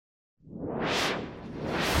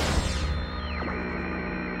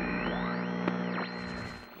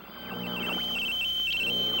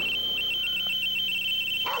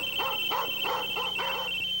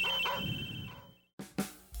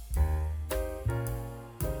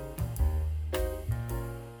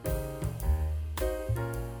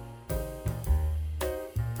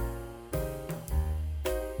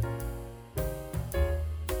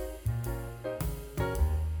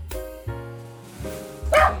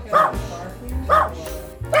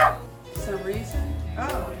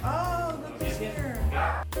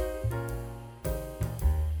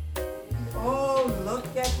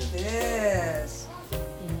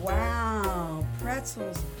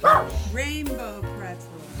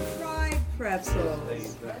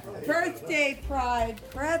pretzels. Birthday pride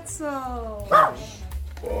pretzels.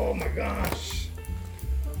 Oh my gosh.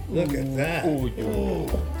 Look at that. Ooh.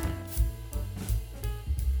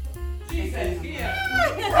 Jesus, yeah.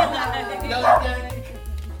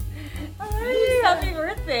 Happy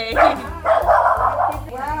birthday. Wow.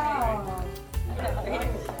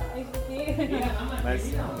 It's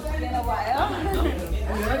been a while.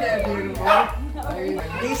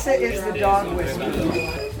 Lisa is the dog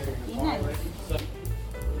whisperer.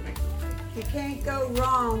 You can't go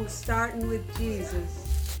wrong starting with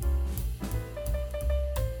Jesus.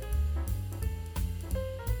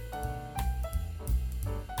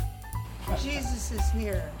 Jesus is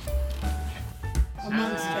here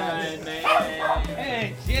amongst us.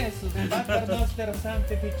 Jesus, Pater Noster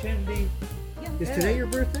Sancte Ficendi. Is today your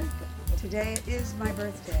birthday? Today is my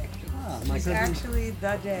birthday. My It's cousin, actually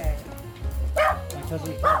the day. my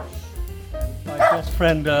cousin, my best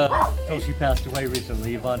friend told she passed away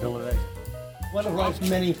recently, Yvonne Delaray. One of life's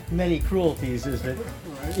many, many cruelties is that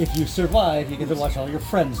if you survive, you get to watch all your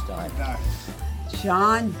friends die.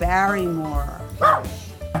 John Barrymore.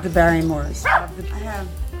 The Barrymores. I have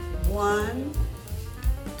 1,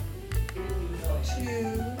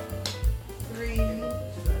 2, 3,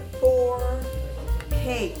 4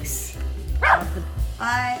 cakes.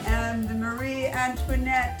 I am the Marie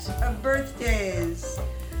Antoinette of birthdays.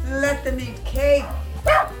 Let them eat cake.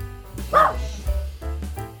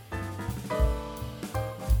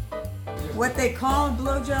 What they call a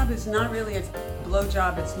blowjob is not really a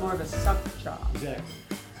blowjob, it's more of a suck job. Exactly.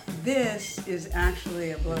 This is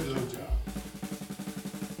actually a blowjob.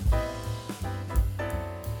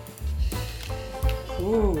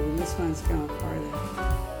 Ooh, this one's going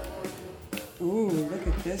farther. Ooh, look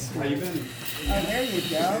at this one. How you been? Oh, there you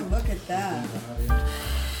go. Look at that.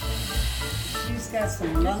 She's got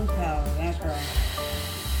some lung power, that girl.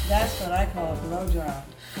 That's what I call a blowjob.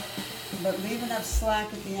 But leave enough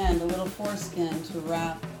slack at the end, a little foreskin to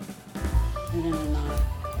wrap it in a knot.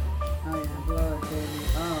 Oh yeah, blow it, baby.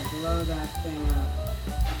 Oh, blow that thing up.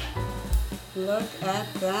 Look at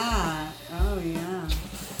that. Oh yeah.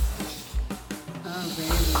 Oh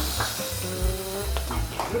baby.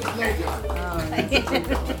 Oh,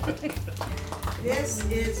 this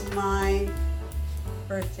is my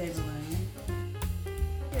birthday balloon.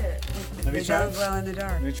 They go well in the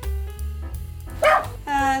dark.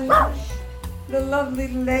 And the lovely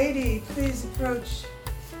lady, please approach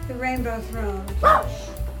the rainbow throne.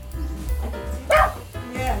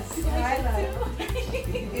 Yes, Hyla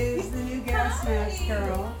is the new gas mask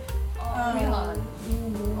girl.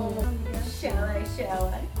 Shall I?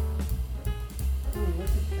 Oh, look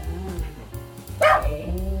at that.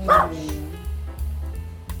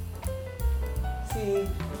 See,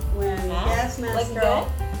 when gas mask looking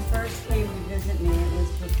girl first came to visit me, it was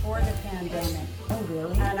before the pandemic. Oh,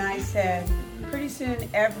 really? And I said, pretty soon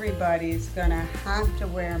everybody's gonna have to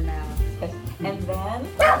wear masks. And then?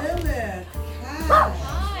 Lilith, hi.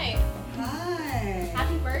 Hi. Hi.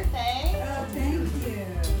 Happy birthday. Oh, thank you.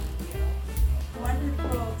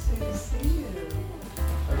 Wonderful to see you.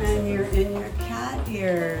 And you're in your cat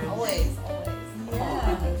ears. Always.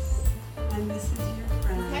 Yes. And this is your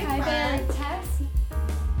friend. Hi, Ben. Tess.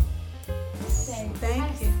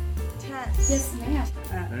 Thank you. Tess. Yes, ma'am.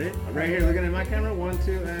 Ready? Right here, looking at my camera. 1,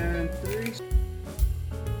 2, and 3.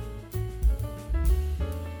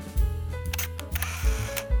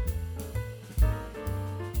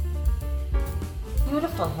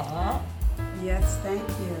 Beautiful hat. Yes, thank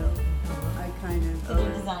you. I kind of. Did you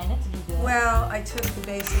design it? Did you do it? Well, I took the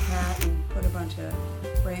basic hat and put a bunch of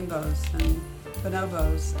rainbows and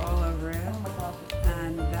bonobos all over it. Oh my gosh.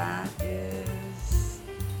 And that is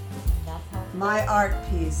That's how my art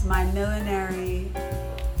piece, my millinery you're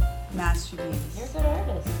a masterpiece. good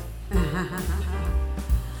artist.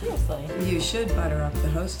 Seriously. You should butter up the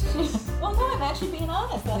hostess. Well, no, I'm actually being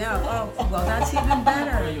honest. That's No, nice. oh, well, that's even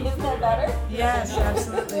better. Isn't that better? Yes,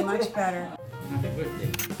 absolutely, much better. Happy birthday.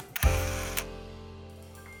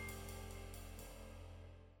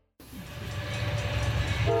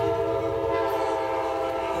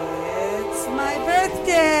 It's my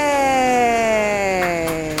birthday!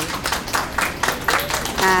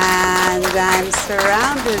 And I'm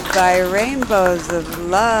surrounded by rainbows of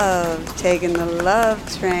love, taking the love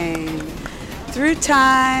train through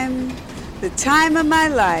time, the time of my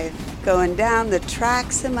life, going down the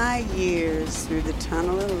tracks of my years through the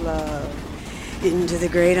tunnel of love, into the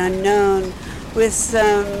great unknown with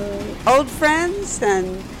some old friends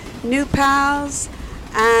and new pals,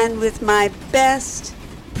 and with my best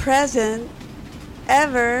present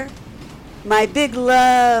ever, my big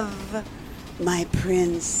love, my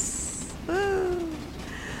prince. Woo.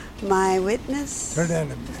 my witness, Turn down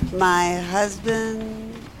the... my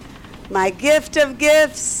husband, my gift of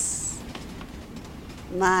gifts,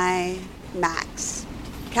 my Max,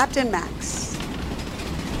 Captain Max.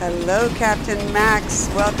 Hello, Captain Max.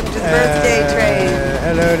 Welcome to the birthday train.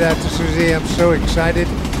 Hello, Dr. Susie. I'm so excited.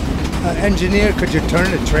 Engineer, could you turn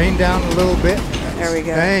the train down a little bit? There we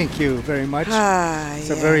go. Thank you very much. It's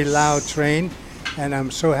a very loud train, and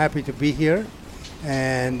I'm so happy to be here.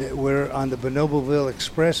 And we're on the Bonoboville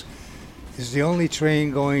Express. It's the only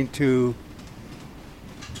train going to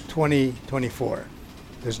 2024.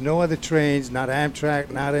 There's no other trains, not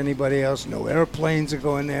Amtrak, not anybody else. No airplanes are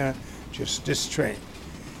going there, just this train.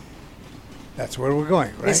 That's where we're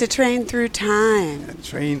going, right? It's a train through time. A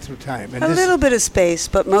train through time. And a little bit of space,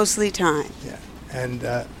 but mostly time. Yeah.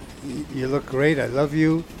 And you look great. I love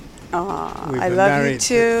you. Aw, We've I been love married you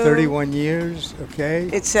too. 31 years, okay?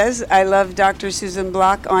 It says, I love Dr. Susan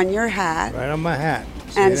Block on your hat. Right on my hat.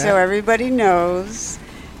 See And that? so everybody knows,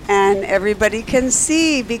 and everybody can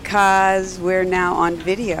see because we're now on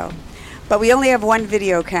video. But we only have one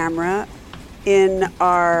video camera in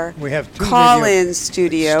our We have two call-in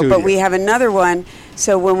studio, but we have another one.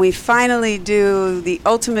 So when we finally do the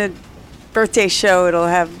ultimate birthday show, it'll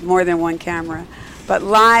have more than one camera. But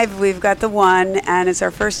live, we've got the one, and it's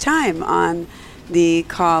our first time on the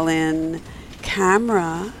call-in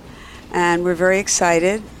camera. And we're very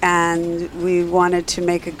excited, and we wanted to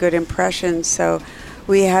make a good impression. So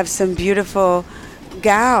we have some beautiful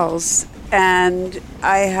gals, and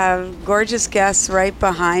I have gorgeous guests right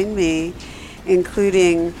behind me,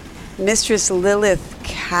 including Mistress Lilith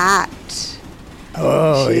Cat.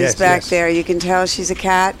 Oh, she's yes, back yes. there. You can tell she's a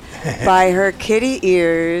cat by her kitty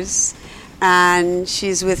ears. And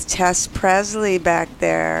she's with Tess Presley back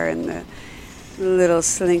there in the little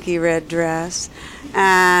slinky red dress.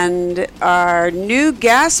 And our new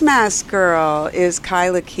gas mask girl is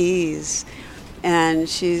Kyla Keys. And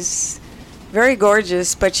she's very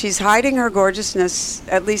gorgeous, but she's hiding her gorgeousness,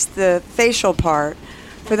 at least the facial part,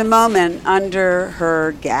 for the moment under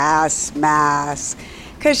her gas mask.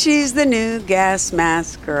 Because she's the new gas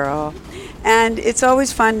mask girl. And it's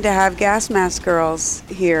always fun to have gas mask girls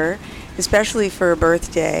here, especially for a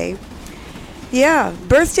birthday. Yeah,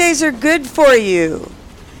 birthdays are good for you.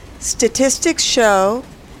 Statistics show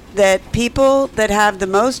that people that have the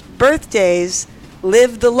most birthdays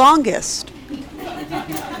live the longest.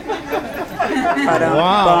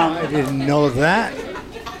 Wow, I didn't know that.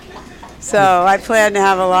 So I plan to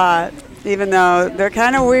have a lot, even though they're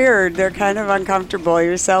kind of weird. They're kind of uncomfortable.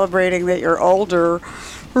 You're celebrating that you're older.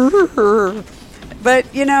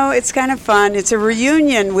 But, you know, it's kind of fun. It's a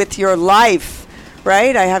reunion with your life,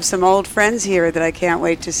 right? I have some old friends here that I can't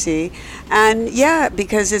wait to see. And, yeah,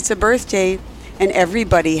 because it's a birthday and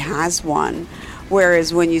everybody has one.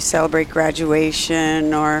 Whereas when you celebrate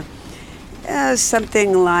graduation or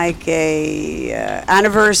something like a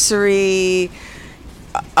anniversary,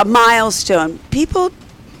 a milestone, people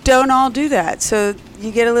don't all do that. So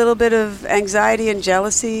you get a little bit of anxiety and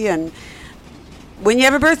jealousy, and when you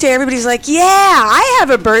have a birthday, everybody's like, yeah, I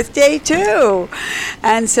have a birthday too.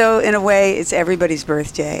 And so in a way, it's everybody's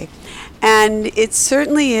birthday. And it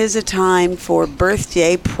certainly is a time for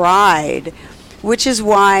birthday pride, which is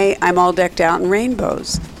why I'm all decked out in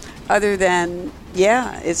rainbows. Other than,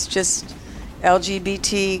 yeah, it's just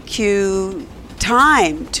LGBTQ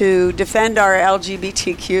time to defend our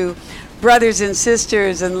LGBTQ brothers and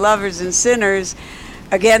sisters and lovers and sinners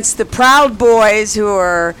against the Proud Boys who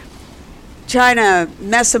are trying to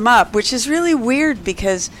mess them up, which is really weird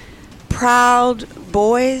because Proud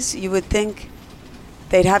Boys, you would think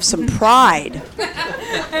they'd have some pride,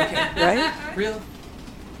 right? Real?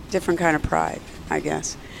 Different kind of pride, I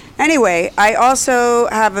guess. Anyway, I also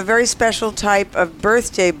have a very special type of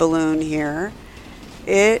birthday balloon here.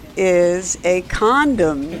 It is a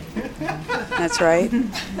condom. That's right.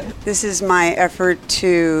 This is my effort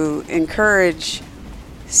to encourage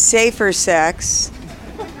safer sex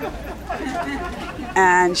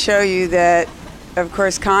and show you that, of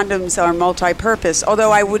course, condoms are multi-purpose.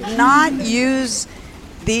 Although I would not use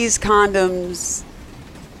these condoms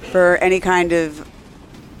for any kind of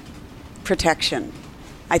protection.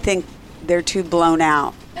 I think they're too blown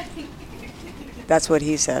out. That's what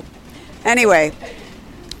he said. Anyway,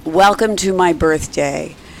 welcome to my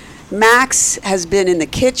birthday. Max has been in the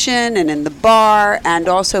kitchen and in the bar and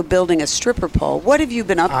also building a stripper pole. What have you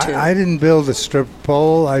been up to? I didn't build a strip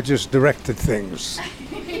pole. I just directed things.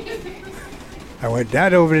 I went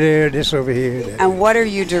that over there, this over here. That. And what are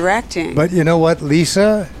you directing? But you know what?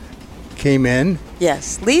 Lisa came in.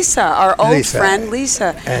 Yes, Lisa, our old friend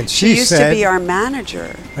Lisa. And she used said, to be our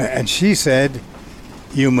manager. And she said,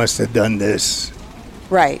 you must have done this.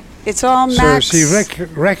 Right. It's all So Max. she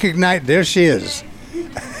recognized. There she is.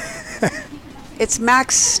 It's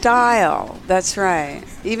Max style. That's right.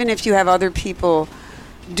 Even if you have other people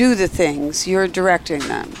do the things, you're directing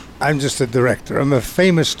them. I'm just a director. I'm a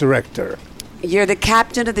famous director. You're the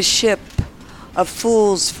captain of the ship of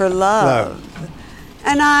Fools for Love.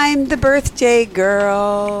 And I'm the birthday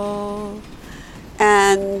girl.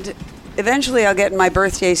 And eventually I'll get in my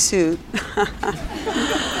birthday suit.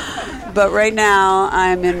 But right now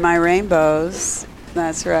I'm in my rainbows.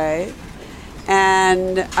 That's right.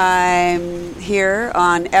 And I'm here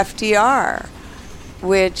on F.D.R.,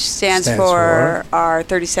 which stands for our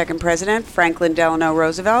 32nd president, Franklin Delano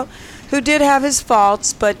Roosevelt, who did have his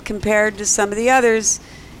faults, but compared to some of the others,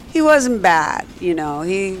 he wasn't bad. You know,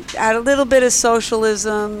 he had a little bit of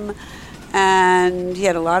socialism, and he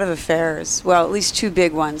had a lot of affairs. Well, at least 2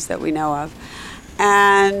 big ones that we know of.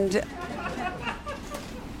 And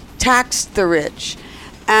taxed the rich.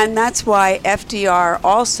 And that's why FDR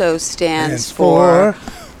also stands for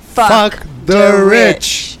Fuck the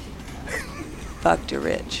Rich. Fuck the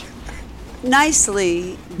rich.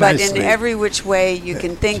 Nicely, but Nicely. in every which way you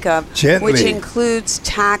can think of, Gently. which includes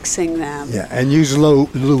taxing them. Yeah, and use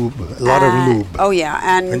lube, a lot of lube Oh, yeah.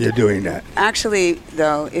 And when you're doing that. actually,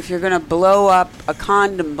 though, if you're going to blow up a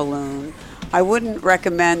condom balloon, I wouldn't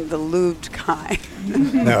recommend the lubed kind.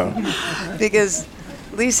 No. Because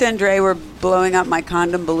Lisa and Dre were blowing up my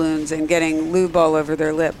condom balloons and getting lube all over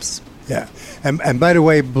their lips. Yeah. And by the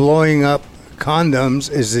way, blowing up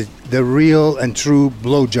condoms is the real and true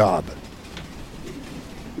blowjob.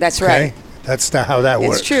 That's Okay? right. That's how that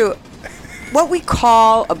works. It's true. What we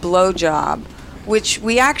call a blowjob, which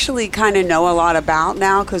we actually kind of know a lot about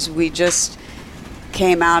now because we just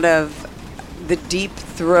came out of the Deep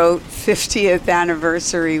Throat 50th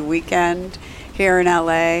anniversary weekend here in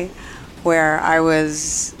LA, where I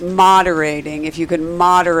was moderating, if you could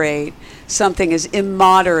moderate something as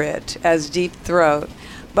immoderate as Deep Throat.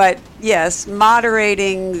 But yes,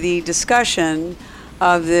 moderating the discussion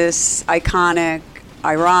of this iconic,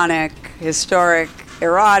 ironic, historic,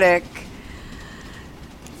 erotic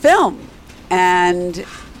film. And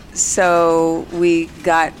so we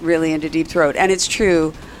got really into Deep Throat. And it's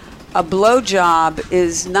true, a blowjob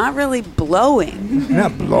is not really blowing. You're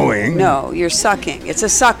not blowing. No, you're sucking. It's a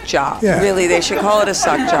suck job. Yeah. Really, they should call it a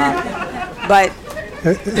suck job. But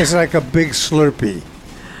It's like a big Slurpee.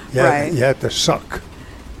 Yeah, Right. You have to suck.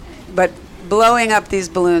 but blowing up these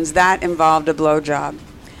balloons, that involved a blowjob.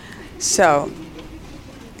 So,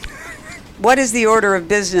 what is the order of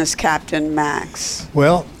business, Captain Max?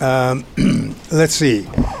 Well, let's see.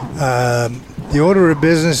 The order of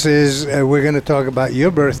business is we're going to talk about your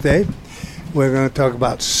birthday. We're going to talk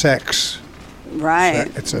about sex. Right.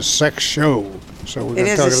 It's a sex show. So we're It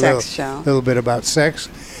going to is talk a sex show. little bit about sex.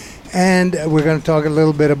 And we're going to talk a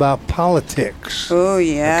little bit about politics. Oh,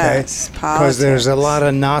 yes. Because there's a lot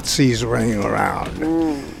of Nazis running around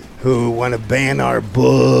who want to ban our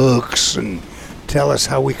books and tell us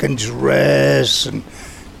how we can dress and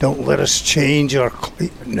don't let us change our...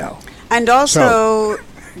 No. And also,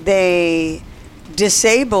 they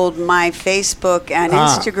disabled my Facebook and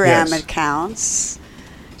Instagram yes. accounts,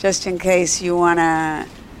 just in case you want to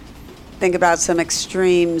think about some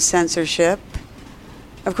extreme censorship.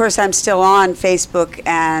 Of course, I'm still on Facebook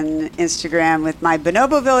and Instagram with my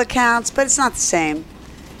Bonoboville accounts, but it's not the same.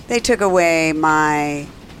 They took away my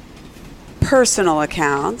personal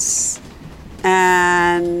accounts,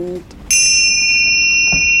 and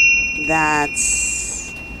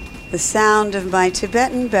that's the sound of my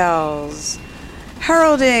Tibetan bells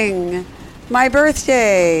heralding my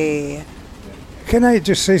birthday. Can I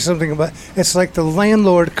just say something about... It's like the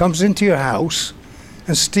landlord comes into your house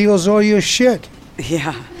and steals all your shit.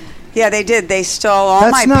 Yeah. Yeah, they did. They stole all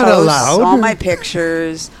That's my not posts, allowed. all my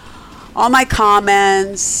pictures, all my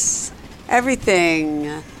comments,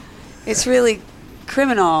 everything. It's really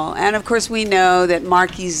criminal. And of course, we know that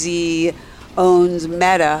Marky Z owns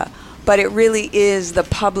Meta, but it really is the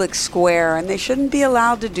public square, and they shouldn't be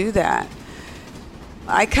allowed to do that.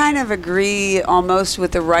 I kind of agree almost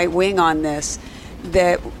with the right wing on this,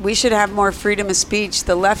 that we should have more freedom of speech.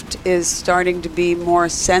 The left is starting to be more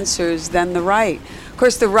censors than the right. Of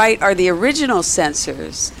course, the right are the original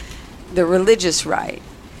censors, the religious right.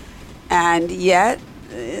 And yet,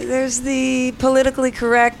 there's the politically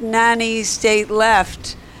correct nanny state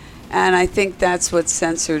left, and I think that's what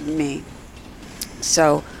censored me.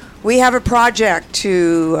 So we have a project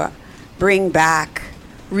to bring back,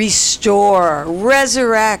 restore,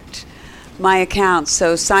 resurrect my account.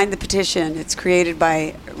 So sign the petition. It's created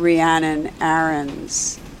by Rhiannon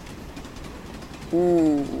Aarons.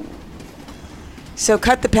 So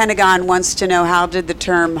Cut the Pentagon wants to know, how did the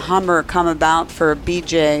term Hummer come about for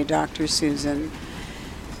BJ, Dr. Susan?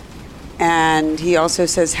 And he also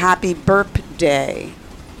says, happy burp day.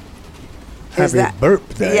 Happy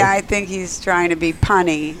burp day. Yeah, I think he's trying to be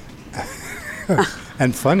punny.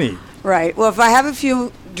 And funny. Right. Well, if I have a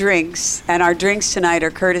few drinks, and our drinks tonight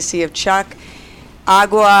are courtesy of Chuck,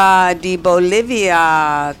 Agua de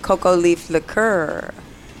Bolivia, cocoa leaf liqueur,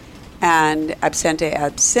 and Absente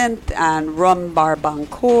Absinthe, and Rum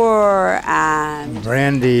Barbancourt, and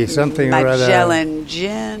Brandy, something or other. Magellan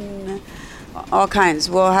Gin, all kinds.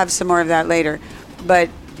 We'll have some more of that later. But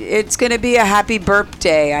it's going to be a happy burp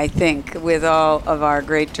day, I think, with all of our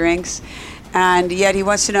great drinks. And yet he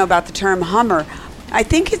wants to know about the term Hummer. I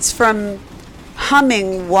think it's from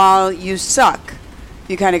humming while you suck.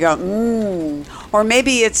 You kind of go, Or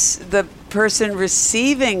maybe it's the person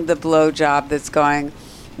receiving the blowjob that's going,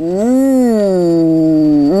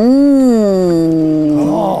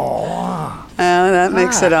 Oh, that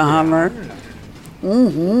makes it a Hummer.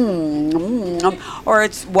 Or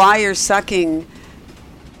it's while you're sucking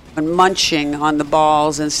and munching on the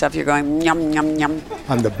balls and stuff, you're going, yum, yum, yum.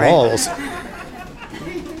 on the balls.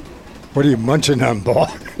 What are you munching on,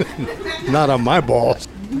 balls? Not on my balls.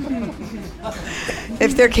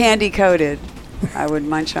 If they're candy coated, I would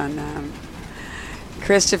munch on them.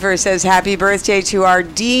 Christopher says, happy birthday to our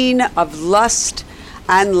Dean of Lust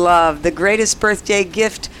and Love, the greatest birthday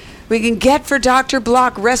gift we can get for Dr.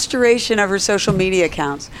 Block, restoration of her social media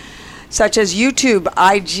accounts, such as YouTube,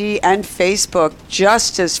 IG, and Facebook,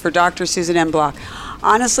 justice for Dr. Susan M. Block.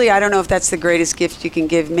 Honestly, I don't know if that's the greatest gift you can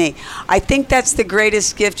give me. I think that's the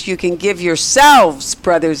greatest gift you can give yourselves,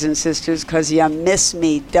 brothers and sisters, because you miss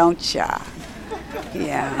me, don't ya?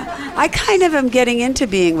 Yeah. I kind of am getting into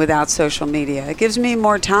being without social media. It gives me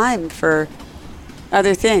more time for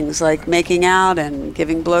other things, like making out and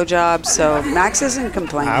giving blowjobs, so Max isn't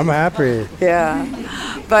complaining. I'm happy.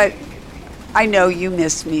 Yeah. But I know you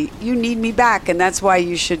miss me. You need me back, and that's why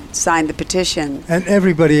you should sign the petition. And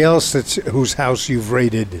everybody else whose house you've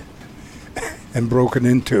raided and broken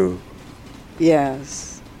into,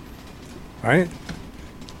 Yes. right?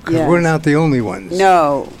 Because Yes. we're not the only ones.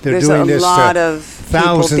 No. They're There's doing a this lot to of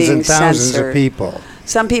thousands people being and thousands censored. of people.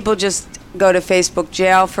 Some people just go to Facebook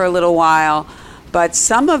jail for a little while, but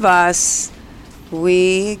some of us,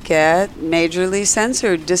 we get majorly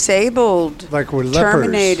censored, disabled, Like we're lepers.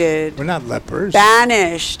 terminated, We're not lepers.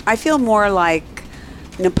 banished. I feel more like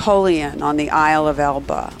Napoleon on the Isle of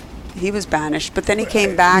Elba. He was banished, but then he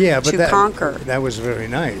came back to conquer. That was very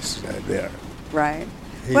nice there. Right.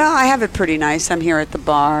 He- Well, I have it pretty nice. I'm here at the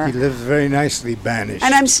bar. He lives very nicely banished.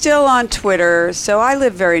 And I'm still on Twitter, so I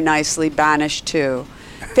live very nicely banished too.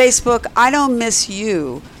 Facebook, I don't miss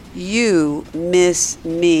you. You miss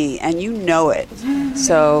me, and you know it.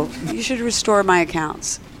 So you should restore my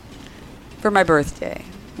accounts for my birthday,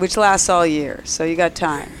 which lasts all year, so you got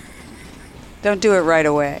time. Don't do it right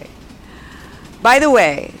away. By the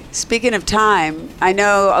way, speaking of time, I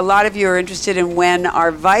know a lot of you are interested in when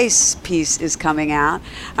our Vice piece is coming out,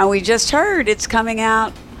 and we just heard it's coming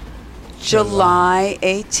out July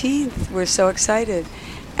 18th. We're so excited.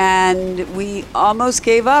 And we almost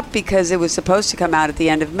gave up because it was supposed to come out at the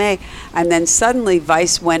end of May, and then suddenly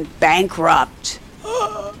Vice went bankrupt.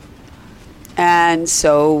 And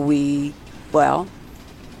so we,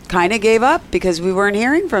 kind of gave up because we weren't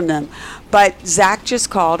hearing from them. But Zach just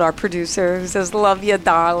called, our producer, who says, love you,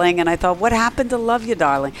 darling. And I thought, what happened to Love You,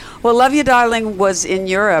 Darling? Well, Love You, Darling was in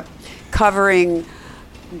Europe covering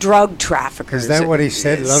drug traffickers. Is that what he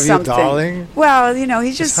said? Love you, Something. darling? Well,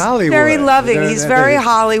 he's just Hollywood. very loving. They're- He's they're- very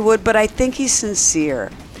Hollywood, but I think he's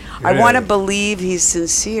sincere. I want to Really? believe he's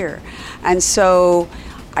sincere. And so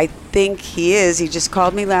I think he is. He just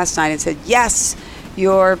called me last night and said, yes,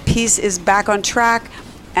 your piece is back on track.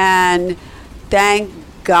 And thank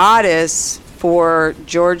Goddess for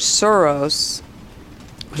George Soros,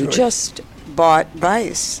 who just bought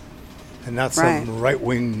Vice. And not Right. some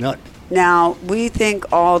right-wing nut. Now, we think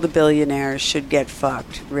all the billionaires should get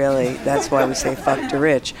fucked, really. That's why we say fuck the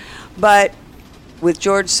rich. But with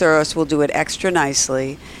George Soros, we'll do it extra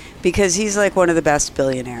nicely because he's like one of the best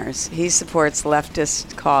billionaires. He supports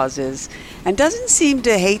leftist causes and doesn't seem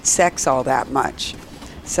to hate sex all that much.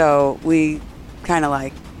 So we kind of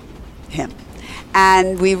like him.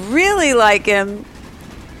 And we really like him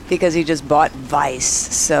because he just bought Vice.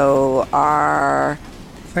 So our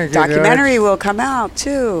Thank you, documentary George. will come out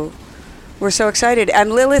too. We're so excited.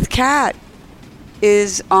 And Lilith Cat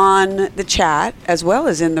is on the chat as well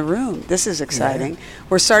as in the room. This is exciting.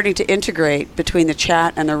 We're starting to integrate between the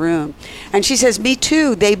chat and the room. And she says, me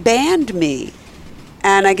too, they banned me.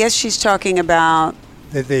 And I guess she's talking about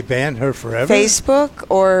Did they ban her forever? Facebook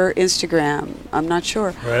or Instagram. I'm not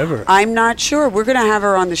sure. Forever. I'm not sure. We're going to have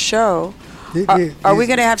her on the show. Are we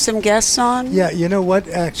going to have some guests on? Yeah, you know what?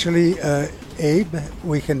 Actually, Abe,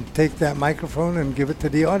 we can take that microphone and give it to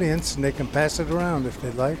the audience, and they can pass it around if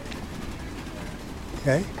they'd like.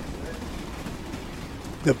 Okay?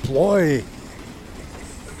 Deploy.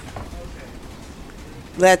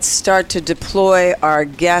 Let's start to deploy our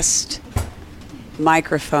guest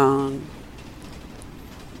microphone.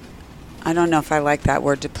 I don't know if I like that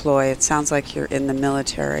word deploy. It sounds like you're in the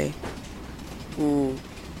military.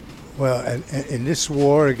 Well, in this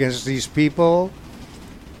war against these people,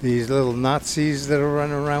 these little Nazis that are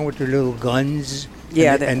running around with their little guns,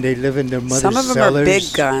 Yeah, and they live in their mother's some of them cellars are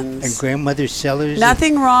big guns. and grandmother's cellars.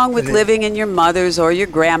 Nothing wrong with and living in your mother's or your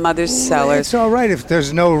grandmother's cellars, It's all right if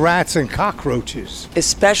there's no rats and cockroaches.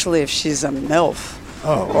 especially if she's a MILF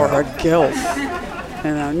Oh, or a GILF. You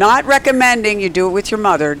know, not recommending you do it with your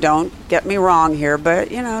mother. Don't get me wrong here, but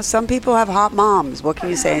you know, some people have hot moms. What can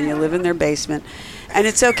you say? And you live in their basement, and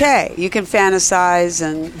it's okay. You can fantasize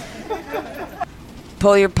and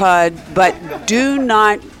pull your pud, but do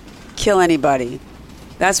not kill anybody.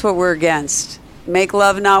 That's what we're against. Make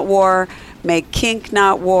love, not war. Make kink,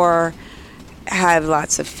 not war. Have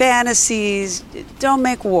lots of fantasies. Don't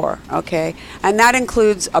make war, okay? And that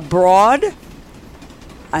includes abroad.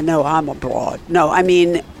 I know I'm abroad. No, I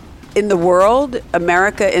mean in the world,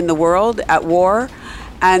 America in the world at war.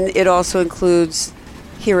 And it also includes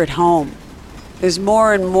here at home. There's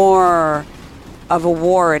more and more of a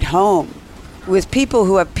war at home with people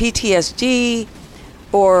who have PTSD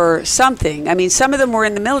or something. I mean, some of them were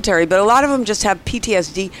in the military, but a lot of them just have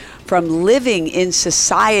PTSD from living in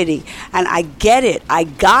society. And I get it. I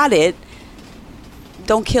got it.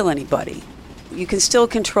 Don't kill anybody. You can still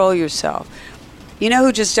control yourself. You know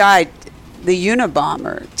who just died? The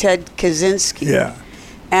Unabomber, Ted Kaczynski. Yeah.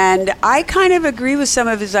 And I kind of agree with some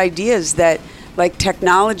of his ideas that, like,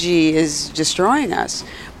 technology is destroying us.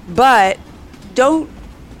 But don't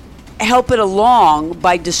help it along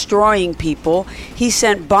by destroying people. He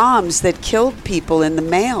sent bombs that killed people in the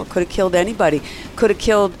mail. Could have killed anybody. Could have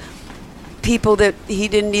killed people that he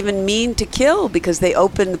didn't even mean to kill because they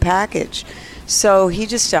opened the package. So he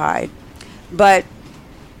just died. But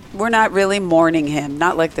we're not really mourning him.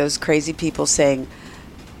 Not like those crazy people saying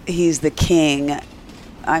he's the king.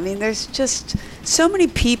 I mean, there's just so many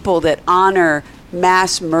people that honor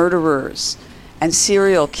mass murderers and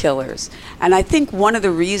serial killers. And I think one of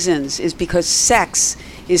the reasons is because sex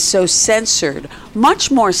is so censored,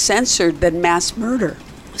 much more censored than mass murder.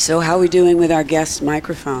 So how are we doing with our guest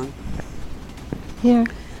microphone? Here.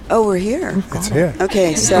 Oh, we're here. It's here.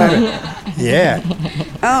 Okay, so, Yeah.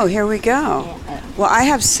 oh, here we go. Well, I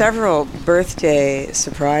have several birthday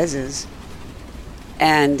surprises.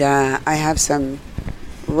 And I have some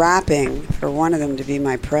wrapping for one of them to be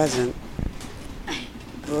my present.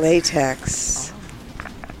 Latex.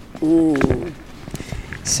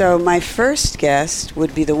 So my first guest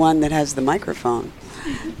would be the one that has the microphone.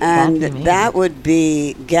 And that would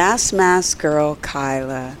be Gas Mask Girl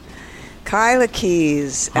Kyla. Kyla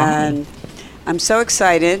Keys. And I'm so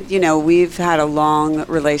excited. You know, we've had a long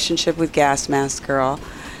relationship with Gas Mask Girl.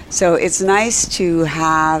 So it's nice to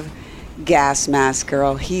have Gas Mask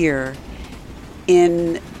Girl here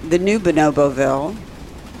in the new Bonoboville.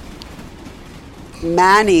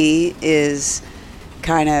 Manny is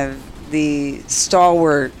kind of the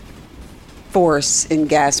stalwart force in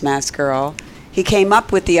Gas Mask Girl. He came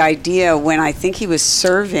up with the idea when I think he was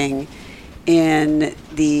serving in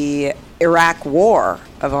the Iraq War,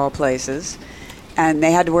 of all places. And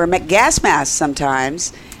they had to wear gas masks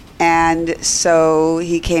sometimes. And so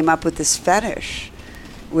he came up with this fetish,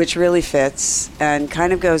 which really fits and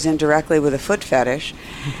kind of goes in directly with a foot fetish.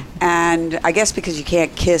 And I guess because you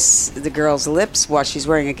can't kiss the girl's lips while she's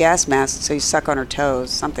wearing a gas mask, so you suck on her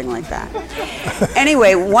toes, something like that.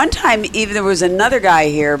 Anyway, one time even there was another guy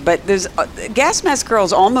here, but there's Gas Mask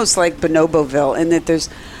Girl's almost like Bonoboville in that there's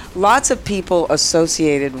lots of people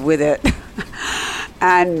associated with it.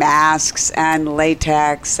 And masks and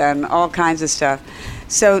latex and all kinds of stuff.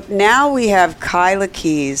 So now we have Kyla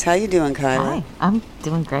Keys. How you doing, Kyla? Hi, I'm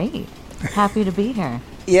doing great. Happy to be here.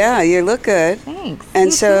 Yeah, you look good. Thanks. And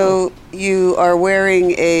You so you are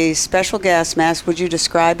wearing a special gas mask. Would you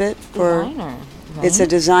describe it? designer, right? It's a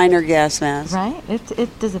designer gas mask. Right?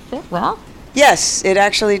 Does it fit well? Yes, it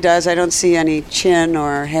actually does. I don't see any chin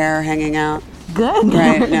or hair hanging out. Good.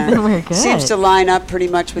 Right, no. We're good. Seems to line up pretty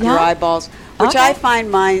much with your Yeah. eyeballs, which Okay. I find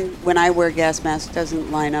mine, when I wear gas mask, doesn't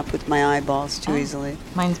line up with my eyeballs too easily.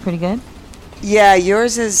 Mine's pretty good. Yeah,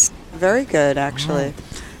 yours is very good, actually.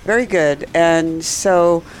 Very good. And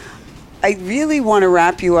so I really want to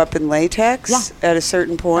wrap you up in latex at a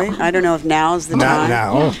certain point. I don't know if now's the Not time.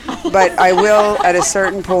 now. But I will, at a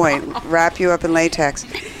certain point, wrap you up in latex.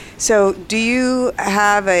 So, do you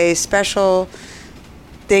have a special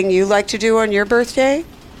thing you like to do on your birthday?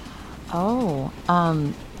 Oh,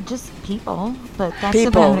 just people, but that's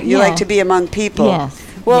People. about, You like to be among people. Yes.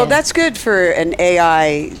 Well, yes. that's good for an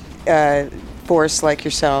AI force like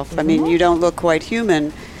yourself. I mean, you don't look quite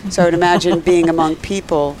human, so I'd imagine being among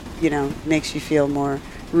people, makes you feel more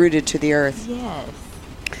rooted to the earth. Yes.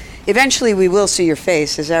 Eventually, we will see your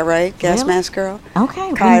face. Is that right, Gas Really? Mask Girl?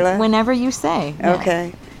 Okay. Kyla? Whenever you say. yeah.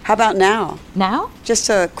 Okay. How about now? Now? Just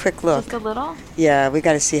a quick look. Just a little? Yeah, we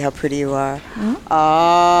got to see how pretty you are.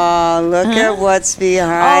 Oh, look at what's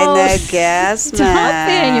behind Oh, that gas mask. Stop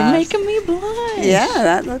it. You're making me blush. Yeah,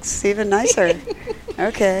 that looks even nicer.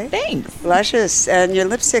 Okay. Thanks. Luscious. And your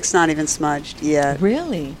lipstick's not even smudged yet.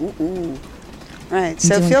 Really? Mm-mm. Right.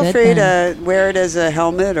 So doing feel good free then. to wear it as a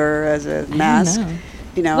helmet or as a mask.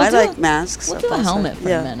 know. I like masks. We'll do a also. helmet for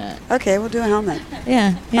a minute. Okay, we'll do a helmet.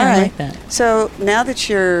 Yeah, All I right. like that. So now that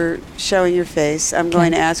you're showing your face, I'm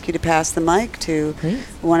going to ask you to pass the mic to Please.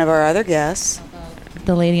 one of our other guests.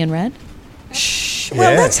 The lady in red? Shh.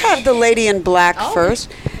 Well, let's have the lady in black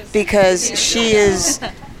first, because she is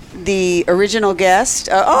the original guest.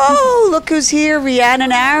 Oh, look who's here.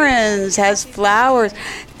 Rhiannon Aarons has flowers.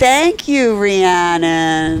 Thank you,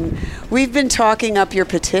 Rhiannon. We've been talking up your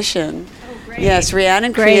petition. Yes,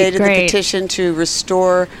 Rhiannon created the petition to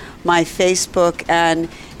restore my Facebook and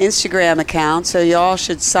Instagram account, so y'all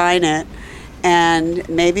should sign it. And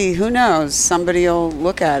maybe, who knows, somebody will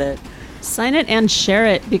look at it. Sign it and share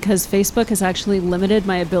it, because Facebook has actually limited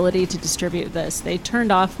my ability to distribute this. They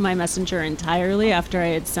turned off my messenger entirely after I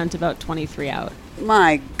had sent about 23 out.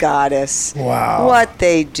 My goddess. Wow. What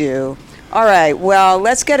they do. All right, well,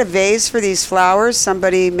 let's get a vase for these flowers.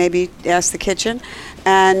 Somebody maybe ask the kitchen.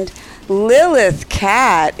 And Lilith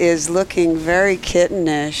Cat is looking very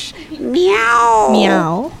kittenish. Meow.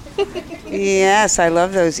 Meow. Yes, I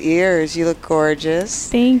love those ears. You look gorgeous.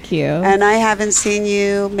 Thank you. And I haven't seen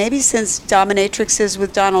you maybe since Dominatrixes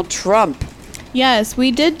with Donald Trump. Yes,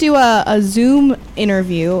 we did do a Zoom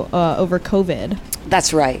interview over COVID.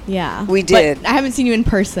 That's right. Yeah. We did. But I haven't seen you in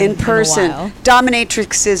person. In person. In a while.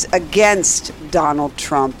 Dominatrixes against Donald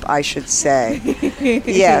Trump, I should say.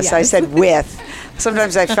 Yes, I said with.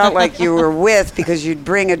 Sometimes I felt like you were with, because you'd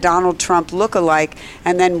bring a Donald Trump look-alike,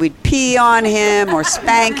 and then we'd pee on him or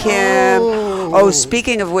spank him. Oh,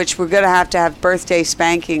 speaking of which, we're going to have birthday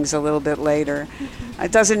spankings a little bit later.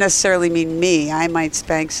 It doesn't necessarily mean me. I might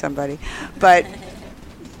spank somebody. But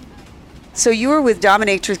so you were with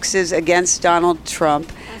Dominatrixes against Donald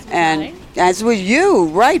Trump, and as were you,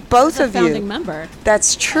 right? Both of you. Founding member.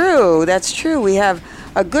 That's true. That's true. We have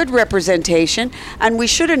a good representation, and we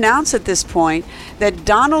should announce at this point that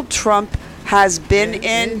Donald Trump has been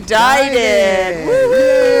indicted.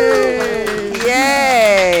 Woo-hoo!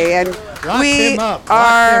 Yay! And we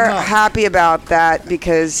are happy about that,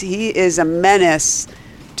 because he is a menace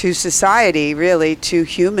to society, really, to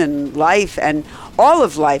human life and all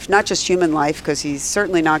of life, not just human life, because he's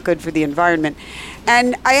certainly not good for the environment.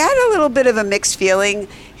 And I had a little bit of a mixed feeling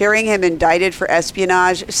hearing him indicted for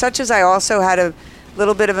espionage, such as I also had a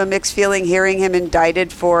little bit of a mixed feeling hearing him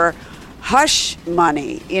indicted for hush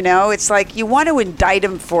money. It's like you want to indict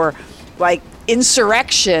him for, like,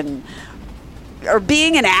 insurrection or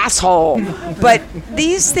being an asshole. But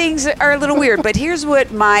these things are a little weird. But here's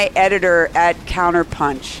what my editor at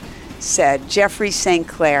Counterpunch said, Jeffrey St.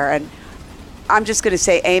 Clair, and I'm just going to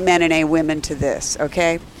say amen and a women to this,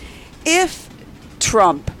 okay? If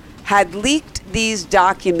Trump had leaked these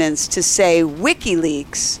documents to, say,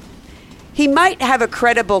 WikiLeaks, he might have a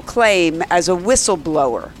credible claim as a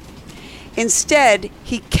whistleblower. Instead,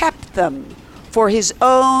 he kept them for his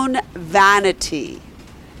own vanity.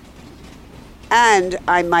 And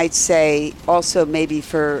I might say also maybe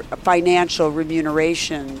for financial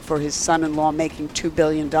remuneration for his son-in-law making $2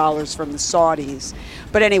 billion from the Saudis.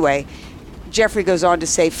 But anyway, Jeffrey goes on to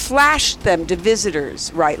say, flashed them to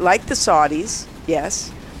visitors, right, like the Saudis,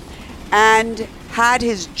 yes, and had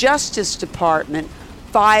his Justice Department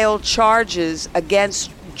file charges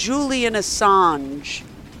against Julian Assange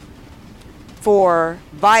for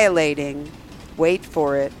violating, wait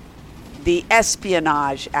for it, the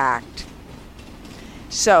Espionage Act.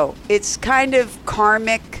 So it's kind of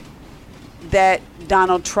karmic that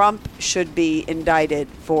Donald Trump should be indicted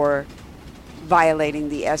for violating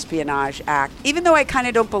the Espionage Act. Even though I kind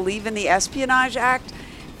of don't believe in the Espionage Act,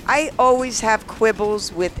 I always have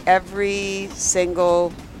quibbles with every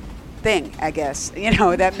single thing, I guess.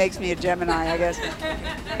 That makes me a Gemini, I guess.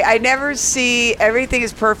 I never see everything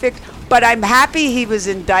is perfect. But I'm happy he was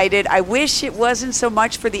indicted. I wish it wasn't so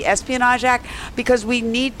much for the Espionage Act, because we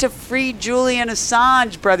need to free Julian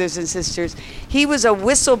Assange, brothers and sisters. He was a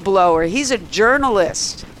whistleblower. He's a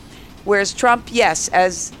journalist. Whereas Trump, yes,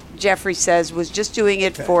 as Jeffrey says, was just doing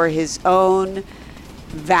it for his own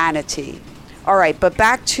vanity. All right, but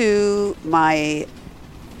back to my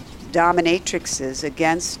dominatrixes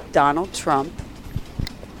against Donald Trump.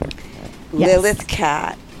 Yes. Lilith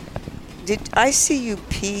Cat. Did I see you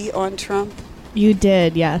pee on Trump? You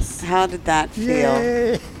did, yes. How did that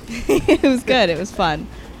feel? It was good. It was fun.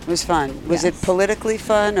 It was fun. Was it Yes. politically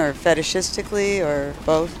fun or fetishistically or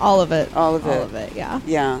both? All of it. All of it. All of it, yeah.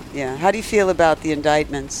 Yeah, yeah. How do you feel about the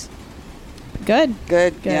indictments? Good.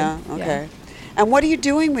 Good? Good, Yeah, yeah. okay. And what are you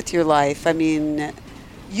doing with your life? I mean,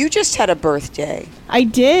 you just had a birthday. I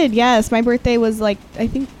did, yes. My birthday was like, I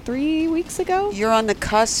think 3 weeks ago. You're on the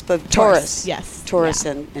cusp of Taurus. Yes. Taurus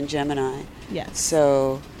yeah. and Gemini. Yes.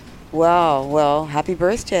 So, wow. Well, happy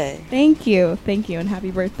birthday. Thank you. Thank you, and happy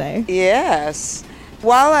birthday. Yes.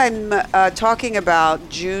 While I'm talking about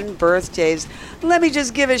June birthdays, let me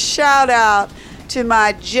just give a shout out to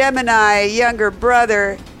my Gemini younger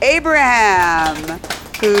brother, Abraham,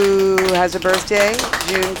 who has a birthday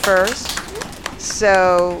June 1st.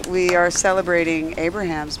 So we are celebrating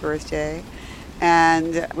Abraham's birthday,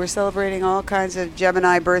 and we're celebrating all kinds of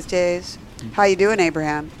Gemini birthdays. How you doing,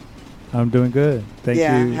 Abraham? I'm doing good. Thank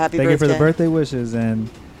Yeah, you. happy Thank you for the birthday. birthday wishes, and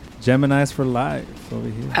Gemini's for life over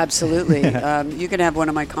here. Absolutely. You can have one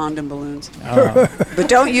of my condom balloons. Oh. But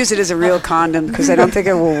don't use it as a real condom, because I don't think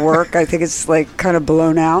it will work. I think it's like kind of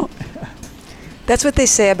blown out. That's what they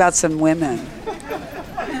say about some women.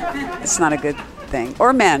 It's not a good thing.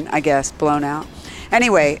 Or men, I guess, blown out.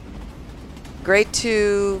 Anyway, great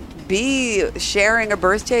to be sharing a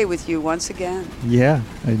birthday with you once again. Yeah,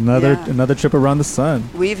 another trip around the sun.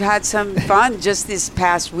 We've had some fun just this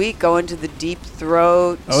past week going to the Deep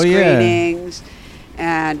Throat Oh, yeah. screenings.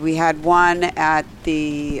 And we had one at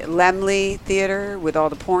the Laemmle Theater with all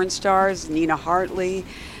the porn stars, Nina Hartley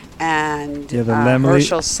and Yeah, the Laemmle-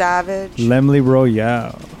 Herschel Savage. Laemmle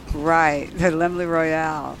Royale. Right, the Laemmle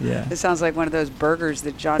Royale. Yeah. It sounds like one of those burgers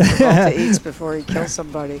that John Travolta eats before he kills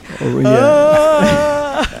somebody. Oh,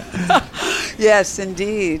 yeah. Yes,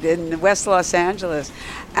 indeed, in West Los Angeles.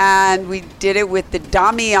 And we did it with the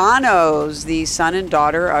Damianos, the son and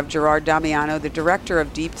daughter of Gerard Damiano, the director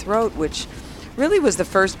of Deep Throat, which really was the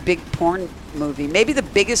first big porn movie, maybe the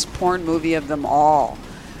biggest porn movie of them all,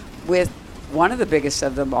 with one of the biggest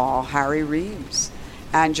of them all, Harry Reeves.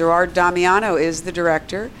 And Gerard Damiano is the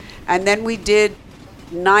director. And then we did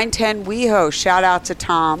 910 WeHo. Shout out to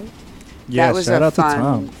Tom. Yeah, that was shout a out to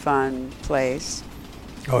Tom. fun place.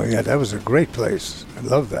 Oh, yeah, that was a great place. I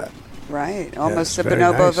love that. Right, almost a it's very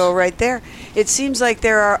Bonoboville nice. right there. It seems like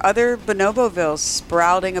there are other Bonobovilles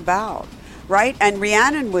sprouting about, right? And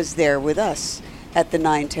Rhiannon was there with us at the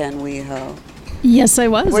 910 WeHo. Yes, I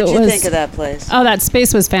was. What did It you was- think of that place? Oh, that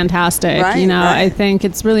space was fantastic. Right, you know, right. I think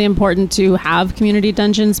it's really important to have community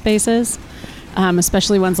dungeon spaces,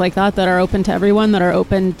 especially ones like that are open to everyone, that are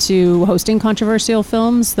open to hosting controversial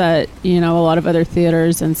films that, you know, a lot of other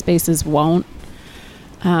theaters and spaces won't.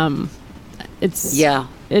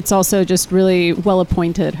 It's also just really well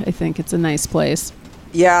appointed. I think it's a nice place.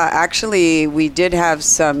 Yeah, actually, we did have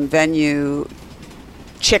some venue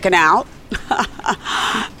chicken out.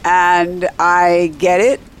 And I get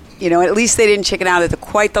it. You know, at least they didn't chicken out at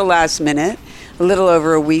quite the last minute, a little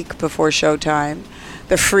over a week before showtime.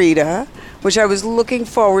 The Frida, which I was looking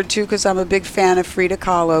forward to because I'm a big fan of Frida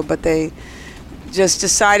Kahlo, but they just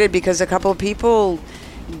decided because a couple of people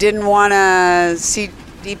didn't want to see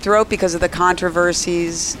Deep Throat because of the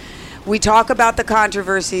controversies. We talk about the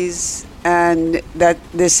controversies and that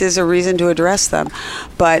this is a reason to address them.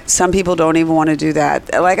 But some people don't even want to do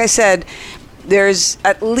that. Like I said, there's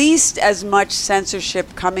at least as much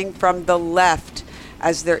censorship coming from the left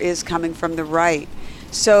as there is coming from the right.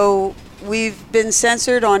 So we've been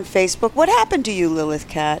censored on Facebook. What happened to you, Lilith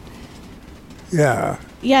Cat? Yeah.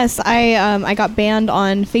 Yes, I got banned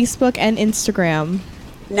on Facebook and Instagram.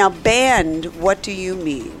 Now, banned, what do you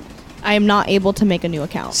mean? I am not able to make a new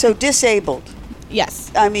account. So disabled.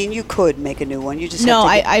 Yes. I mean, you could make a new one. You just No,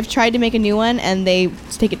 have to I've tried to make a new one and they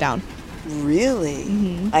take it down. Really?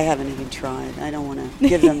 Mm-hmm. I haven't even tried. I don't want to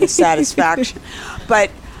give them the satisfaction.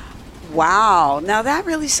 But wow, now that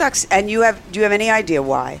really sucks. And do you have any idea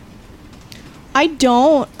why? I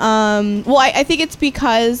don't. Well, I think it's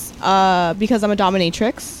because I'm a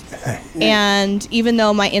dominatrix. And even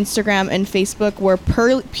though my Instagram and Facebook were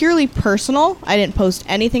purely personal, I didn't post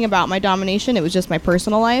anything about my domination. It was just my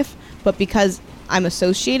personal life. But because I'm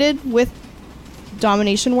associated with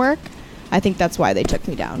domination work, I think that's why they took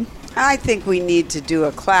me down. I think we need to do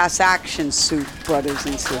a class action suit, brothers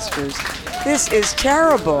and sisters. This is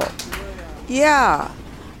terrible. Yeah.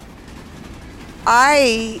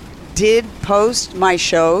 I did post my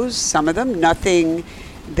shows, some of them, nothing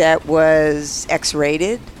that was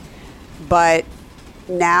X-rated, but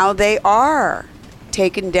now they are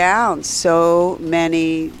taken down. So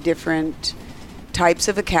many different types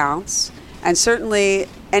of accounts, and certainly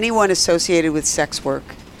anyone associated with sex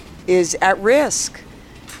work is at risk.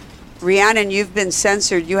 Rhiannon, you've been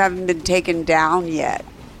censored. You haven't been taken down yet.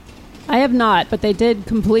 I have not, but they did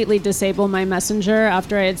completely disable my messenger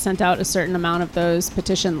after I had sent out a certain amount of those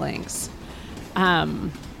petition links.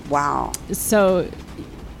 Wow. So,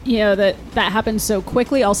 that happened so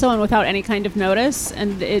quickly also and without any kind of notice,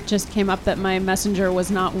 and it just came up that my messenger was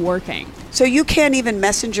not working. So you can't even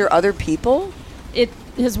messenger other people? It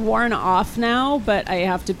has worn off now, but I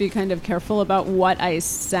have to be kind of careful about what I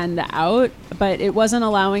send out. But it wasn't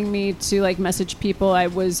allowing me to message people I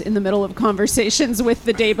was in the middle of conversations with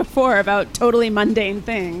the day before about totally mundane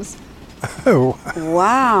things. Oh.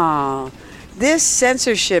 Wow. This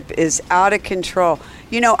censorship is out of control.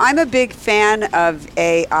 I'm a big fan of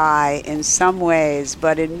AI in some ways,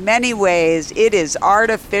 but in many ways it is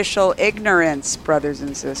artificial ignorance, brothers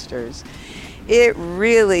and sisters. It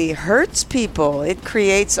really hurts people. It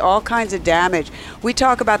creates all kinds of damage. We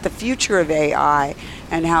talk about the future of AI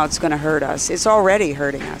and how it's going to hurt us. It's already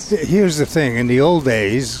hurting us. Here's the thing. In the old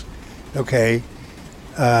days, okay,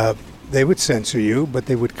 they would censor you, but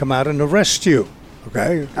they would come out and arrest you.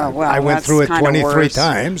 Okay? Oh, well, I went that's through it kinda 23 worse.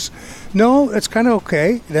 times. No, it's kind of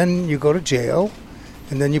okay. Then you go to jail,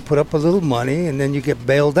 and then you put up a little money, and then you get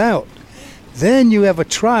bailed out. Then you have a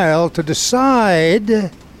trial to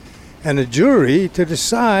decide, and a jury to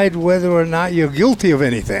decide whether or not you're guilty of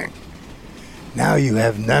anything. Now you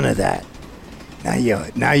have none of that.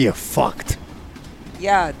 Now you're fucked.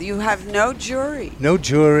 Yeah, you have no jury. No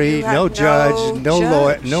jury, You have no judge, no no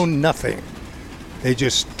lawyer, judge. no nothing. They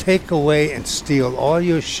just take away and steal all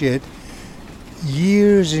your shit.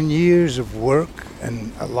 Years and years of work,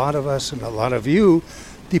 and a lot of us and a lot of you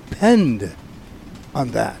depend on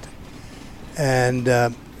that. And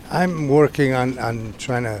I'm working on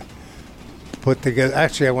trying to put together.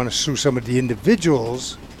 Actually, I want to sue some of the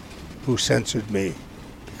individuals who censored me,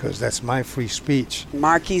 because that's my free speech.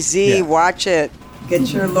 Marky Z, Yeah. watch it.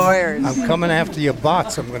 Get your lawyers. I'm coming after your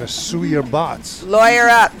bots. I'm going to sue your bots Lawyer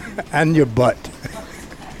up. and your butt.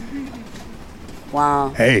 Wow.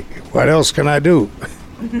 Hey, what else can I do?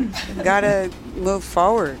 Gotta move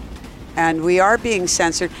forward. And we are being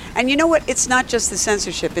censored. And you know what? It's not just the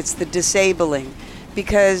censorship, it's the disabling.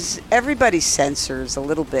 Because everybody censors a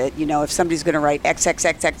little bit. If somebody's going to write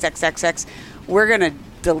XXXXXXX, we're going to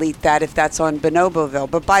delete that if that's on Bonoboville.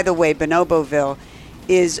 But by the way, Bonoboville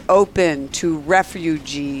is open to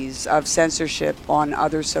refugees of censorship on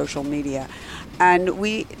other social media. And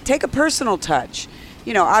we take a personal touch.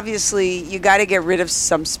 Obviously, you got to get rid of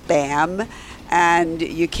some spam, and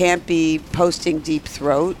you can't be posting deep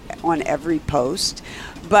throat on every post.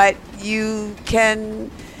 But you can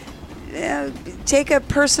take a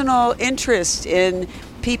personal interest in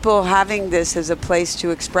people having this as a place to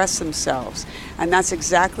express themselves. And that's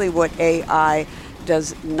exactly what AI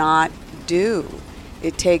does not do.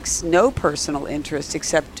 It takes no personal interest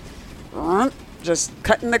except just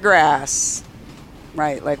cutting the grass.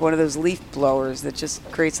 Right, like one of those leaf blowers that just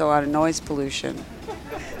creates a lot of noise pollution.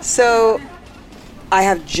 So I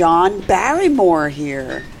have John Barrymore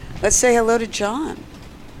here. Let's say hello to John.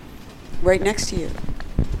 Right next to you.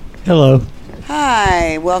 Hello.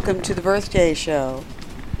 Hi, welcome to the birthday show.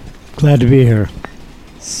 Glad to be here.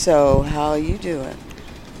 So, how you doing?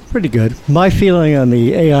 Pretty good. My feeling on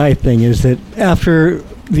the AI thing is that after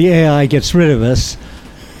the AI gets rid of us,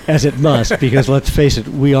 as it must, because let's face it,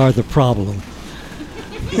 we are the problem.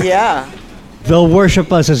 Yeah. They'll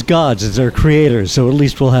worship us as gods, as their creators, so at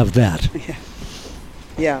least we'll have that.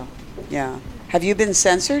 Yeah. Have you been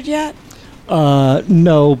censored yet?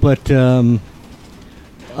 No, but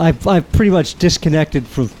I've pretty much disconnected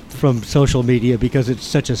from social media because it's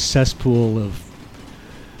such a cesspool of,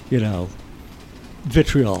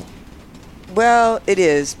 vitriol. Well, it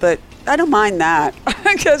is, but I don't mind that.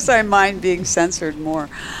 I guess I mind being censored more.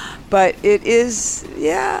 But it is,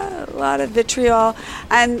 a lot of vitriol.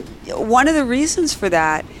 And one of the reasons for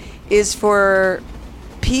that is for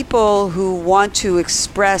people who want to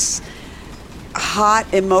express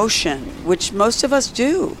hot emotion, which most of us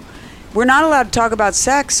do. We're not allowed to talk about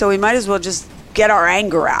sex, so we might as well just get our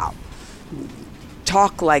anger out.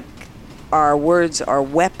 Talk like our words are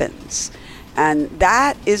weapons. And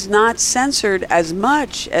that is not censored as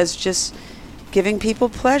much as just giving people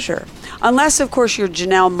pleasure. Unless, of course, you're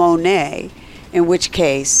Janelle Monáe, in which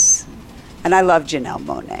case, and I love Janelle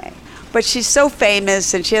Monáe, but she's so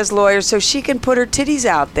famous and she has lawyers, so she can put her titties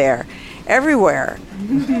out there everywhere.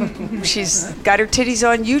 She's got her titties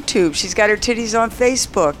on YouTube. She's got her titties on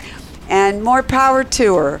Facebook. And more power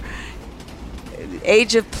to her.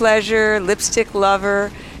 Age of Pleasure, Lipstick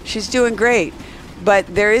Lover. She's doing great. But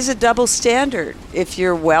there is a double standard. If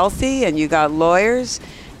you're wealthy and you got lawyers,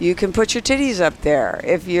 you can put your titties up there.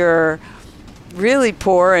 If you're really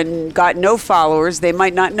poor and got no followers, they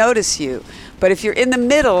might not notice you. But if you're in the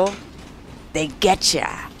middle, they get ya.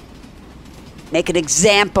 Make an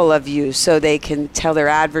example of you so they can tell their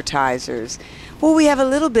advertisers, well, we have a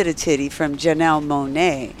little bit of titty from Janelle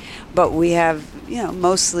Monáe, but we have,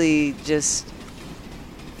 mostly just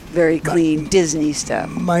very clean Disney stuff.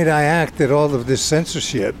 Might I act that all of this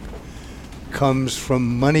censorship comes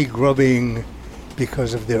from money grubbing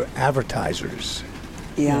because of their advertisers?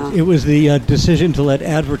 Yeah. It was the decision to let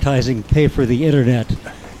advertising pay for the internet.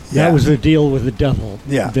 Yeah. That was the deal with the devil.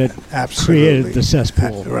 Yeah, that absolutely. created the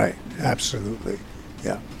cesspool. Right, absolutely.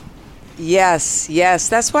 Yeah. Yes.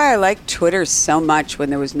 That's why I like Twitter so much when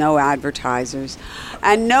there was no advertisers.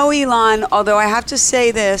 And no, Elon, although I have to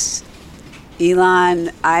say this,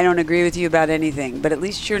 Elon, I don't agree with you about anything, but at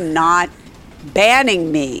least you're not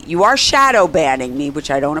banning me. You are shadow banning me,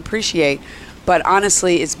 which I don't appreciate, but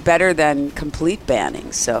honestly, it's better than complete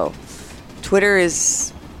banning. So Twitter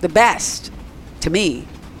is the best to me.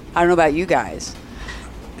 I don't know about you guys.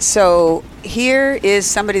 So here is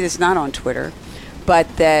somebody that's not on Twitter,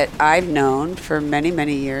 but that I've known for many,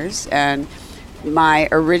 many years, and my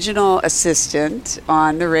original assistant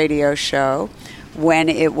on the radio show when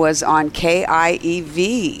it was on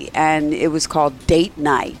KIEV, and it was called Date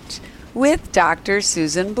Night with Dr.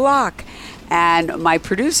 Susan Block. And my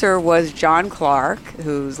producer was John Clark,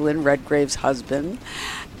 who's Lynn Redgrave's husband.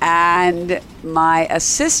 And my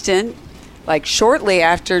assistant, like shortly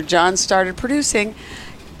after John started producing,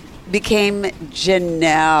 became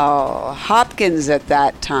Janelle Hopkins at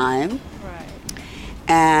that time. Right.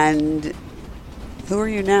 And who are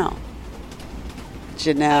you now?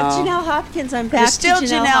 Janelle. Janelle Hopkins. I'm back You're still to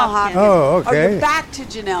Janelle Hopkins. Oh, okay. Oh, you're back to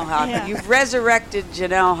Janelle Hopkins. Yeah. You've resurrected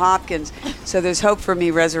Janelle Hopkins. So there's hope for me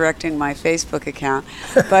resurrecting my Facebook account.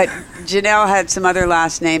 But Janelle had some other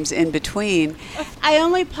last names in between. I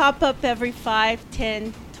only pop up every 5,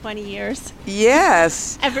 10, 20 years.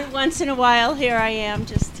 Yes. Every once in a while, here I am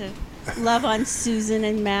just to love on Susan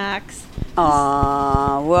and Max.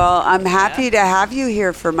 Aw, well, I'm happy to have you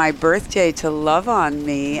here for my birthday to love on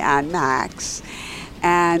me and Max.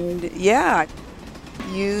 And yeah,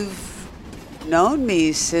 you've known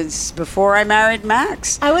me since before I married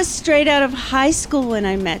Max. I was straight out of high school when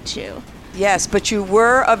I met you. Yes, but you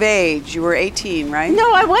were of age. You were 18, right?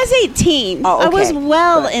 No, I was 18. Oh, okay. I was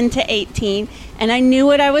well Good. into 18, and I knew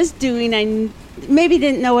what I was doing. I maybe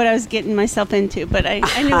didn't know what I was getting myself into, but I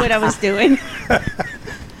knew what I was doing.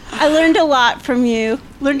 I learned a lot from you.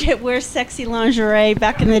 Learned to wear sexy lingerie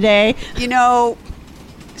back in the day. You know,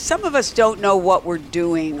 some of us don't know what we're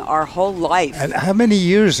doing our whole life. And how many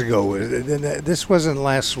years ago was it? This wasn't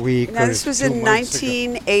last week. Now, or this was 2 in months ago.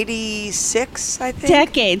 1986, I think.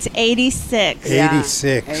 Decades, 86. Yeah,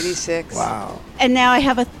 86. 86. Wow. And now I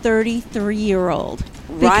have a 33-year-old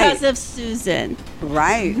because Right. of Susan.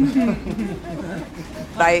 Right.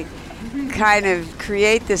 I kind of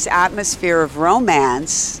create this atmosphere of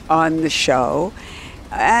romance on the show.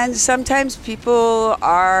 And sometimes people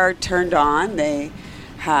are turned on. They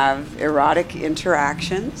have erotic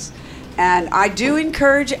interactions. And I do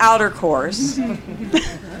encourage outer course.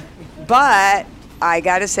 But I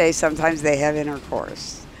got to say, sometimes they have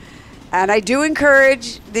intercourse. And I do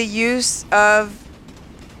encourage the use of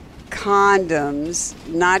condoms,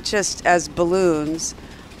 not just as balloons,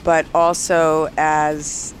 but also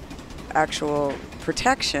as actual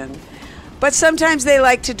protection. But sometimes they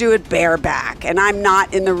like to do it bareback, and I'm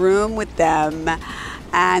not in the room with them.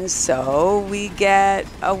 And so we get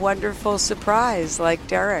a wonderful surprise like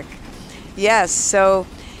Derek. Yes, so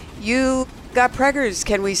you got preggers,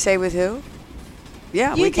 can we say with who?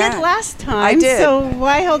 Yeah, You we did can. last time, I did. so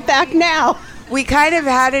why hold back now? We kind of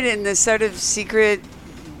had it in the sort of secret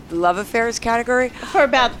love affairs category. For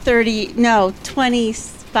about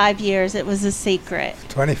 25 years, it was a secret.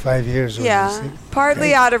 25 years. was Yeah, this? partly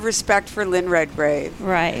Great. out of respect for Lynn Redgrave,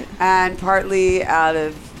 Right. and partly out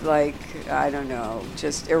of, like, I don't know,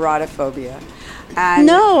 just erotophobia. And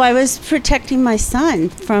No, I was protecting my son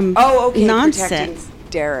from Oh, okay. nonsense.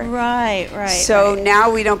 Derek. Right. So right.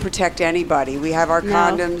 now we don't protect anybody. We have our No.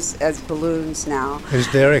 condoms as balloons now. Is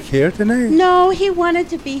Derek here tonight? No, he wanted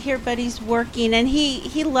to be here, but he's working, and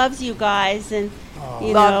he loves you guys, and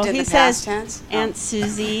you Loved know in he the past says tense? Aunt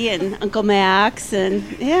Susie and Uncle Max, and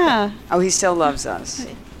yeah, Oh, he still loves us.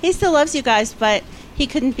 he still loves you guys, but he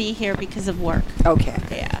couldn't be here because of work. Okay.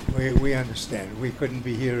 Yeah. We understand. We couldn't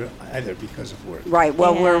be here either because of work. Right.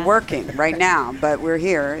 Well, we're Yeah. working right now, but we're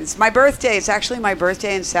here. It's my birthday. It's actually my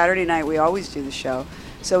birthday, and Saturday night we always do the show,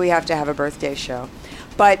 so we have to have a birthday show.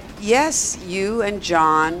 But yes, you and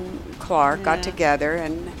John Clark got Yeah. together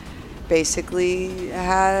and basically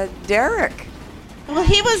had Derek. Well,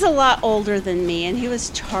 he was a lot older than me, and he was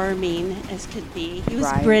charming as could be. He was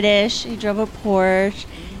Right. British. He drove a Porsche.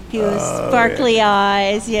 He was Oh, sparkly yeah.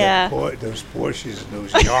 eyes. Yeah. Those Porsches and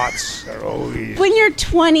those yachts are always. When you're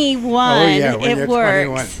 21, oh yeah, when it you're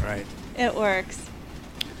works. 21, right? It works.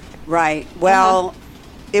 Right. Well,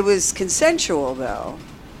 it was consensual though.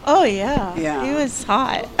 Oh yeah. Yeah. He was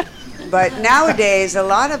hot. But nowadays, a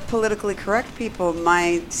lot of politically correct people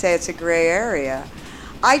might say it's a gray area.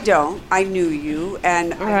 I don't. I knew you,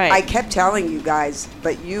 and Right. I kept telling you guys,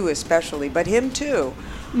 but you especially, but him too.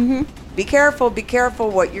 Mhm. Be careful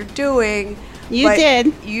what you're doing. You But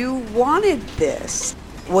did. You wanted this.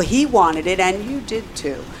 Well, he wanted it, and you did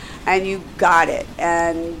too. And you got it.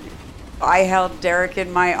 And I held Derek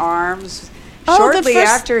in my arms Oh, the shortly first-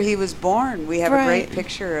 after he was born. We have a great Right.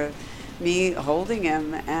 picture of me holding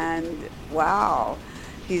him, and wow,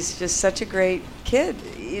 he's just such a great kid.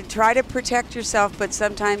 You try to protect yourself, but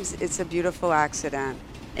sometimes it's a beautiful accident.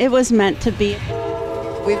 It was meant to be.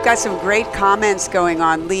 We've got some great comments going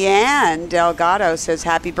on. Leanne Delgado says,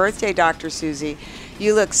 "Happy birthday, Dr. Susie.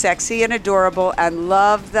 You look sexy and adorable and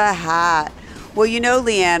love the hat." Well, you know,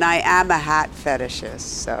 Leanne, I am a hat fetishist,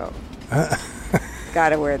 so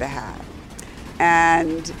gotta wear the hat.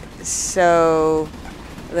 And so,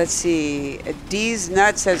 let's see. D's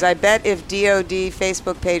Nut says, "I bet if DOD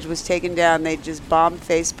Facebook page was taken down, they'd just bomb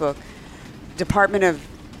Facebook. Department of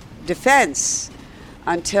Defense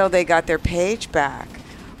until they got their page back."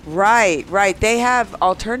 Right. They have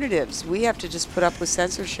alternatives. We have to just put up with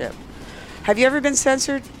censorship. Have you ever been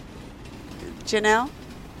censored, Janelle?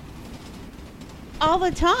 All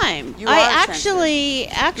the time. You I are actually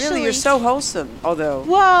Really, you're so wholesome, although.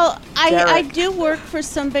 Well, I Derek. do work for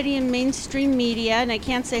somebody in mainstream media, and I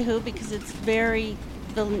can't say who because it's very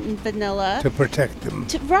vanilla. To protect them.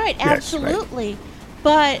 Right, Yes, right. absolutely.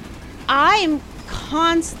 But I'm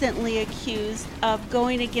constantly accused of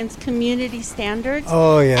going against community standards.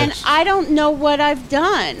 Oh, yes. And I don't know what I've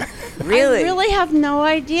done. Really? I really have no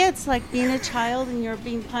idea. It's like being a child and you're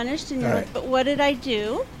being punished, and you're Right. like, but what did I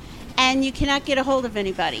do? And you cannot get a hold of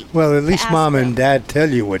anybody. Well, at to least ask mom them. and dad tell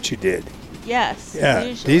you what you did. Yes. Yeah,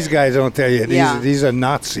 usually. these guys don't tell you. Yeah. These are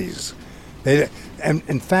Nazis. And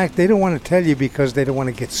in fact, they don't want to tell you because they don't want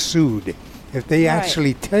to get sued. If they Right.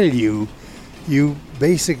 actually tell you, you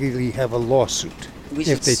basically have a lawsuit. We if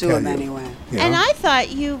should they sue tell him you. anyway. You know? And I thought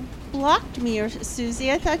you blocked me, or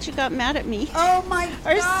Susie. I thought you got mad at me. Oh my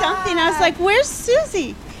Or something. I was like, where's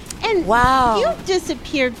Susie? And Wow. you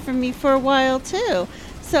disappeared from me for a while, too.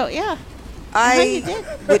 So, yeah. you I did.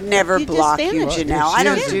 would never You just block you, vanished. Janelle. I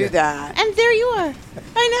don't Yes, you do did. that. And there you are.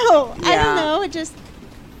 I know. I Yeah. don't know. It just,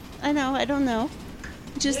 I don't know.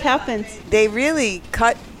 It just happens. They really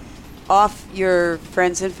cut off your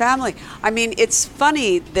friends and family. I mean, it's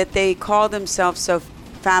funny that they call themselves so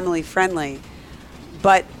family friendly,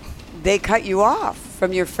 but they cut you off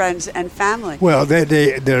from your friends and family. Well,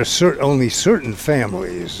 there are only certain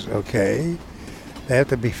families, okay? They have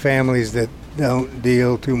to be families that don't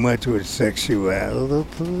deal too much with sexuality.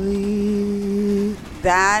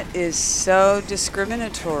 That is so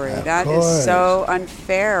discriminatory. Of That is course. so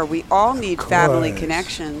unfair. We all need family course.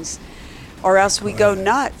 connections, or else we go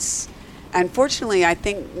nuts. And fortunately, I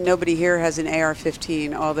think nobody here has an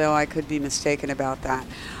AR-15, although I could be mistaken about that.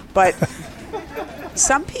 But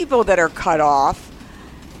some people that are cut off,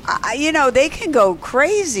 they can go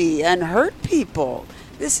crazy and hurt people.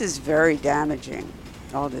 This is very damaging,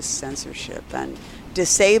 all this censorship, and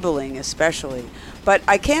disabling especially. But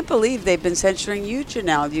I can't believe they've been censoring you,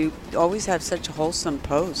 Janelle. You always have such wholesome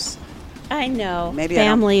posts. I know. Maybe I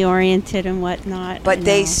don't- Family oriented and whatnot. But I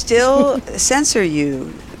they know. still censor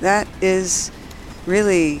you. That is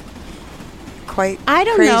really quite I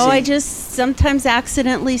don't crazy. know. I just sometimes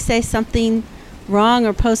accidentally say something wrong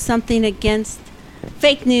or post something against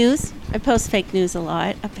fake news. I post fake news a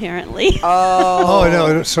lot, apparently. Oh,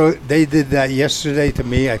 no. So they did that yesterday to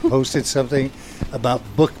me. I posted something about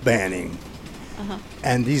book banning. Uh-huh.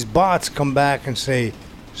 And these bots come back and say,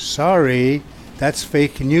 sorry, that's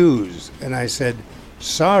fake news. And I said,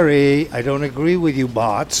 Sorry, I don't agree with you,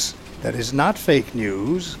 bots. That is not fake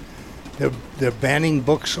news. They're banning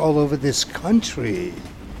books all over this country.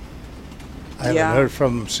 I haven't heard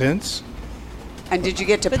from them since. And did you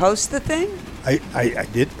get to post the thing? I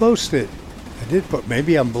did post it. I did, but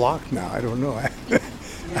maybe I'm blocked now. I don't know.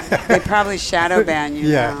 They probably shadow ban you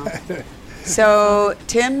now. So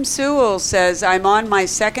Tim Sewell says, I'm on my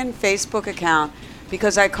second Facebook account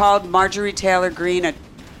because I called Marjorie Taylor Greene a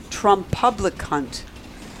Trumpublican.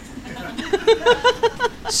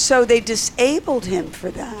 So they disabled him for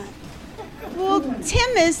that. Well, Tim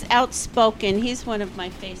is outspoken. He's one of my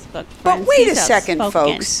Facebook friends. But wait He's a second,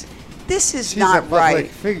 outspoken. folks. This is She's a not public right.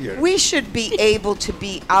 figure. We should be able to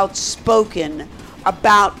be outspoken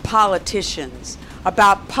about politicians,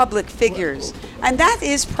 about public figures. And that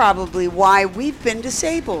is probably why we've been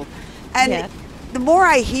disabled. And the more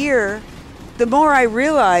I hear, the more I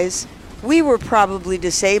realize we were probably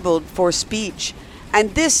disabled for speech.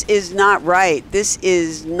 And this is not right. This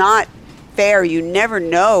is not fair. You never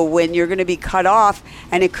know when you're going to be cut off,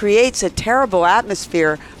 and it creates a terrible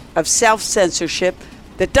atmosphere of self-censorship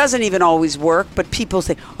that doesn't even always work, but people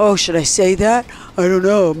say, oh, should I say that? I don't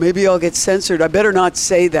know. Maybe I'll get censored. I better not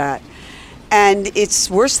say that. And it's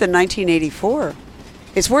worse than 1984.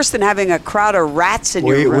 It's worse than having a crowd of rats in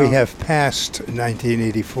your room. We have passed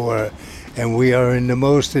 1984, and we are in the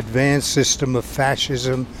most advanced system of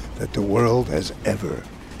fascism that the world has ever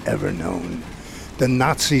known. The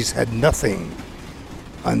Nazis had nothing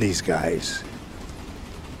on these guys.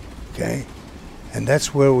 Okay? And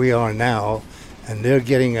that's where we are now, and they're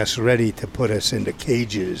getting us ready to put us into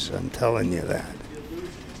cages. I'm telling you that.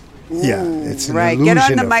 Yeah, it's an illusion Get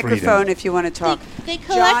on the of microphone freedom. if you want to talk. They John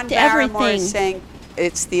collect Barrymore everything. is saying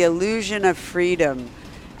it's the illusion of freedom.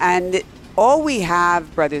 And all we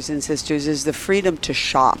have, brothers and sisters, is the freedom to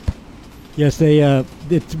shop. Yes, we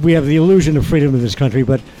have the illusion of freedom in this country,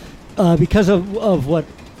 but because of what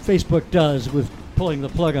Facebook does with pulling the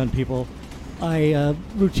plug on people, I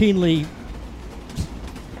routinely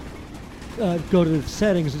go to the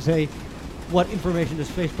settings and say, what information does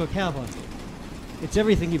Facebook have on you? It's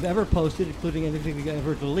everything you've ever posted, including anything you've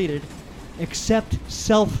ever deleted, except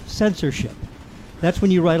self-censorship. That's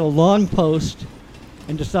when you write a long post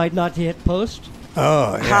and decide not to hit post.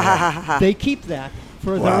 Oh, yeah. They keep that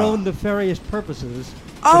for their own nefarious purposes.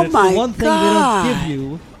 Oh, but it's my the one thing God. they don't give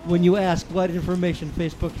you when you ask what information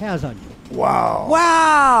Facebook has on you. Wow.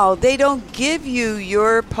 Wow, they don't give you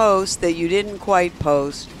your post that you didn't quite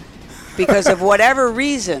post because of whatever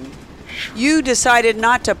reason. You decided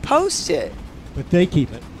not to post it. But they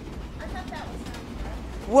keep it.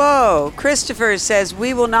 Whoa, Christopher says,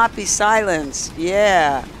 we will not be silenced.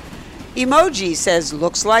 Yeah. Emoji says,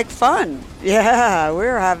 looks like fun. Yeah,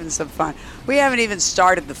 we're having some fun. We haven't even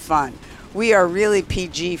started the fun. We are really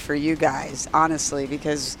PG for you guys, honestly,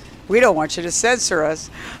 because we don't want you to censor us.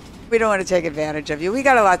 We don't want to take advantage of you. We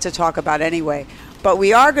got a lot to talk about anyway. But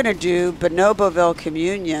we are going to do Bonoboville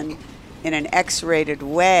Communion in an X-rated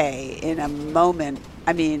way in a moment.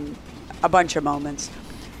 I mean, a bunch of moments.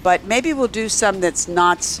 But maybe we'll do some that's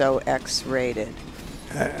not so X-rated.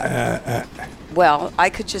 Well, I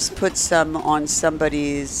could just put some on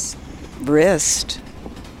somebody's wrist.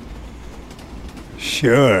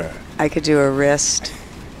 Sure. I could do a wrist.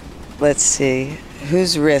 Let's see.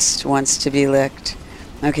 Whose wrist wants to be licked?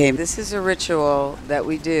 Okay, this is a ritual that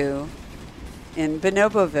we do in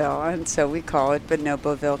Bonoboville, and so we call it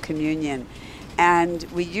Bonoboville Communion. And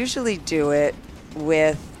we usually do it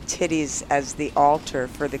with titties as the altar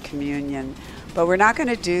for the communion. But we're not going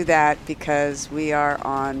to do that because we are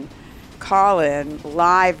on call-in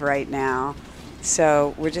live right now.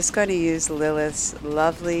 So we're just going to use Lilith's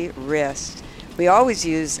lovely wrist. We always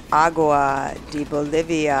use Agua de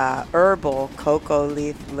Bolivia herbal cocoa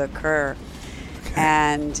leaf liqueur.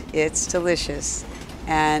 And it's delicious.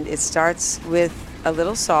 And it starts with a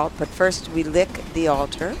little salt, but first we lick the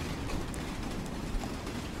altar.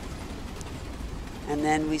 And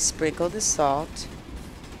then we sprinkle the salt.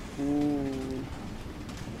 And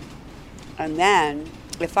then,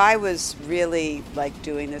 if I was really like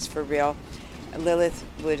doing this for real, Lilith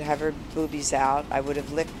would have her boobies out. I would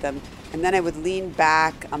have licked them. And then I would lean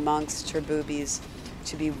back amongst her boobies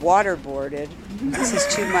to be waterboarded. This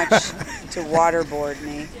is too much to waterboard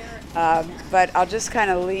me. But I'll just kind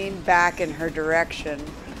of lean back in her direction.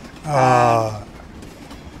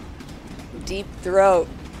 Deep throat.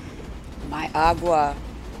 My agua.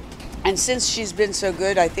 And since she's been so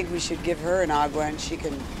good, I think we should give her an agua and she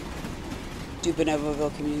can do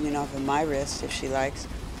Bonoboville Communion off of my wrist if she likes.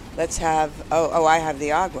 Let's have, I have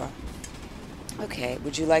the agua. Okay,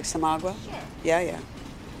 would you like some agua? Sure. Yeah.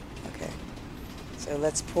 Okay. So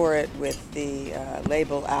let's pour it with the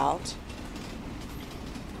label out.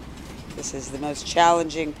 This is the most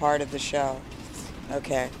challenging part of the show.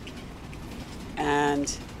 Okay.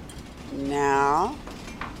 And now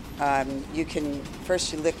you can,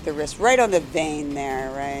 first you lick the wrist right on the vein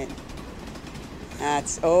there, right?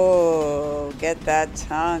 That's, oh, get that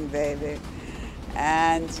tongue, baby.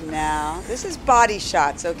 And now, this is body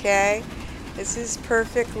shots, okay? This is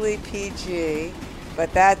perfectly PG,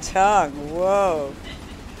 but that tongue, whoa.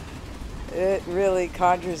 It really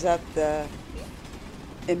conjures up the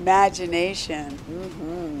imagination.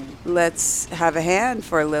 Mm-hmm. Let's have a hand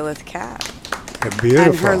for Lilith Cat.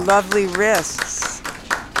 Beautiful. And her lovely wrists.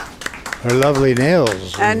 Her lovely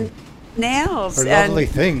nails. And nails. Her and lovely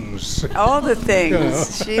things. all the things. You know.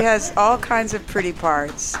 She has all kinds of pretty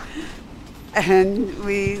parts. And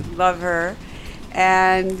we love her.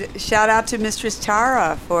 And shout out to Mistress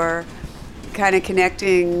Tara for kind of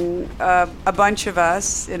connecting a bunch of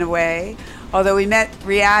us in a way. Although we met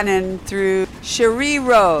Rhiannon through Cherie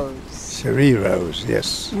Rose. Cherie Rose,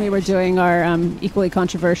 yes. We were doing our equally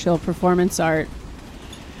controversial performance art.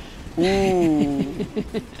 And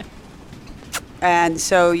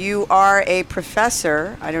so you are a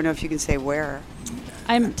professor. I don't know if you can say where.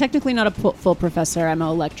 I'm technically not a full professor. I'm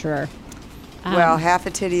a lecturer. Well, half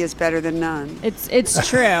a titty is better than none. It's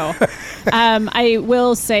true. I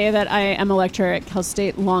will say that I am a lecturer at Cal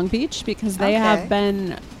State Long Beach because they have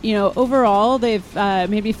been, overall, they've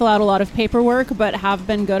made me fill out a lot of paperwork, but have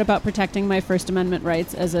been good about protecting my First Amendment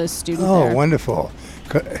rights as a student there. Oh, wonderful.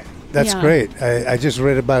 That's great. I just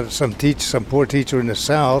read about some poor teacher in the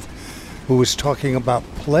South who was talking about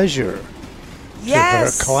pleasure to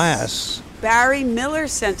her class. Barry Miller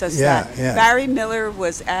sent us that. Yeah. Barry Miller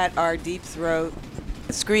was at our Deep Throat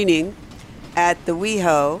screening at the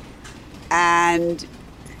WeHo, and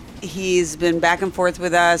he's been back and forth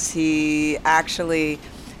with us. He actually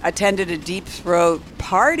attended a Deep Throat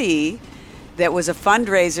party that was a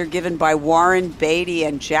fundraiser given by Warren Beatty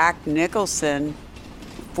and Jack Nicholson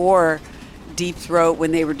for Deep Throat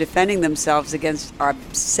when they were defending themselves against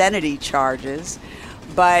obscenity charges.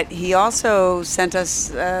 But he also sent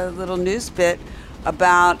us a little news bit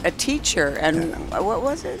about a teacher. And what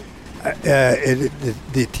was it?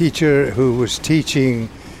 The teacher who was teaching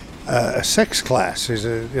a sex class is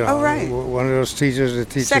one of those teachers that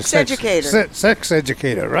teaches sex educator. Sex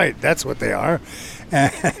educator, right? That's what they are.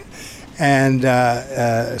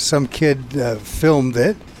 And some kid filmed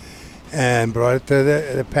it and brought it to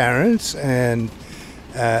the parents. And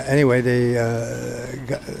anyway, they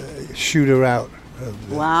shoot her out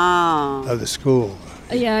of the school.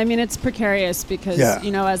 Yeah, I mean, it's precarious because,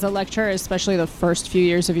 as a lecturer, especially the first few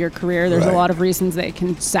years of your career, there's a lot of reasons they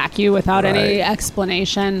can sack you without any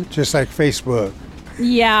explanation. Just like Facebook.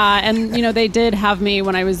 Yeah, and, they did have me,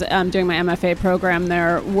 when I was doing my MFA program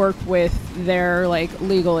there, work with their,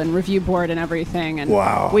 legal and review board and everything.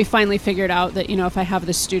 And we finally figured out that, if I have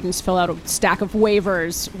the students fill out a stack of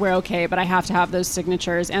waivers, we're okay, but I have to have those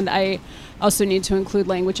signatures. And I also need to include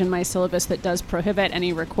language in my syllabus that does prohibit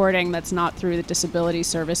any recording that's not through the Disability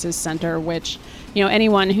Services Center, which,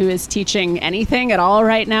 anyone who is teaching anything at all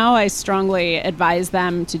right now, I strongly advise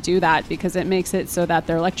them to do that because it makes it so that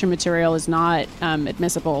their lecture material is not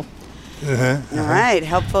admissible. All right,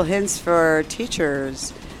 helpful hints for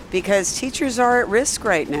teachers because teachers are at risk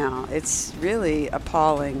right now. It's really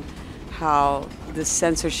appalling how the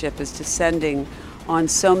censorship is descending on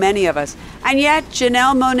so many of us. And yet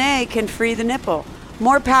Janelle Monáe can free the nipple.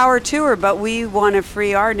 More power to her, but we want to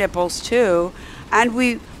free our nipples too. And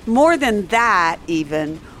we, more than that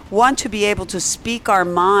even, want to be able to speak our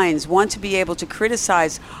minds, want to be able to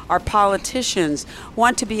criticize our politicians,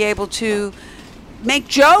 want to be able to make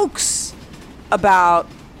jokes about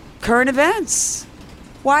current events.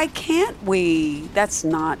 Why can't we? That's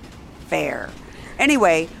not fair.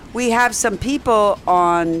 Anyway, we have some people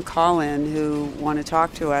on call-in who want to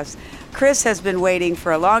talk to us. Chris has been waiting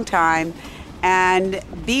for a long time, and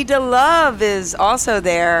Be to Love is also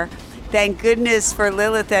there. Thank goodness for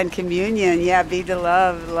Lilith and communion. Yeah, Be to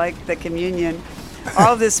Love, like the communion.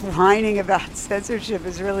 All this whining about censorship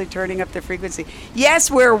is really turning up the frequency.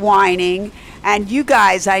 Yes, we're whining, and you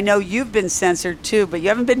guys, I know you've been censored too, but you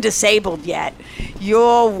haven't been disabled yet.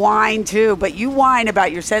 You'll whine too, but you whine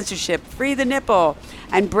about your censorship. Free the nipple.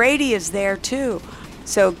 And Brady is there too.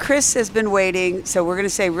 So Chris has been waiting, so we're going to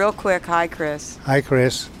say real quick, hi, Chris. Hi,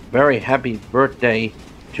 Chris. Very happy birthday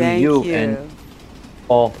to Thank you you. and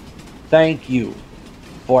all. Thank you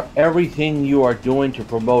for everything you are doing to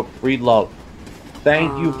promote free love.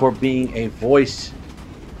 Thank you for being a voice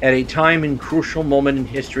at a time and crucial moment in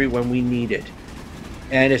history when we need it.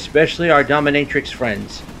 And especially our dominatrix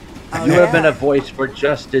friends. You have been a voice for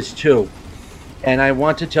justice too. And I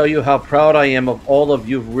want to tell you how proud I am of all of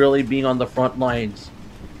you really being on the front lines.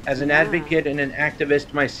 As an advocate and an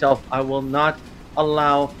activist myself, I will not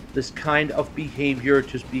allow this kind of behavior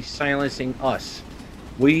to be silencing us.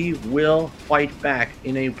 We will fight back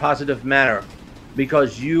in a positive manner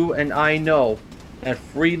because you and I know that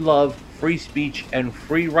free love, free speech, and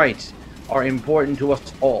free rights are important to us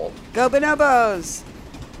all. Go Bonobos!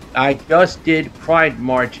 I just did Pride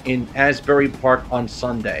March in Asbury Park on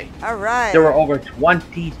Sunday. All right. There were over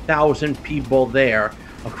 20,000 people there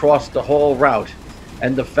across the whole route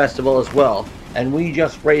and the festival as well. And we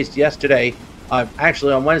just raised yesterday,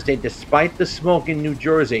 actually on Wednesday, despite the smoke in New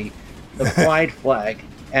Jersey, the pride flag.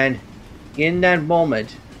 And in that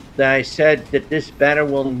moment that I said that this banner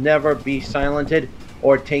will never be silenced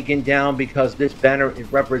or taken down because this banner,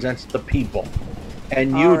 it represents the people.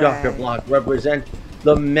 And you, Dr. Block, represent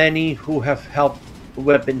the many who have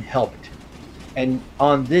been helped. And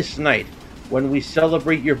on this night, when we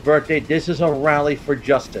celebrate your birthday, this is a rally for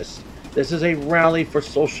justice. This is a rally for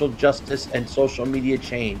social justice and social media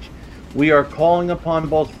change. We are calling upon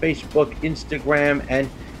both Facebook, Instagram, and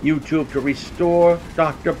YouTube to restore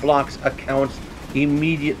Dr. Block's accounts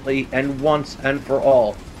immediately and once and for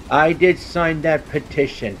all. I did sign that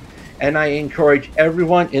petition, and I encourage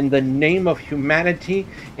everyone in the name of humanity,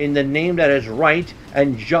 in the name that is right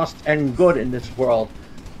and just and good in this world,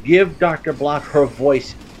 give Dr. Block her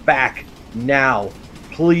voice back now,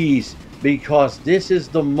 please, because this is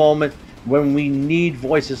the moment when we need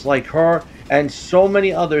voices like her and so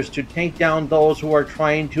many others to take down those who are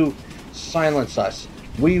trying to silence us.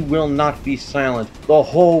 We will not be silent. The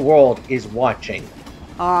whole world is watching.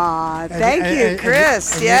 Aw, thank you,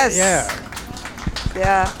 Chris. Yes.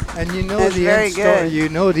 Yeah. And you know That's the very end story. good. You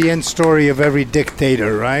know the end story of every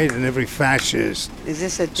dictator, right? And every fascist. Is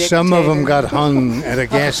this a dictator? Some of them got hung at a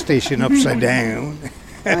gas station upside down. Oh,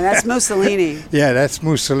 that's Mussolini. Yeah, that's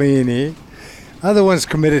Mussolini. Other ones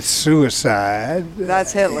committed suicide.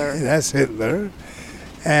 That's Hitler. That's Hitler.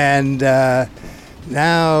 And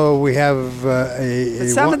now we have But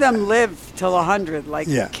some of them live till 100, like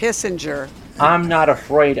Yeah. Kissinger. I'm not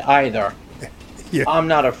afraid either. Yeah. I'm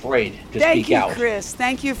not afraid to Thank speak you, out. Chris.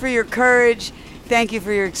 Thank you for your courage. Thank you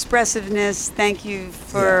for your expressiveness. Thank you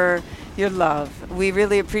for your love. We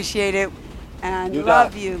really appreciate it. And You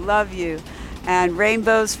love got it. you, love you. And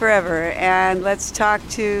rainbows forever. And let's talk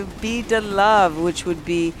to Be the Love, which would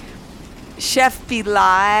be Chef Be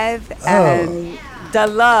Live and the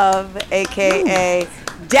Love, a.k.a.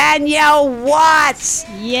 Danielle Watts.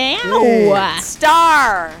 Yeah.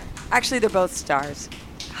 Star. Actually, they're both stars.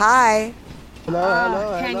 Hi.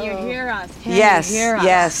 Can you hear us? Can Yes, you hear us?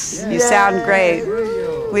 yes. You sound great.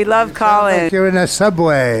 We love calling. You're in a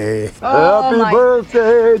subway. Oh, my-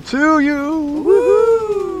 birthday to you.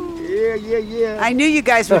 Woohoo! Yeah. I knew you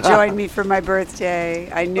guys would join me for my birthday.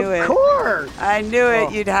 I knew it. Of course. I knew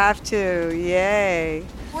it. You'd have to. Yay.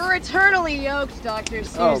 We're eternally yoked, Dr.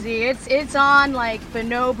 Oh. Susie. It's on like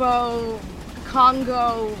Bonobo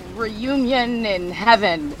Congo reunion in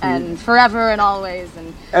heaven and forever and always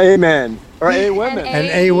and Amen. Or a women. And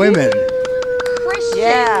A women. Christian.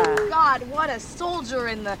 Yeah. God, what a soldier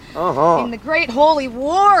in the Uh-huh. in the great holy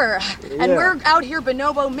war. And Yeah. we're out here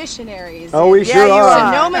bonobo missionaries. Oh, we Yeah, sure you are.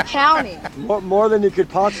 are. Sonoma County. More than you could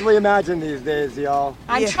possibly imagine these days, y'all.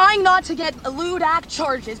 I'm Yeah. trying not to get lewd act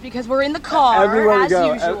charges because we're in the car Everywhere you as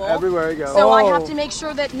go. usual. Everywhere you go. So I have Oh. to make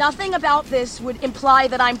sure that nothing about this would imply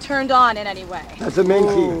that I'm turned on in any way. That's a main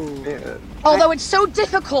key. Yeah. Although it's so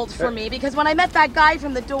difficult for me because when I met that guy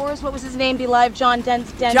from the Doors, what was his name? Be Live, John John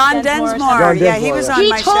Densmore. Densmore. John Yeah, he Densmore, was yeah. on He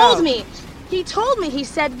my told show. me. He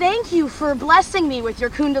said, thank you for blessing me with your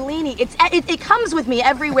kundalini. It comes with me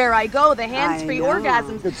everywhere I go, the hands-free know.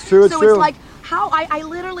 orgasms. It's true, it's so true. it's like how I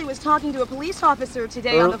literally was talking to a police officer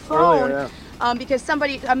today on the Earlier, phone. yeah. Because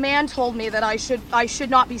a man told me that I should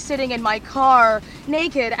not be sitting in my car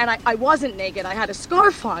naked, and I wasn't naked. I had a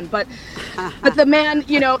scarf on, but the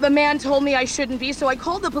man told me I shouldn't be. So I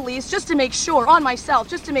called the police just to make sure on myself,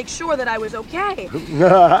 just to make sure that I was okay.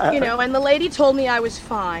 And the lady told me I was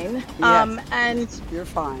fine. Yes. And You're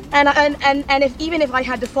fine. and even if I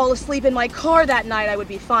had to fall asleep in my car that night, I would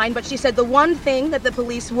be fine. But she said the one thing that the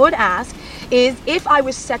police would ask is if I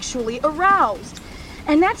was sexually aroused.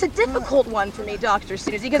 And that's a difficult one for me, Dr.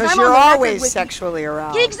 Susie, because Because I'm you're on the record always with sexually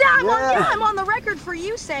aroused. Exactly. Yeah. Yeah, I'm on the record for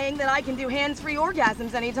you saying that I can do hands-free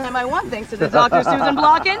orgasms anytime I want, thanks to the Dr. Susan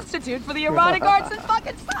Block Institute for the Erotic Arts and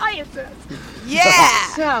fucking Sciences. Yeah.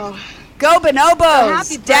 So, Go Bonobos.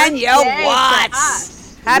 happy Danielle birthday to Watts.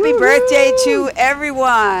 us. Happy birthday to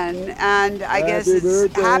everyone. And I guess Happy it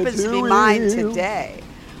birthday happens to be to mine you. today.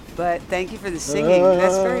 But thank you for the singing.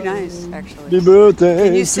 That's very nice, actually. Happy birthday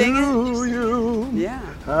Can you sing to it? you. Yeah.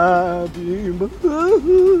 Happy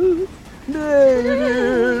birthday,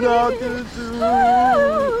 dear Dr.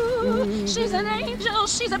 Sue. She's an angel,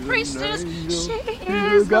 she's a priestess, she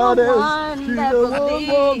a is the goddess, one she's that the will lead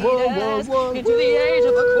us into the age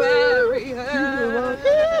of Aquarius.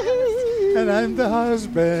 And I'm the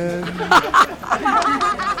husband.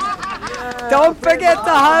 Don't forget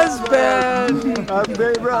the husband. Our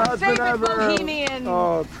favorite husband Favorite ever. bohemian.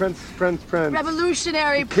 Oh, Prince.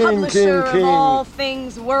 Revolutionary King, publisher king. of all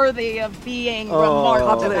things worthy of being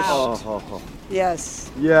remarked about. Yes.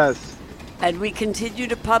 Yes. And we continue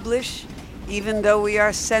to publish, even though we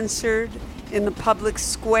are censored in the public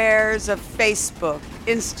squares of Facebook,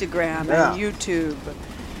 Instagram, Yeah. and YouTube.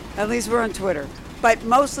 At least we're on Twitter. But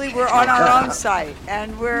mostly we're on our own site.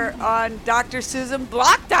 And we're on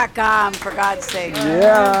drsusanblock.com, for God's sake.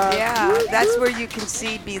 Yeah. Yeah. That's where you can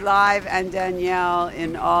see Be Live and Danielle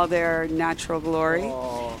in all their natural glory,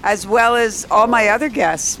 as well as all my other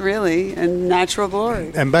guests, really, in natural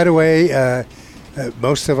glory. And by the way,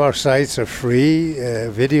 most of our sites are free.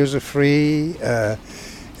 Videos are free.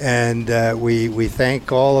 And we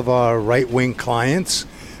thank all of our right-wing clients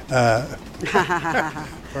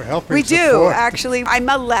for helping We do, support. actually. I'm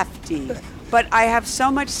a lefty, but I have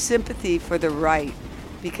so much sympathy for the right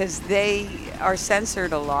because they are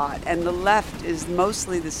censored a lot, and the left is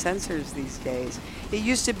mostly the censors these days. It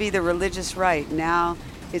used to be the religious right. Now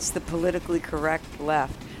it's the politically correct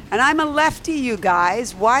left. And I'm a lefty, you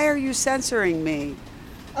guys. Why are you censoring me?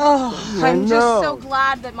 Oh, I'm just know. so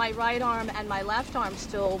glad that my right arm and my left arm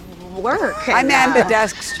still work. I'm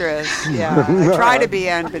ambidextrous. Yeah, I try to be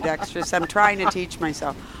ambidextrous. I'm trying to teach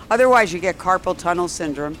myself. Otherwise, you get carpal tunnel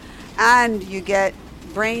syndrome, and you get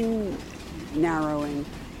brain narrowing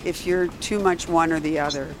if you're too much one or the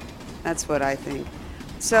other. That's what I think.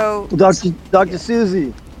 So, Dr.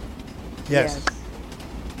 Susie, Yes.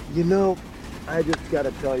 you know, I just got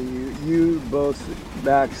to tell you, you both,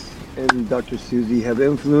 Max and Dr. Susie, have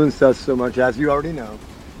influenced us so much, as you already know.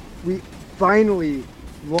 We finally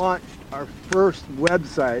launched our first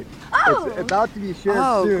website. Oh. It's about to be shared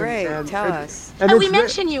Oh, soon. great. Tell us. And we it's-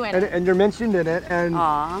 mention you in it. And you're mentioned in it. And,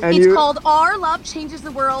 Aw. and It's you, called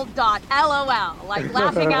OurLoveChangesTheWorld.LOL, like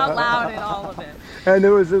laughing out loud and all of it. And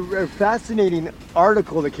there was a fascinating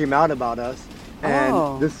article that came out about us. And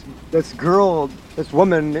Oh. this girl, this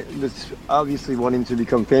woman, that's obviously wanting to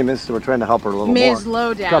become famous, so we're trying to help her a little Ms. more.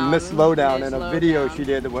 Lowdown. Called Miss Lowdown, Ms. and a video Lowdown. she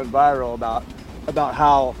did that went viral about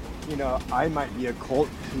how, you know, I might be a cult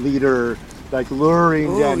leader, like luring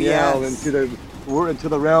Ooh, Danielle yes. into the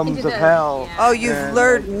realms Into of the- hell. yeah. Oh, you've And,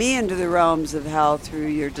 lured me into the realms of hell through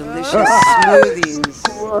your delicious smoothies.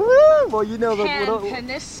 Well, you know,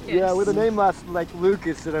 Paniscus. yeah, with a name like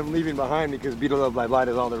Lucas that I'm leaving behind because Beat Love by Light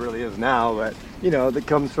is all there really is now, but, you know, that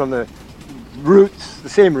comes from the roots, the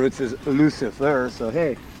same roots as Lucifer, so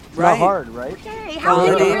hey, it's Right. not hard, right? Hey, how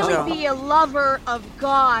Fallen can you angel. really be a lover of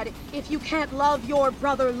God if you can't love your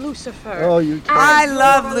brother Lucifer? Oh, you can't. I And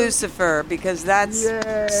love your Lucifer because that's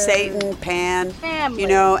Yay. Satan, Pan, family. you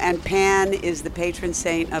know, and Pan is the patron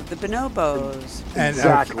saint of the bonobos. And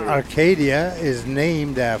Exactly. Arcadia is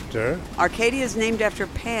named after Arcadia is named after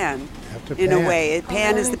Pan, After in a Pan. way.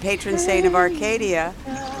 Pan is the patron saint of Arcadia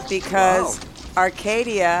because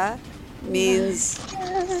Arcadia means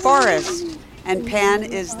forest, and Pan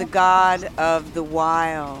is the god of the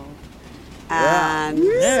wild. And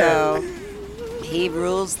so he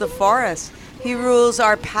rules the forest. He rules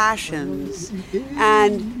our passions.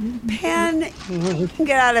 And Pan can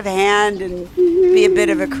get out of hand and be a bit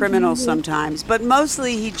of a criminal sometimes, but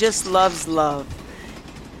mostly he just loves love.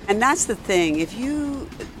 And that's the thing. If you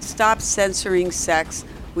stop censoring sex,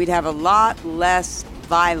 we'd have a lot less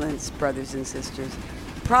violence, brothers and sisters.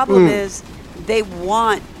 The problem is they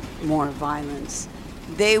want more violence.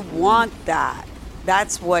 They want that.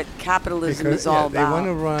 That's what capitalism is all they want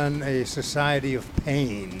to about. run a society of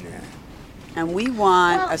pain. And we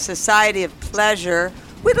want a society of pleasure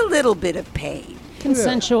with a little bit of pain.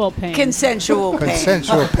 Consensual pain. Consensual pain.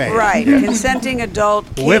 Consensual pain. Right. Yeah. Consenting adult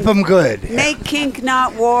kink. Whip them good. Make kink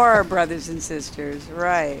not war, brothers and sisters.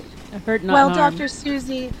 Right. Effort, not Well, harm. Dr.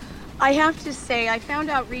 Susie, I have to say, I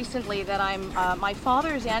found out recently that my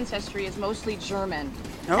father's ancestry is mostly German,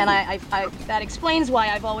 Oh. and I that explains why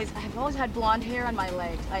I've always had blonde hair on my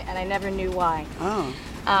legs, and I never knew why. Oh.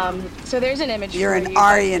 So there's an image. You're for an you.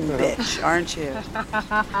 Aryan bitch, aren't you?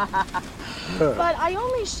 But I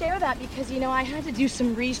only share that because, you know, I had to do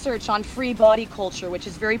some research on free body culture, which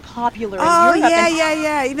is very popular in Oh, Europe. yeah, and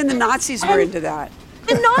yeah. Even the Nazis were into that.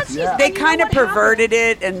 The Nazis. They and you know kind of what happened? perverted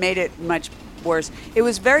it and made it much worse. It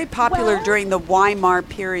was very popular Well- during the Weimar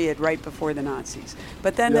period, right before the Nazis.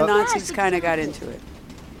 But then the Yep. Nazis Yes, kind of got exactly. into it.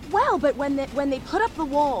 Well, but when they put up the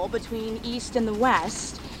wall between East and the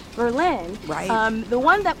West, Berlin, Right. the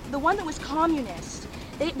one that was communist,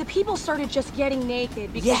 the people started just getting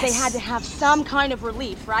naked because they Yes. had to have some kind of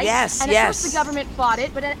relief, right? Yes, And at first yes. the government fought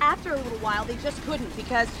it, but after a little while they just couldn't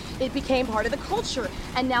because it became part of the culture.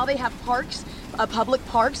 And now they have parks, public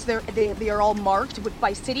parks. They are all marked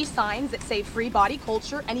by city signs that say free body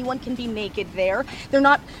culture. Anyone can be naked there. They're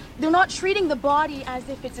not treating the body as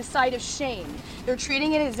if it's a site of shame. They're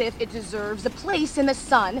treating it as if it deserves a place in the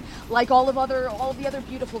sun, like all of the other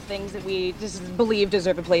beautiful things that we just believe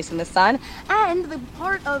deserve a place in the sun. And the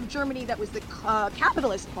part of Germany that was the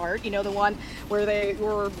capitalist part, the one where they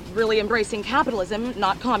were really embracing capitalism,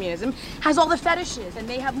 not communism, has all the fetishes, and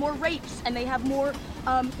they have more rapes, and they have more,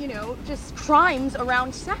 just crimes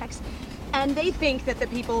around sex. And they think that the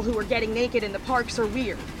people who are getting naked in the parks are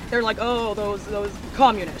weird. They're like, oh, those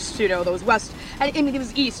communists, those West. And I mean, it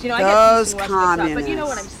was East, I get Those East and West mixed up, but you know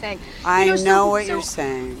what I'm communists. saying. I You know what so you're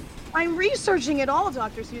saying. I'm researching it all,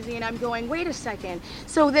 Dr. Susie, and I'm going, wait a second.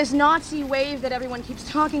 So this Nazi wave that everyone keeps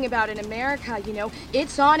talking about in America,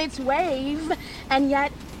 it's on its wave, and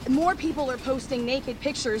yet more people are posting naked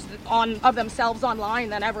pictures of themselves online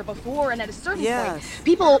than ever before. And at a certain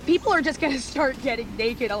point, people are just going to start getting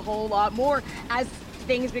naked a whole lot more as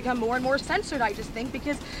things become more and more censored, I just think,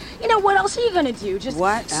 because, what else are you going to do? Just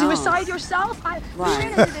What suicide else? yourself? We ran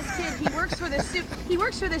into this kid. He works for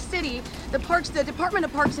the city, the Department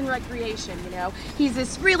of Parks and Recreation, He's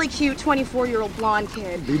this really cute 24-year-old blonde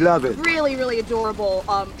kid. Beloved. Really, really adorable.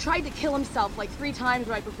 Tried to kill himself like 3 times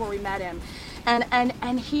right before we met him. And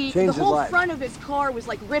Changed the his whole life. front of his car was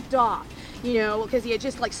like ripped off, because he had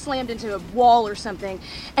just like slammed into a wall or something.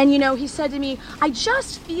 And he said to me, I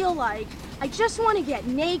just feel like I just want to get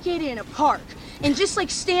naked in a park and just like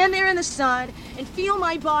stand there in the sun and feel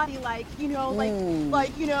my body like, and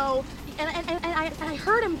I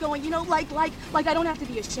heard him going, like I don't have to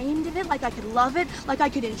be ashamed of it, like I could love it, like I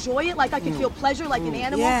could enjoy it, like I could feel pleasure like an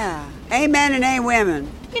animal. Yeah. Amen and women.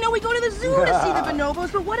 We go to the zoo to see the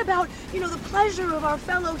bonobos, but what about, the pleasure of our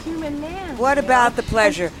fellow human man? What about the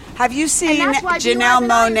pleasure? Have you seen that's why Janelle Beeline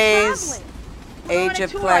and I are Monet's traveling. We're on Age a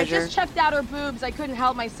of tour. Pleasure? I just checked out her boobs. I couldn't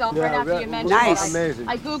help myself Yeah, right after that- you mentioned Nice. it. Amazing.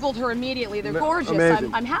 I Googled her immediately. They're Ma- gorgeous.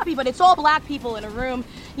 amazing. I'm happy, but it's all black people in a room.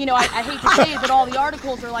 I hate to say it, but all the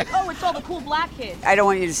articles are like, oh, it's all the cool black kids. I don't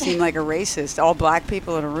want you to seem like a racist. All black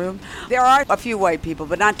people in a room. There are a few white people,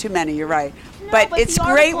 but not too many. You're right. No, but it's the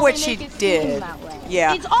great article, what they she make it seem did. that way.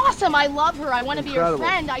 Yeah. It's awesome. I love her. I want to be her Incredible.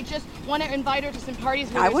 friend. I just want to invite her to some parties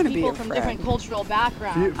where I there's wanna be people your from friend. different cultural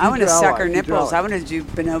backgrounds. I want to Future suck ally, her future nipples. ally. I want to do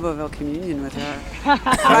Bonoboville communion with her.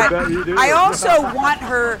 I bet you do. I also want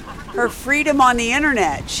her freedom on the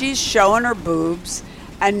internet. She's showing her boobs,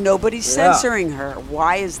 and nobody's Yeah. censoring her.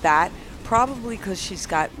 Why is that? Probably because she's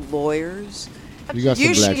got lawyers. You got some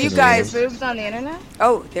You blacks you in the guys- room. Boobs on the internet?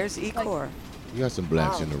 Oh, there's Ecor. You got some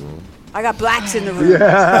blacks in the room. I got blacks in the room.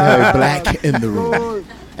 Yeah, black in the room.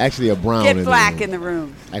 Actually, a brown Get in black the in the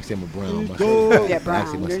room. Actually, I'm a brown. My Yeah, Actually,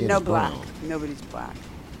 brown. my There's skin no is black. brown. Nobody's black.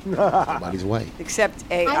 Nobody's white. Except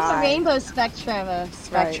AI. I'm the rainbow spectrum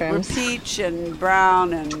of Right. We're spectrums. peach and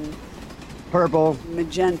brown and Purple.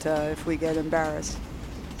 magenta if we get embarrassed.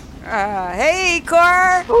 Hey,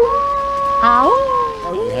 Ecor.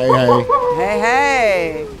 Hey.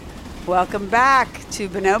 Hey. Welcome back to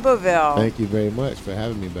Bonoboville. Thank you very much for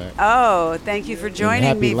having me back. Oh, thank you for joining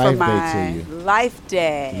happy me for Life Day my to you. Life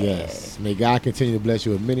Day. Yes. May God continue to bless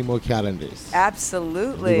you with many more calendars.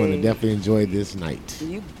 Absolutely. You're going to definitely enjoy this night.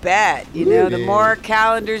 You bet. You know, the Yeah. more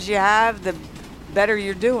calendars you have, the better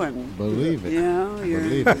you're doing. Believe it. You know, you're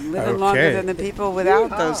Believe it. living longer than the people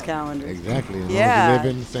without those calendars. Exactly. As long Yeah. as you're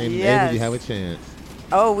living the same Yes. age, you have a chance.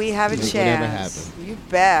 Oh, we have a Make chance. whatever happen. You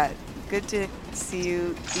bet. Good to see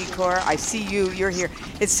you, Ecor. I see you. You're here.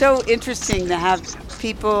 It's so interesting to have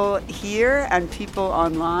people here and people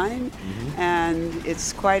online, and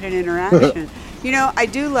it's quite an interaction. You know, I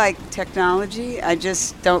do like technology. I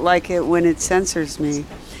just don't like it when it censors me.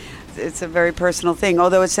 It's a very personal thing,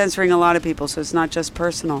 although it's censoring a lot of people, so it's not just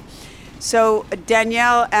personal. So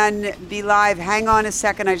Danielle and Be Live, hang on a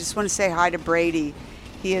second. I just want to say hi to Brady.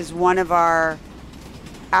 He is one of our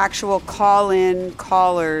actual call-in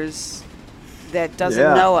callers that doesn't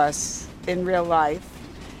Yeah. know us in real life.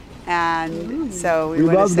 And so we We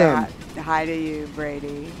want to love say them. hi to you,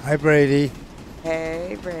 Brady. Hi, Brady.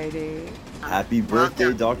 Hey, Brady. Happy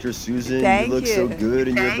birthday, Dr. Susan. Thank you look so you. good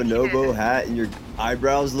in your bonobo hat, and your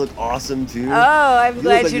eyebrows look awesome too. Oh, I'm You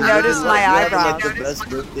glad look you like you're noticed living my like- you're having, eyebrows. like the best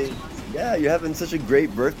birthday. Yeah, you're having such a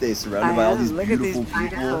great birthday surrounded by all these Look at beautiful these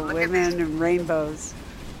beautiful people. women and rainbows.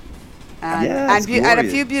 And, Yeah, it's and a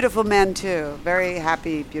glorious. few beautiful men, too. Very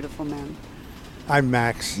happy, beautiful men. I'm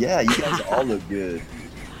Max. Yeah, you guys all look good.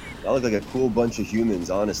 I look like a cool bunch of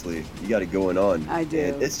humans, honestly. You got it going on. I do.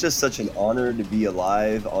 And it's just such an honor to be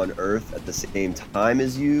alive on Earth at the same time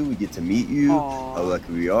as you. We get to meet you. Aw. How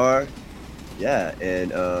lucky we are. Yeah,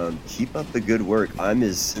 and keep up the good work. I'm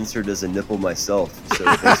as censored as a nipple myself, so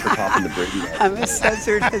thanks for popping the Brady. I'm as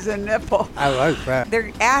censored as a nipple. I like that.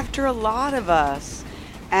 They're after a lot of us.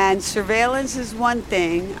 And surveillance is one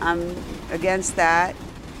thing. I'm against that.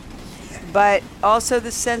 But also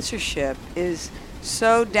the censorship is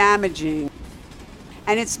so damaging.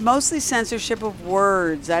 And it's mostly censorship of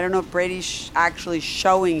words. I don't know if Brady's actually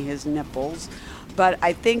showing his nipples, but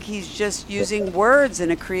I think he's just using words in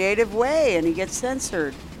a creative way, and he gets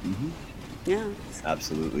censored. Mm-hmm. Yeah.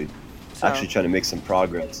 Absolutely. So- Actually trying to make some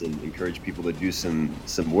progress and encourage people to do some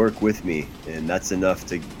work with me, and that's enough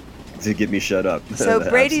to get me shut up. So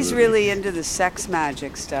Brady's Absolutely. really into the sex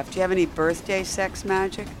magic stuff. Do you have any birthday sex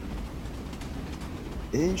magic?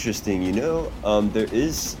 Interesting. There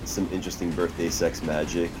is some interesting birthday sex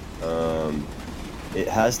magic. It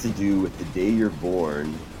has to do with the day you're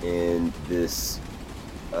born and this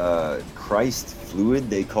Christ fluid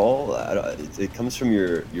they call. It comes from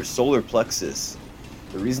your solar plexus.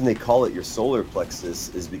 The reason they call it your solar plexus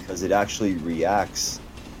is because it actually reacts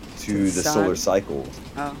to the sun? solar cycle.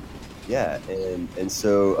 Oh. Yeah, and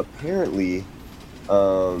so apparently,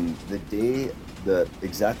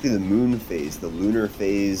 exactly the moon phase, the lunar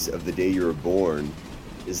phase of the day you were born,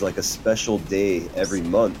 is like a special day every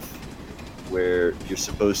month where you're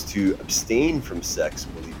supposed to abstain from sex,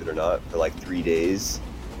 believe it or not, for like 3 days,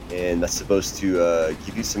 and that's supposed to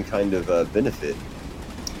give you some kind of benefit.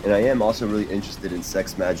 And I am also really interested in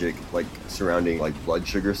sex magic, like surrounding like blood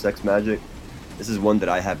sugar sex magic. This is one that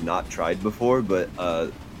I have not tried before, but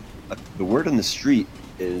the word on the street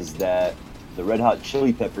is that the Red Hot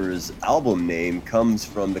Chili Peppers album name comes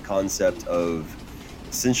from the concept of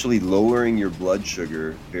essentially lowering your blood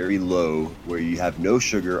sugar very low, where you have no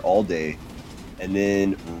sugar all day, and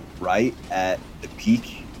then right at the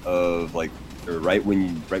peak of right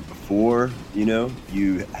before,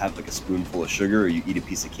 you have like a spoonful of sugar or you eat a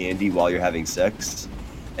piece of candy while you're having sex.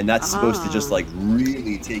 And that's supposed to just like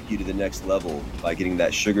really take you to the next level by getting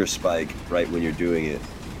that sugar spike right when you're doing it.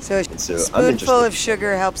 So a I'm spoonful interested. of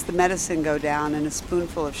sugar helps the medicine go down, and a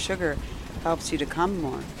spoonful of sugar helps you to come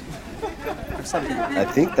more. Or something like I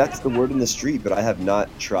that. think that's the word in the street, but I have not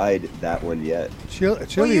tried that one yet.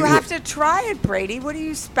 Well, you have to try it, Brady. What are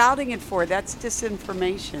you spouting it for? That's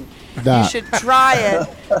disinformation. Nah. You should try it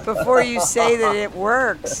before you say that it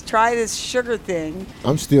works. Try this sugar thing.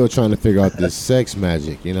 I'm still trying to figure out this sex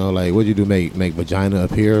magic. Like what'd you do? Make vagina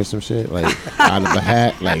appear or some shit? Like out of a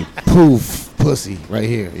hat? Like poof, pussy right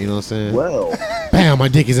here. You know what I'm saying? Well, bam, my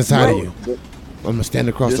dick is inside of well, you. but I'm gonna stand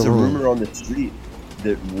across there's the a room. rumor on the street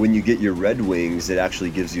that when you get your red wings, it actually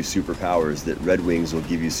gives you superpowers. That red wings will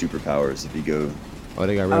give you superpowers if you go. Oh,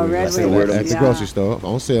 they got Oh, red red wings. wings, At the yeah. grocery store.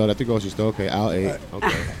 On sale at the grocery store. Okay, I'll eat.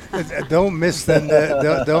 Okay. Don't miss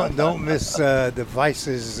don't miss the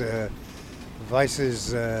Vice's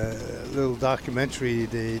little documentary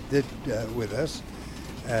they did with us,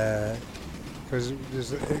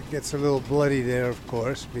 because it gets a little bloody there, of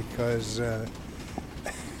course, because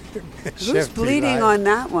Who's bleeding on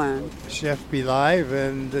that one? Chef Be Live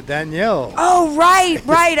and Danielle. Oh, right.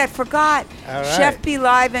 I forgot. All right. Chef Be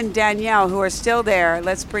Live and Danielle, who are still there.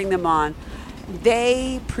 Let's bring them on.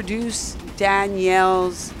 They produce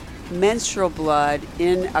Danielle's menstrual blood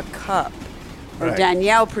in a cup. Or Right.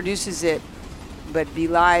 Danielle produces it, but Be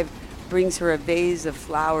Live brings her a vase of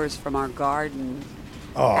flowers from our garden.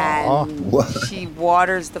 Aw. And she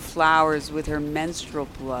waters the flowers with her menstrual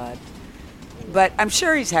blood. But I'm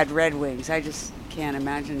sure he's had red wings. I just can't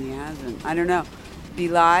imagine he hasn't. I don't know. Be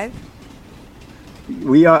Live?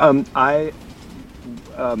 We are. I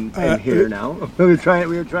am here now. We were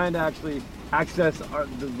trying to actually access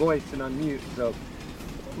the voice and unmute. So,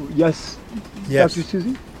 yes. Yes. Dr.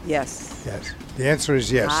 Susie. Yes. Yes. The answer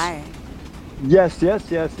is yes. Hi. Yes.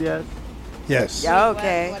 Yes. Yeah,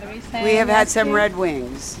 okay. What are we saying? We have had Yes, some dear? red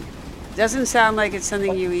wings. Doesn't sound like it's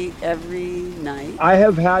something you eat every night. I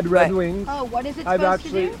have had red But- wings. Oh, what is it I've supposed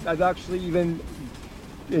actually, to do? I've actually even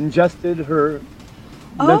ingested her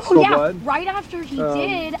Oh menstrual yeah, blood. right after he Um,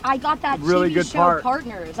 did, I got that really TV good show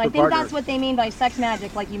Partners. I Good think partner. that's what they mean by sex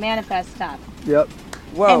magic, like you manifest stuff. Yep.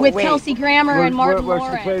 Whoa, and with wait. Kelsey Grammer Where- and Martin where she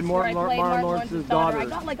Lawrence, played where I played Martin Lawrence's Lawrence's daughter. I daughter.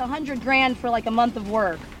 got like $100,000 for like a month of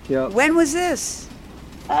work. Yep. When was this?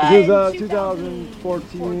 This is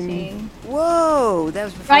 2014. Whoa, that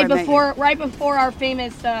was before I met you. Right before our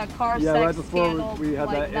famous car Yeah, sex right before scandal, we had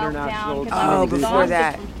that international. I was before exhausted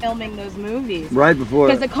that. from filming those movies. Right before.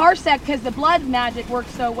 Because the blood magic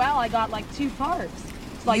worked so well, I got like 2 parts.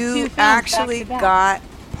 It's like 2 You films actually back to back. got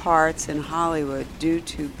parts in Hollywood due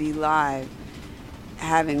to Be Live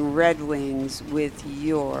having Red Wings with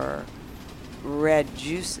your red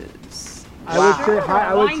juices. I would say Sure, hi.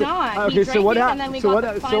 I would why say not? okay. He So what drank it, and then happened? we So got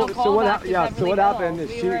what? the final callback to Yeah. So Beverly what happened Hills.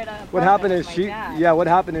 is We she. were at an What happened apartment is she. like that. Yeah. What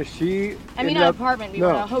happened is she. I mean, ended not up- apartment. We no.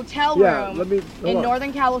 were in a hotel Yeah, room let me- hold in on.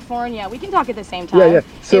 Northern California. We can talk at the same time. Yeah, yeah.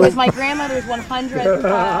 So- it was my grandmother's 100th,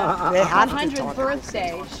 They have to 100th talk.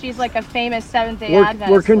 birthday. She's like a famous Seventh-day We're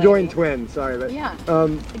Adventist conjoined lady. twins. Sorry, but Yeah.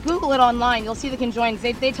 Um, Google it online. You'll see the conjoins.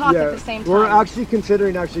 They talk yeah, at the same time. we're actually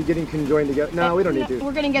considering getting conjoined together. No, we don't need to.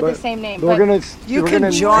 We're gonna get But the same name. We're but gonna. You we're can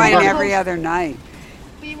gonna join convert- every other night.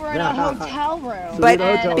 We were in a hotel room. But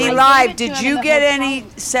and Be I Live, gave it to did him you in the get hotel. any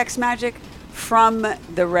sex magic from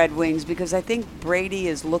the Red Wings? Because I think Brady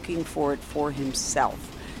is looking for it for himself,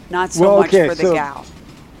 not so Well, much okay, for the so- gal.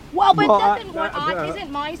 Well, but Well,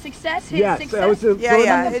 isn't my success his Yes, success? I was.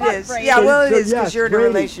 Yeah, it is. Yeah, well, it is because you're in a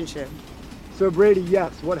Brady. relationship. So Brady,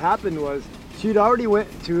 yes. What happened was she'd already went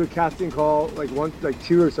to a casting call like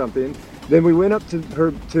 2 or something. Then we went up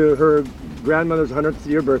to her grandmother's 100th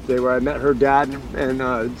year birthday, where I met her dad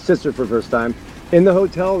and sister for the first time in the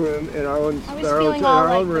hotel room in our own I was feeling all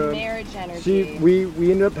like the room. marriage energy. We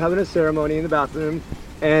ended up having a ceremony in the bathroom,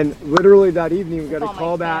 and literally that evening we got a All my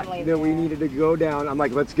call back family that we there. needed to go down. I'm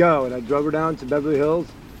like, let's go, and I drove her down to Beverly Hills.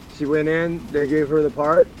 She went in, they gave her the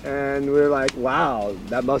part, and we were like, wow,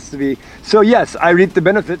 that must be. So yes, I reaped the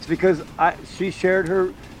benefits because she shared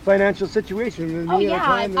her financial situation with me. Oh at a yeah,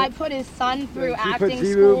 time I that- put his son through She put acting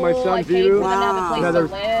Zivu, school. my son I paid Zivu. for them to have a place Another-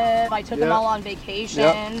 to live. I took them Yeah. all on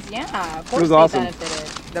vacations. Yeah, of course was they awesome.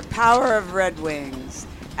 benefited. The power of Red Wings.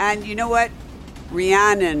 And you know what?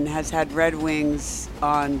 Rhiannon has had Red Wings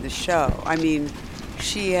on the show. I mean,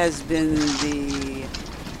 she has been the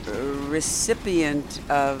recipient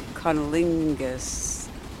of cunnilingus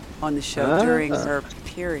on the show during her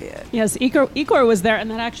period. Yes, Ecor was there,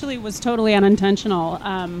 and that actually was totally unintentional.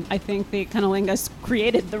 I think the cunnilingus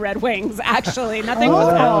created the Red Wings, actually. Nothing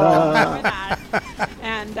was wrong with that.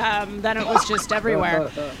 And then it was just everywhere.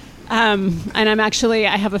 And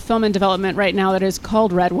I have a film in development right now that is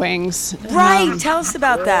called Red Wings. Right, tell us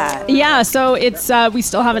about that. Yeah, so it's we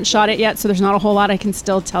still haven't shot it yet, so there's not a whole lot I can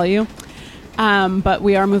still tell you. But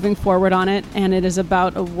we are moving forward on it, and it is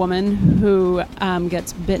about a woman who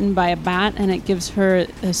gets bitten by a bat, and it gives her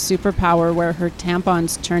a superpower where her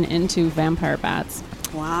tampons turn into vampire bats.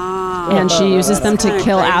 Wow. And she uses them to Kinda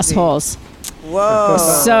kill crazy. assholes. Whoa.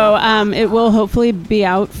 So it will hopefully be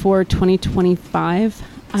out for 2025.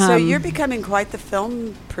 So you're becoming quite the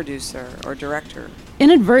film producer or director.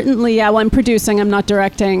 Inadvertently, yeah. Well, I'm producing. I'm not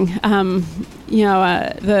directing.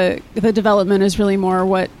 The development is really more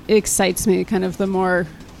what excites me. Kind of the more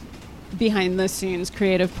behind the scenes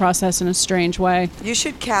creative process in a strange way. You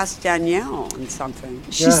should cast Danielle in something.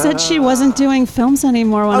 She said she wasn't doing films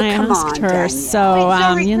anymore when I come asked on, her. Danielle. So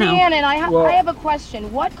Rhiannon, I have a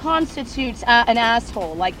question. What constitutes an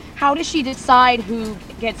asshole? Like, how does she decide who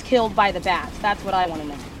gets killed by the bats? That's what I want to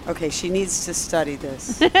know. Okay, she needs to study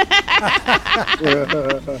this.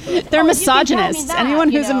 They're misogynists.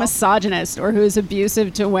 Anyone who's a misogynist or who's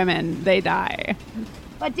abusive to women, they die.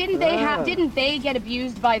 But didn't they get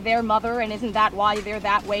abused by their mother, and isn't that why they're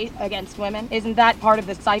that way against women? Isn't that part of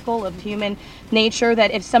the cycle of human nature,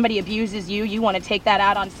 that if somebody abuses you, you want to take that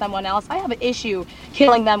out on someone else? I have an issue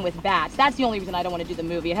killing them with bats. That's the only reason I don't want to do the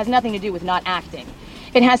movie. It has nothing to do with not acting.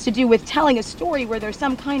 It has to do with telling a story where there's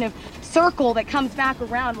some kind of circle that comes back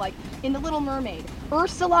around, like in The Little Mermaid.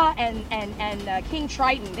 Ursula and King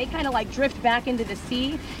Triton, they kind of like drift back into the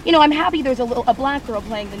sea. You know, I'm happy there's a black girl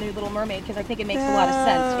playing the new Little Mermaid, because I think it makes a lot of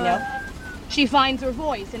sense, you know? She finds her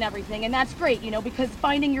voice and everything, and that's great, you know, because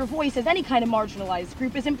finding your voice as any kind of marginalized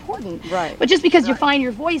group is important. Right. But just because you find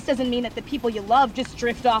your voice doesn't mean that the people you love just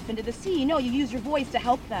drift off into the sea. No, you use your voice to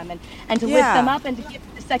help them and to lift them up and to give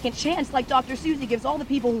them a second chance, like Dr. Susie gives all the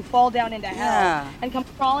people who fall down into hell and come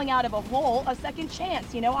crawling out of a hole a second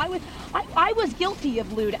chance. You know, I was guilty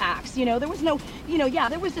of lewd acts. You know, there was no,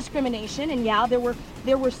 there was discrimination, and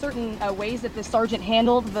there were certain ways that the sergeant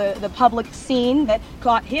handled the public scene that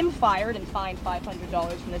got him fired and fined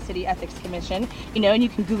 $500 from the City Ethics Commission, and you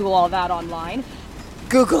can Google all that online.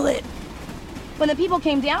 Google it. When the people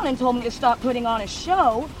came down and told me to stop putting on a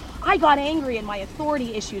show, I got angry and my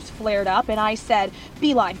authority issues flared up, and I said,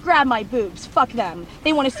 "Be Live, grab my boobs, fuck them.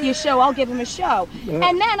 They want to see a show, I'll give them a show."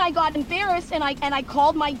 And then I got embarrassed, and I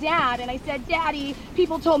called my dad, and I said, "Daddy,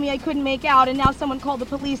 people told me I couldn't make out, and now someone called the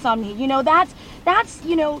police on me." You know, that's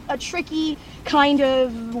you know, a tricky kind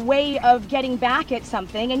of way of getting back at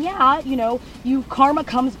something. And yeah, you know, karma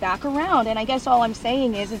comes back around. And I guess all I'm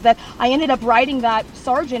saying is that I ended up writing that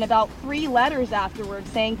sergeant about 3 letters afterwards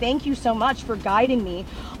saying thank you so much for guiding me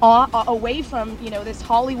away from, you know, this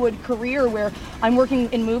Hollywood career where I'm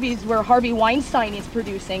working in movies where Harvey Weinstein is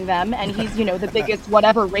producing them, and he's, you know, the biggest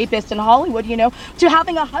whatever rapist in Hollywood, you know, to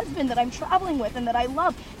having a husband that I'm traveling with and that I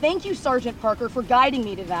love. Thank you, Sergeant Parker, for guiding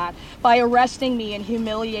me to that by arresting me and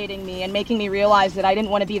humiliating me and making me realize that I didn't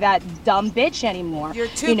want to be that dumb bitch anymore. You're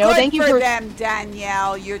too good thank you for them,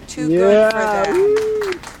 Danielle. You're too good for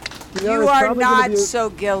them. You it's are probably gonna not be- so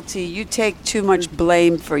guilty. You take too much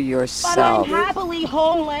blame for But I'm yourself. happily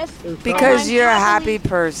homeless. Because and you're a happily- happy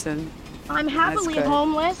person. I'm happily good.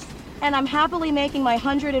 homeless, and I'm happily making my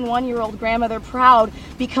 101-year-old grandmother proud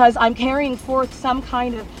because I'm carrying forth some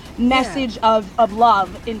kind of message of love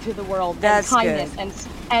into the world That's and kindness, good.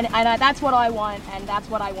 and that's what I want, and that's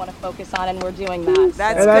what I want to focus on, and we're doing that.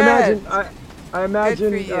 That's and good. I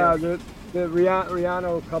imagine Good for you. the Rihanna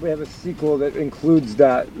will probably have a sequel that includes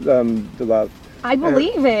that the love. I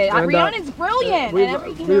believe it. and, Rihanna's brilliant, we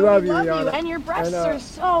and we love you, love you, Rihanna. and your breasts And, are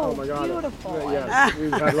so oh my God. beautiful. Yes,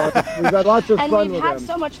 we've had lots of and fun we've with had them.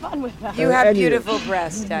 so much fun with them. You have And you. beautiful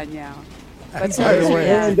breasts, Danielle. But so By the does way,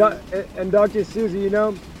 Rihanna. and Dr. Susie, you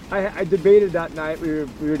know, I debated that night. We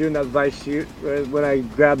were doing that Vice shoot when I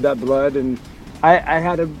grabbed that blood, and I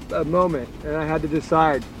had a moment, and I had to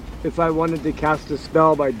decide if I wanted to cast a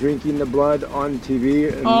spell by drinking the blood on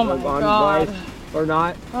TV and Oh my on God. Vice or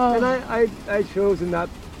not. Oh. And I chose in that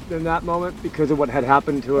moment because of what had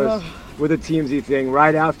happened to us with the TMZ thing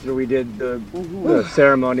right after we did the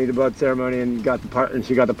ceremony, the blood ceremony, and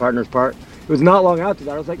she got the partner's part. It was not long after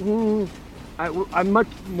that. I was like, I'm much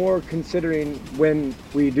more considering when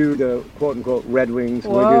we do the quote-unquote Red Wings,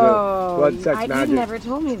 when we do the blood sex magic. You never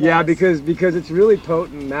told me this. Yeah, because it's really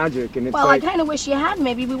potent magic, and it's Well, like, I kind of wish you had.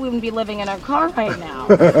 Maybe we wouldn't be living in our car right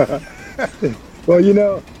now. well, you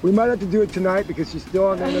know, we might have to do it tonight because she's still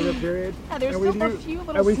on the end of her period. Yeah, there's and we still a do- few and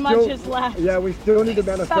little we smudges left. Yeah, we still need to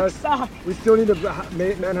manifest. Suck. We still need to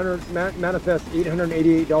manifest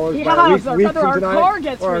 $888 Yeah, by a week, so week whether from our tonight, car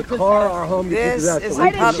gets or our repossessed. car, our home gets This repossessed. is So a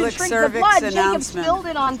we Why can- didn't you public drink the service blood? Jacob announcement. spilled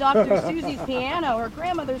it on Dr. Susie's piano, her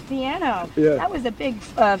grandmother's piano. Yeah. That was a big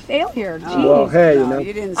failure. Jeez. Well, hey, you No, know.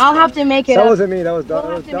 you didn't I'll have spill to make it That up. wasn't me. That was We'll that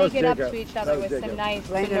have was, to that was make it up Jacob. to each That other was with some Jacob. nice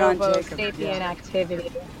Blame it on bonobo Jacob, sapien yeah.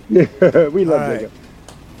 activity. Yeah, we love All right. Jacob.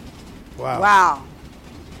 Wow. Wow.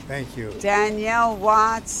 Thank you. Danielle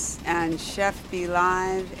Watts and Chef Be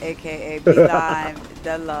Live, aka Be Live,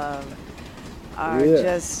 The Love, are Yeah.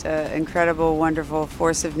 just an incredible, wonderful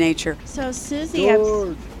force of nature. So Susie,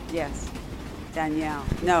 George. Yes. Danielle.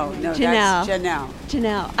 No, Janelle. that's Janelle.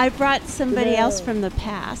 Janelle, I brought somebody else from the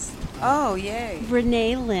past. Oh, yay.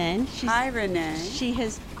 Renee Lynn. Hi, Renee. She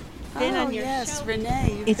has been Oh, on your yes, show.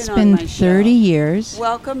 Renee, you've It's been been on my 30 show. years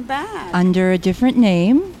Welcome back. under a different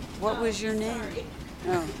name, What was your name?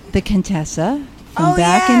 Oh, the Contessa, from Oh,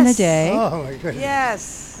 back in the yes. day. Oh my goodness.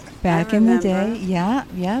 yes. Back I in the remember. day, yeah,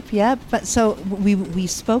 yep. But so we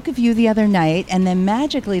spoke of you the other night, and then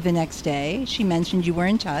magically the next day, she mentioned you were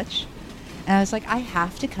in touch, and I was like, I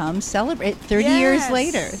have to come celebrate 30 years Yes.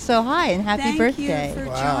 later. So hi and happy Thank birthday! you for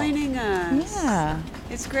Wow. joining us. Yeah.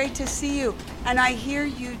 It's great to see you. And I hear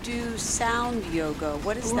you do sound yoga.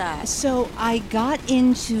 What is that? So I got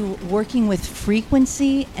into working with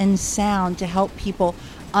frequency and sound to help people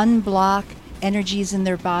unblock energies in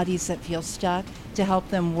their bodies that feel stuck, to help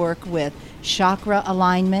them work with chakra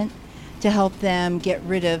alignment, to help them get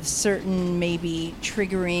rid of certain maybe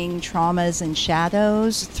triggering traumas and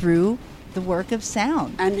shadows through the work of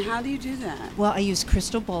sound. And how do you do that? Well, I use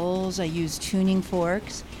crystal bowls, I use tuning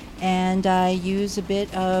forks, and I use a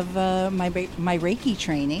bit of my Reiki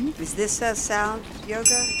training. Is this a sound yoga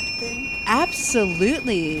thing?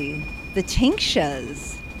 Absolutely. The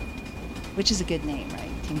Tinctures, which is a good name, right?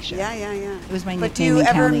 Tincture. Yeah. It was my But do nickname you in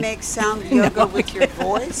ever county. make sound No, yoga with I your don't.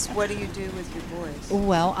 voice? What do you do with your voice?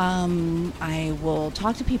 Well, I will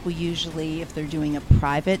talk to people usually if they're doing a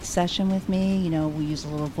private session with me. You know, we use a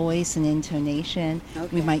little voice and intonation.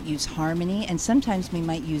 Okay. We might use harmony, and sometimes we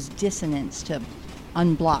might use dissonance to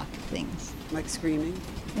unblock things. Like screaming?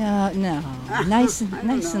 No, nice, I don't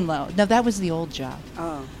nice and low. No, that was the old job.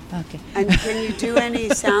 Oh. Okay. And can you do any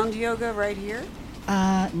sound yoga right here?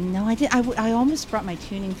 No, I did. I almost brought my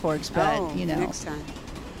tuning forks, but oh, you know. next time.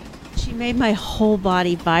 She made my whole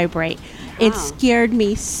body vibrate. It scared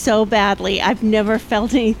me so badly. I've never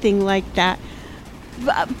felt anything like that.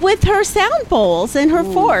 With her sound bowls and her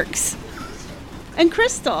forks. And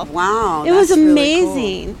Crystal. Wow. It was that's really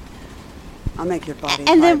amazing. cool. I'll make your body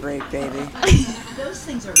And then- vibrate, baby. Those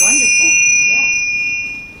things are wonderful.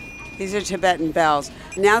 These are Tibetan bells.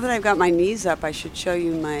 Now that I've got my knees up, I should show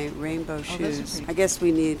you my rainbow shoes. I guess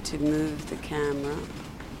we need to move the camera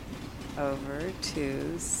over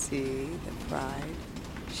to see the Pride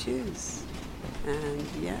shoes. And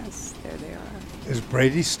yes, there they are. Is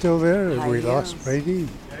Brady still there? Have High we lost heels. Brady?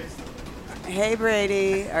 Hey,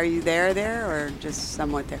 Brady, are you there, or just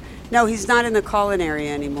somewhat there? No, he's not in the call-in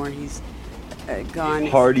area anymore. He's gone.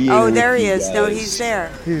 Partying Oh, with there he you is. No, guys. he's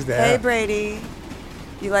there. He's there. Hey, Brady,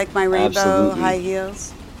 you like my rainbow Absolutely. high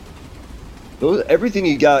heels? Everything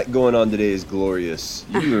you got going on today is glorious.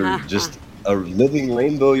 You are just a living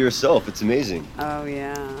rainbow yourself. It's amazing. Oh,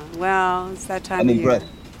 yeah. Well, it's that time I'm of year.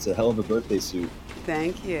 impressed. It's a hell of a birthday suit.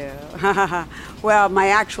 Thank you. Well, my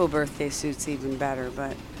actual birthday suit's even better,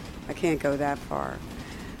 but I can't go that far.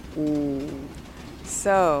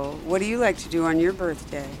 So, what do you like to do on your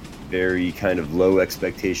birthday? Very kind of low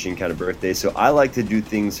expectation kind of birthday. So I like to do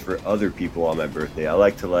things for other people on my birthday. I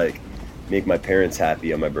like to make my parents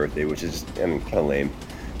happy on my birthday, which is kind of lame.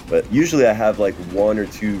 But usually I have one or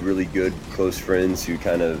two really good close friends who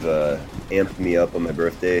kind of amp me up on my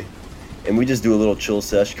birthday. And we just do a little chill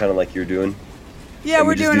sesh, kind of like you're doing. Yeah, And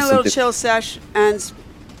we're we just doing do a little something- chill sesh. And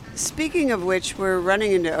speaking of which, we're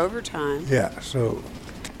running into overtime. Yeah, so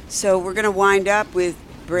So we're going to wind up with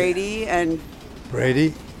Brady and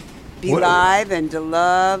Brady. Be What- Live and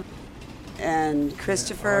DeLove and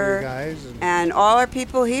Christopher all you guys and all our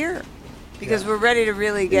people here. Because we're ready to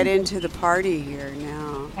really get into the party here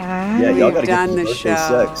now. Yeah, y'all We've gotta get done some the birthday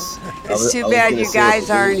show. sex. It's too I was bad gonna you say, guys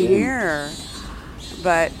very aren't soon. here.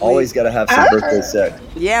 But Always got to have some birthday sex.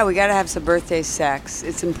 yeah, we got to have some birthday sex.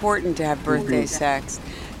 It's important to have birthday sex.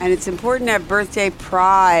 And it's important to have birthday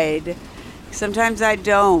pride. Sometimes I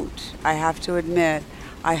don't. I have to admit,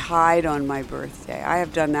 I hide on my birthday. I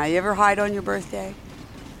have done that. You ever hide on your birthday?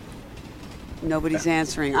 Nobody's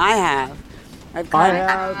answering. I have. I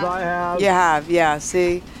have. You have, yeah.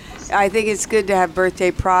 See, I think it's good to have birthday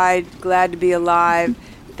pride, glad to be alive,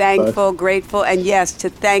 thankful, grateful, and yes, to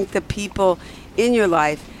thank the people in your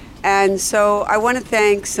life. And so I want to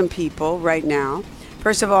thank some people right now.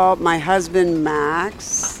 First of all, my husband,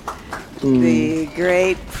 Max, the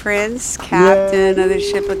great prince, captain of the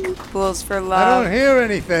ship of Fools for Love. I don't hear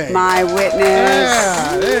anything. My witness.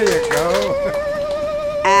 Yeah, there you go.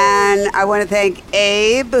 And I want to thank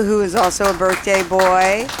Abe, who is also a birthday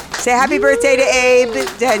boy. Say happy birthday to Abe,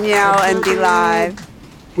 Danielle, and Be Live.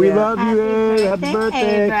 We love you, Abe. Happy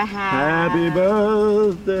birthday. Happy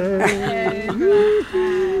birthday.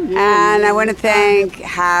 And I want to thank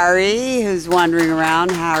Harry, who's wandering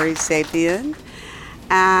around, Harry Sapien,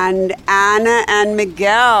 and Anna and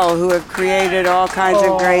Miguel, who have created all kinds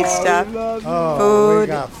of great stuff. Oh, Food. we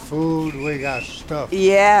got food, we got stuff.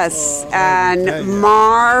 Yes, and tell you.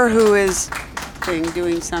 Mar, who is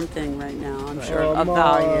doing something right now, I'm sure, of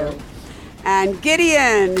value. And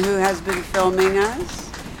Gideon, who has been filming us.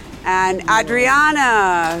 And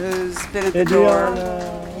Adriana, who's been at the door.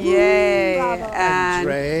 Yay. And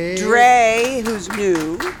Dre, who's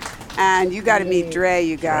new. And you got to meet Dre,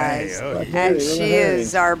 you guys. And she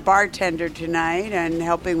is our bartender tonight and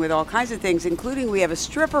helping with all kinds of things, including we have a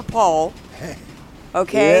stripper pole.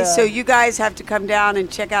 Okay, so you guys have to come down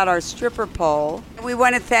and check out our stripper pole. We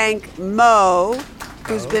want to thank Mo,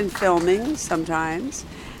 who's been filming sometimes.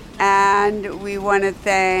 And we want to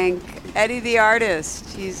thank Eddie the artist.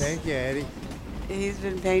 Thank you, Eddie. He's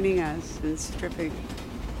been painting us and stripping.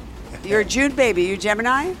 You're a June baby. You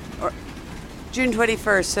Gemini? Or June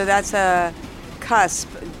 21st, so that's a cusp.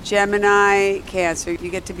 Gemini, Cancer. You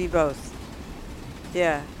get to be both.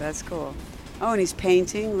 Yeah, that's cool. Oh, and he's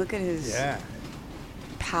painting. Look at his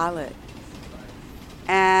palette.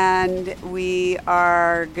 And we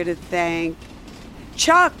are going to thank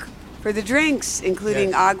Chuck for the drinks,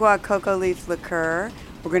 including agua cocoa leaf liqueur.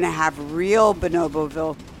 We're going to have real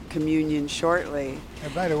Bonoboville communion shortly.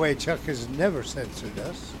 And by the way, Chuck has never censored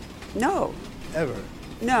us. No. Ever.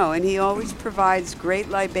 No, and he always provides great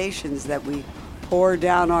libations that we pour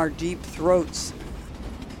down our deep throats.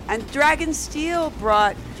 And Dragon Steel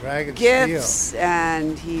brought gifts,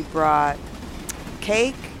 and he brought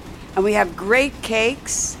cake. And we have great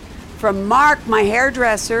cakes from Mark, my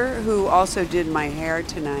hairdresser, who also did my hair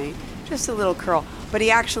tonight. Just a little curl. But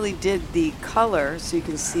he actually did the color, so you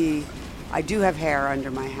can see I do have hair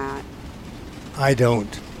under my hat. I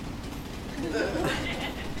don't.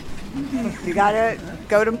 You gotta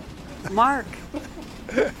go to Mark.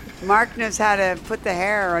 Mark knows how to put the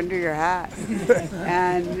hair under your hat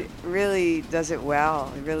and really does it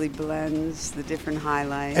well. It really blends the different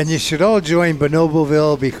highlights. And you should all join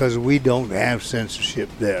Bonoboville because we don't have censorship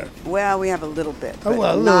there. Well, we have a little bit, but Oh,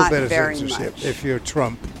 well, a little not bit of very censorship much. if you're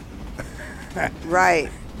Trump.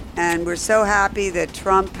 Right. And we're so happy that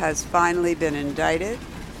Trump has finally been indicted.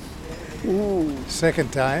 Ooh.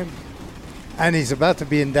 Second time. And he's about to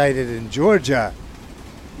be indicted in Georgia.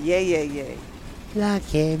 Yay. Lock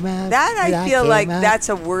him up. That I lock feel him like up. that's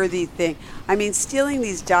a worthy thing. I mean, stealing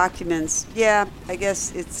these documents, yeah, I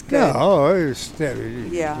guess it's good. No, it's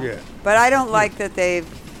Yeah. But I don't like that they've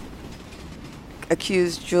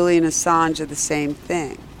accused Julian Assange of the same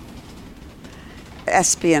thing.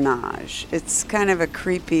 Espionage. It's kind of a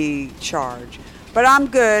creepy charge. But I'm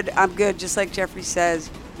good. Just like Jeffrey says,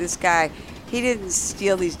 this guy, he didn't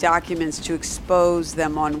steal these documents to expose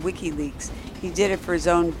them on WikiLeaks. He did it for his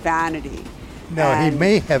own vanity. No, he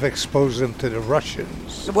may have exposed them to the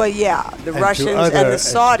Russians. Well, yeah, the and to Russians other- and the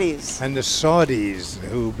Saudis. And the Saudis,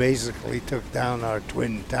 who basically took down our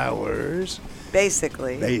Twin Towers.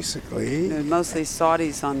 Basically. There were mostly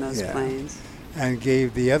Saudis on those Yeah. planes. And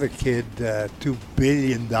gave the other kid $2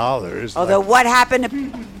 billion. Although, what happened to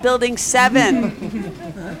Building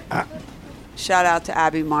 7? Shout out to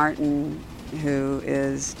Abby Martin, who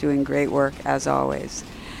is doing great work as always.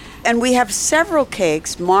 And we have several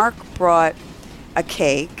cakes. Mark brought a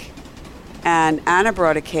cake, and Anna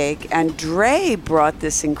brought a cake, and Dre brought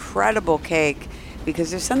this incredible cake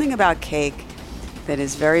because there's something about cake that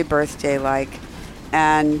is very birthday-like.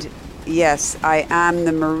 And yes, I am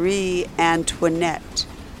the Marie Antoinette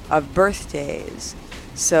of birthdays.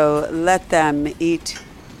 So let them eat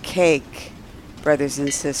cake, brothers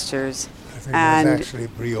and sisters. I think and that's actually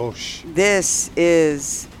brioche. this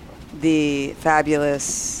is the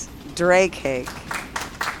fabulous Dre cake.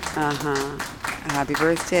 Happy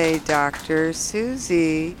birthday, Dr.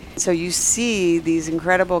 Susie. So you see these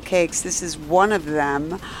incredible cakes. This is one of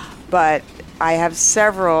them, but I have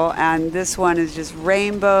several, and this one is just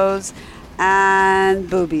rainbows and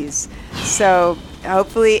boobies. So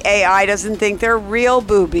hopefully AI doesn't think they're real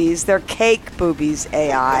boobies. They're cake boobies,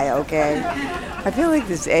 AI, okay? I feel like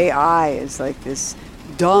this AI is like this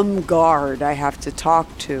dumb guard I have to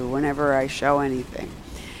talk to whenever I show anything.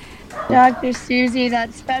 Dr. Susie,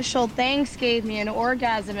 that special thanks gave me an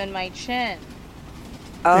orgasm in my chin.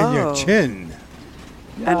 In your chin.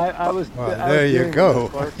 Yeah, I was. Well, I there was you doing go.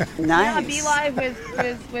 that part. Yeah,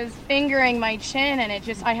 BeLive was fingering my chin, and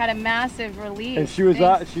I had a massive relief. And she was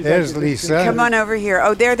she's There's actually Lisa. Come on over here.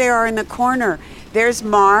 Oh, there they are in the corner. There's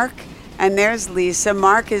Mark, and there's Lisa.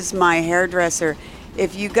 Mark is my hairdresser.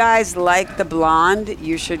 If you guys like the blonde,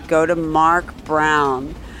 you should go to Mark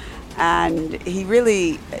Brown. And he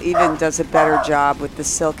really even does a better job with the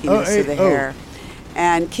silkiness of the hair.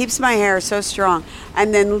 And keeps my hair so strong.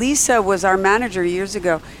 And then Lisa was our manager years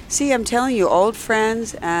ago. See, I'm telling you, old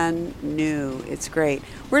friends and new. It's great.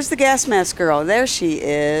 Where's the gas mask girl? There she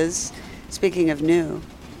is. Speaking of new.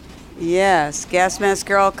 Yes, gas mask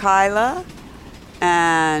girl Kyla.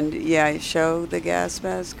 And yeah, show the gas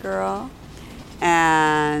mask girl.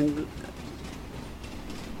 And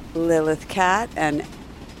Lilith Cat and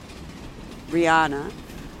Rihanna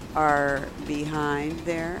are behind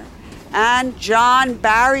there. And John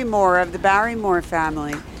Barrymore of the Barrymore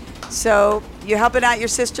family. So, you helping out your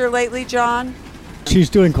sister lately, John? She's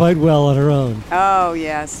doing quite well on her own. Oh,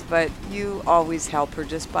 yes, but you always help her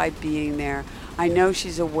just by being there. I know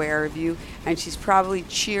she's aware of you, and she's probably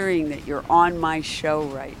cheering that you're on my show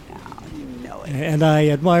right now. You know it. And I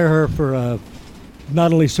admire her for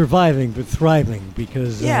not only surviving, but thriving,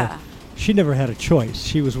 because she never had a choice.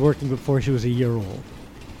 She was working before she was a year old.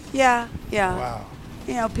 Yeah. Wow.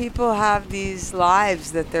 You know, people have these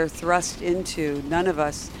lives that they're thrust into. None of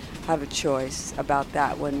us have a choice about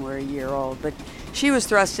that when we're a year old. But she was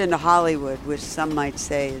thrust into Hollywood, which some might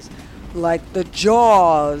say is like the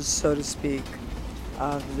jaws, so to speak,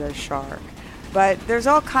 of the shark. But there's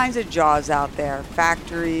all kinds of jaws out there.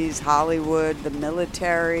 Factories, Hollywood, the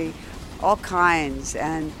military, all kinds.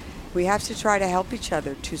 And we have to try to help each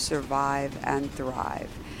other to survive and thrive.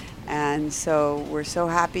 And so we're so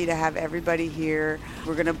happy to have everybody here.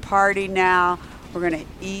 We're going to party now. We're going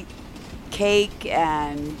to eat cake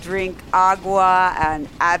and drink agua and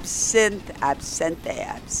absinthe. And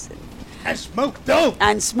smoke dope.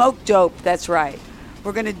 And smoke dope, that's right.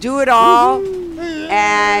 We're going to do it all.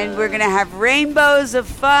 And we're going to have rainbows of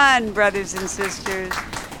fun, brothers and sisters.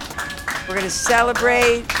 We're going to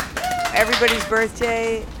celebrate everybody's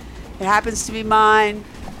birthday. It happens to be mine.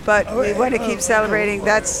 but we want to keep celebrating.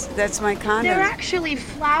 That's my condom. They're actually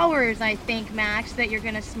flowers, I think, Max, that you're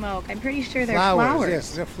gonna smoke. I'm pretty sure they're flowers.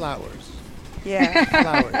 Yes, they're flowers. Yeah.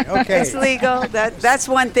 Flowers. Okay. It's legal. That's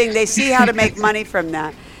one thing. They see how to make money from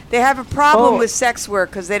that. They have a problem with sex work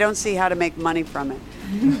because they don't see how to make money from it.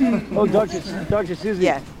 Oh, Dr. Susie.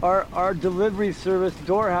 Yeah. Our delivery service,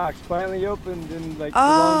 DoorHacks, finally opened in the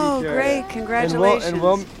Long Beach area. Great! Congratulations. In It's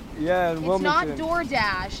Wilmington. not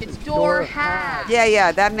DoorDash, it's DoorHash.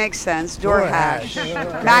 Yeah, that makes sense.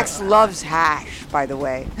 DoorHash. Max loves hash, by the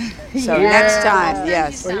way. So Yeah. next time,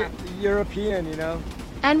 yes. Well, European, you know.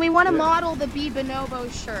 And we want to model the Be Bonobo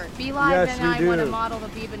shirt. Be Live Yes, and we I do. want to model the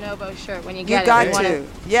Be Bonobo shirt when you You get got it. We to.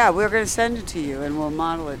 Yeah, we're going to send it to you and we'll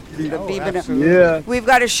model it. The Be Bonobo. absolutely. Yeah. We've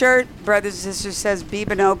got a shirt, brothers and sisters, says Be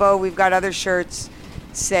Bonobo. We've got other shirts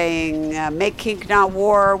saying Make Kink Not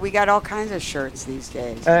War. We got all kinds of shirts these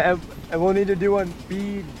days. And we'll need to do one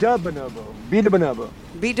Be Da Bonobo. Be Da Bonobo.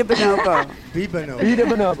 Be the Bonobo. Be Bonobo. Be Da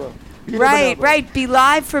Bonobo. Be Da Right, Bonobo. right. Be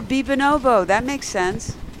Live for Be Bonobo. That makes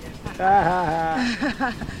sense.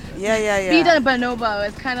 Yeah. Be Da Bonobo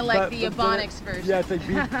is kind of like the but Ebonics version. Yeah, it's like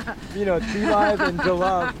it's Be Live and Da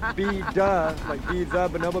Love. Be Da, like Be Da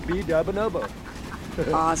Bonobo, Be Da Bonobo.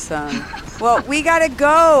 Awesome. Well, we got to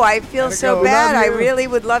go. I feel Gotta so go. bad. Love I you. really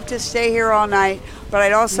would love to stay here all night, but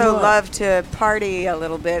I'd also Yeah. love to party a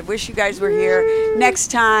little bit. Wish you guys were here next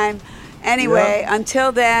time. Anyway,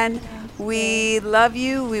 until then, we love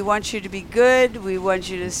you. We want you to be good. We want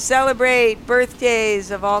you to celebrate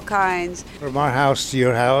birthdays of all kinds. From our house to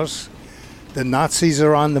your house, the Nazis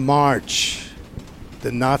are on the march.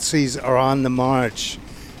 The Nazis are on the march,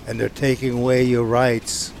 and they're taking away your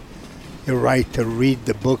rights. Your right to read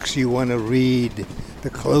the books you want to read,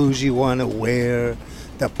 the clothes you want to wear,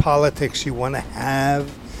 the politics you want to have.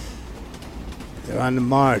 They're on the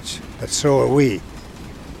march, but so are we.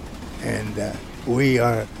 And we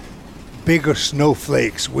are bigger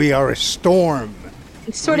snowflakes. We are a storm.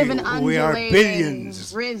 It's sort of an we are undulating,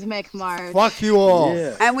 billions. rhythmic march. Fuck you all.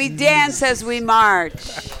 And we dance as we march.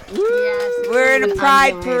 Yes, We're in a an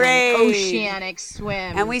pride undulating parade. Oceanic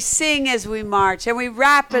swim. And we sing as we march, and we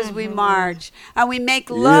rap as we march, and we make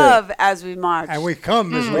love as we march. And we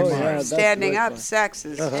come as we Oh, march. yeah, that's Standing really up, fun. sex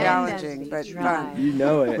is challenging, but fun. You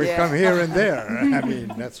know it. We Yeah. come here and there. I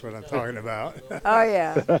mean, that's what I'm talking about. Oh,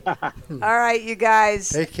 yeah. All right, you guys.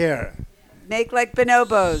 Take care. Make like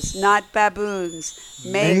bonobos, not baboons.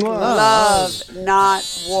 Make Make love, love. not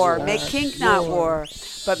war. Make kink, not war.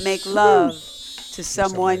 But make love to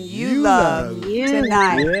someone you love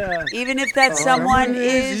tonight. Yeah. Even if that someone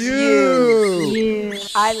is you.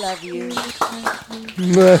 I love you.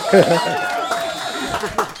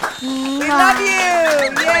 We love you.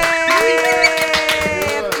 Yay!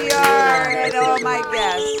 F.D.R. and all my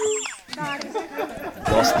guests.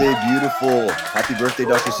 Y'all stay beautiful. Happy birthday,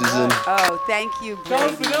 Dr. Susan. Oh, thank you,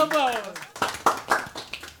 Brady.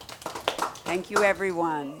 Thank you,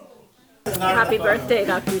 everyone. Happy birthday,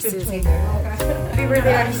 Dr. Susie. Happy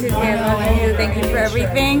birthday, Dr. Susie. I love you. Thank you for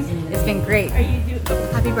everything. It's been great.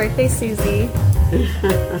 Happy birthday, Susie.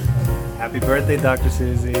 Happy birthday, Dr.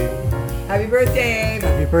 Susie. Happy birthday.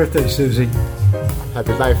 Happy birthday, Susie.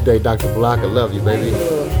 Happy Life Day, Dr. Block. I love you, baby.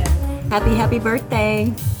 Happy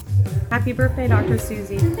birthday. Happy birthday, Dr.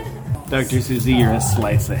 Susie. Dr. Susie, you're a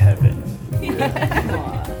slice of heaven.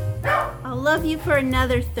 I'll love you for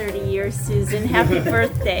another 30 years, Susan. Happy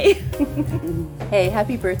birthday. Hey,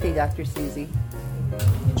 happy birthday, Dr. Susie.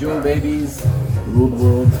 June babies, rule the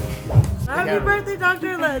world. Happy birthday,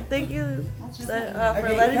 Dr. Led. Thank you for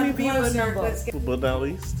letting me be Bonobo. But not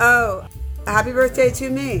least. Oh, happy birthday to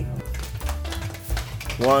me.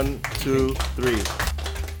 1, 2, 3.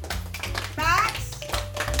 Max?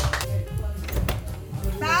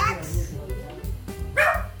 Max?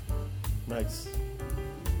 Nice.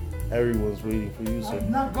 Everyone's waiting for you, sir.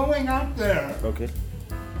 I'm not going out there. Okay.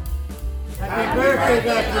 Happy birthday,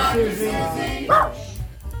 Dr. Susie.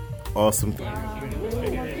 Awesome.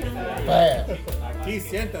 Bad. Aquí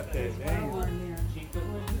siéntate.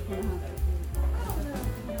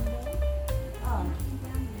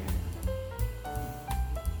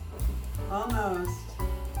 Almost.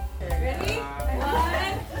 Ready?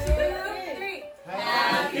 1, 2, 3.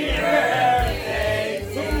 Happy birthday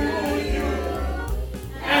to you.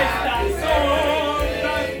 Estas son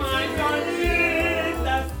las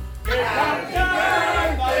mañanitas que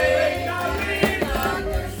cantaba Benjamín.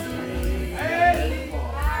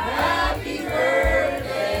 Happy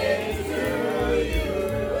birthday to you.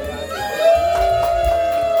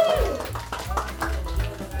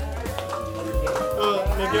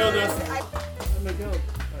 Miguel does.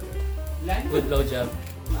 Good blowjob.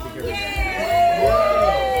 I did it.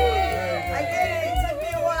 It took me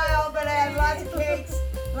a while.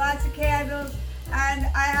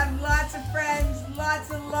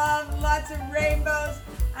 lots of rainbows,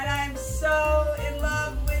 and I am so in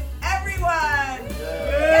love with everyone.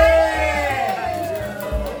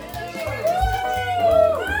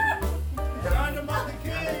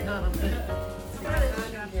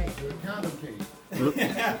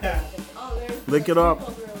 Lick it up.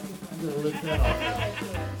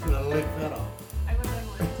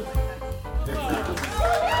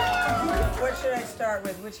 What should I start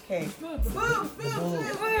with? Which cake?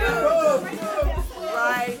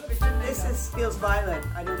 Right. This feels violent.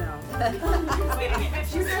 I don't know.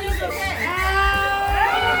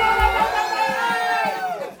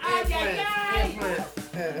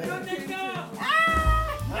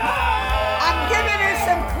 I'm giving her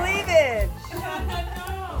some cleavage.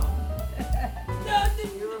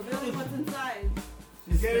 What's inside?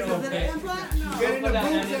 She's getting Is it an implant? No. She's getting a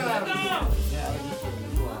boob job.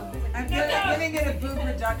 I'm giving it a boob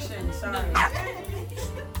reduction. Sorry.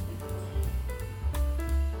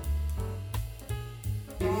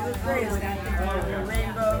 You look great. Your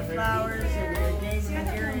rainbow flowers and your daisy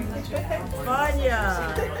earrings. Vanya!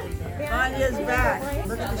 Vanya's back.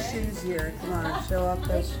 Look at the shoes here. Come on, show off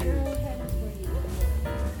those shoes.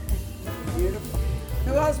 Beautiful.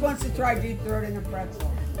 Who else wants to try deep throating a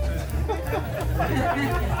pretzel?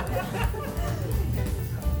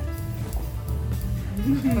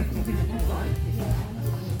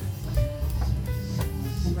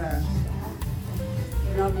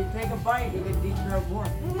 You know, if you take a bite, you can deep throat more.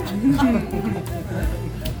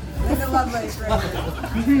 Look at Lovelace right there.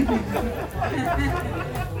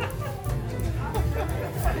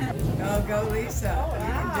 Go Lisa.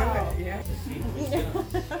 You can do it, yeah.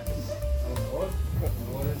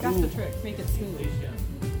 That's the trick. Make it smooth.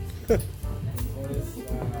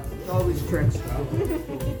 Always tricks.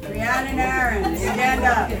 Rhiannon and Aaron, stand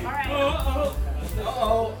up.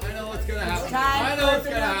 Uh-oh, I know what's gonna happen. It's time I know what's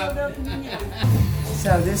for gonna Bonoboville happen.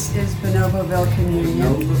 So this is Bonoboville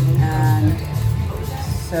Communion, and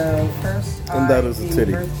so first And that is a the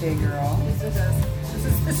titty. birthday girl.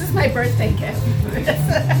 This is my birthday gift.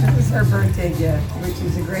 This is her birthday gift, which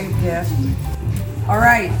is a great gift. All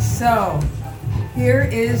right, so here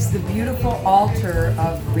is the beautiful altar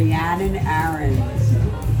of Rhiannon Aarons.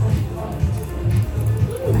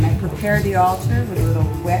 And I prepare the altar with a little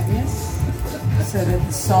wetness so that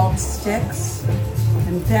the salt sticks.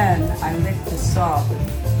 And then I lick the salt.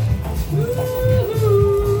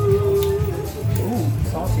 Ooh,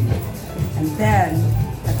 salty. And then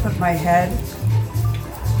I put my head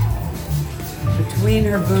between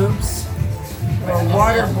her boobs. We're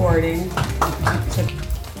waterboarding.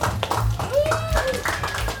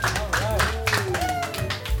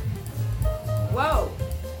 Whoa.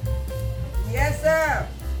 Yes, sir.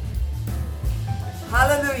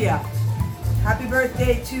 Hallelujah. Happy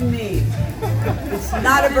birthday to me. It's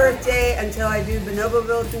not a birthday until I do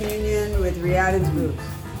Bonoboville Communion with Rhiannon's boobs.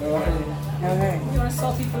 Okay. You want a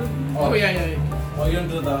salty food? Oh, yeah. Oh, you're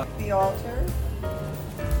gonna do the... The altar.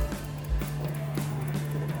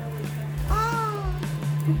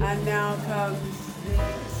 And now comes the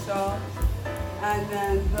salt. And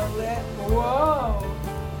then the lip. Whoa.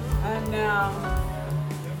 And now.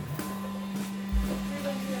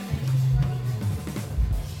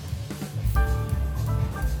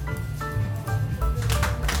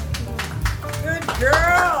 Good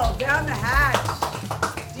girl. Down the hatch.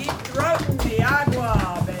 Deep throating the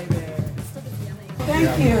agua, baby. Thank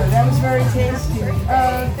you. That was very tasty.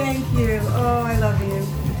 Oh, thank you. Oh, I love you.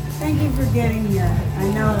 Thank you for getting here. I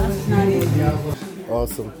know it was not easy.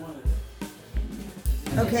 Awesome.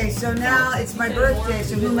 Okay, so now it's my birthday,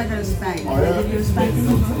 so who am I going to spank? Can I give you a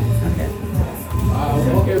spanking? Okay. All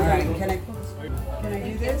right, can I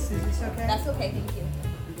do this? Is this okay? That's okay, thank you.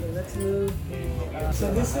 Okay, let's move.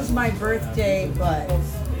 So this is my birthday butt,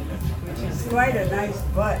 which is quite a nice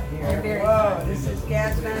butt here. Whoa, this is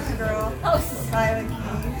Gas Mask Girl, Pilot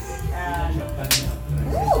Keys, and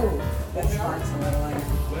Ooh. that smarts a little, I know.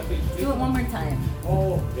 Do it one more time.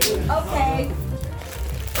 Okay.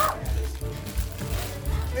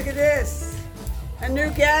 Look at this, a new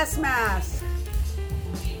gas mask.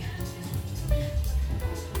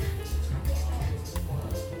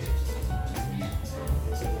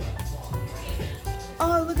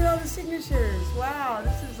 Oh, look at all the signatures. Wow,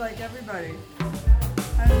 this is like everybody.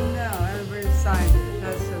 I don't know, everybody signed it.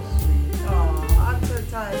 That's so sweet. Oh, I'm so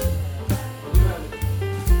tired.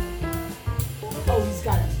 Oh, he's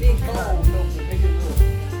got a big bowl.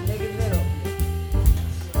 Make it little.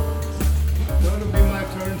 Going to be my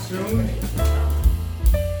turn soon.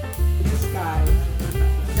 This guy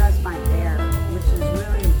does my hair, which is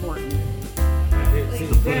really important. See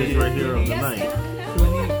the footage right here of the night.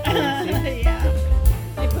 Yeah.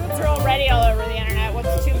 My boobs are already all over the internet.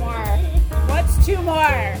 What's two more? What's two more?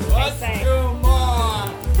 What's two more?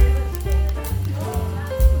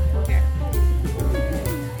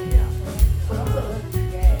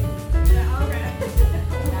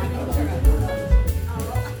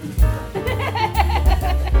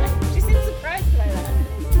 She seems surprised by that.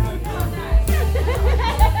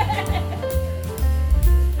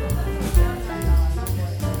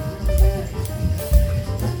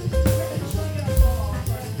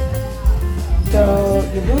 So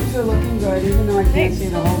your boobs are looking good, even though I can't see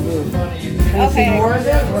the whole boob. Can I see Okay. more of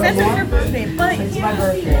it? Or Since it's more? your birthday, but It's my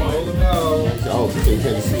birthday. Oh, okay, you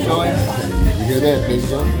can't see. You hear that, ladies and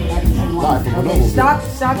gentlemen? Live from Okay, Bonobo. stop.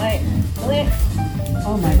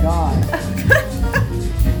 Oh my God.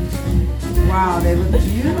 Wow, they look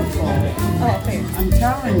beautiful. Oh, okay. I'm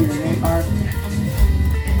telling you, they are.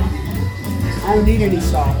 I don't need any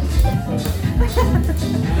salt.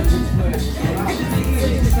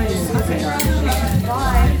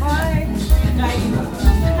 Bye.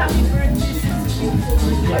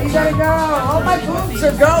 Oh, you gotta go. All my boobs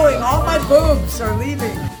are going. All my boobs are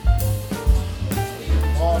leaving.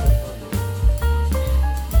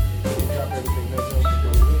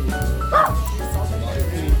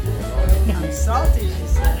 I'm salty, she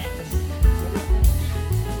said.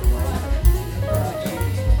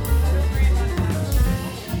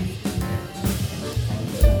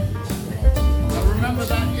 Now remember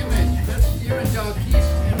that image. This image I'll keep in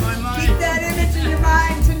my mind. Keep that image in your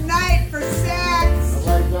mind tonight for sex.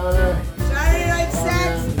 Saturday night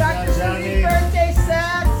sex. Dr. Susie's birthday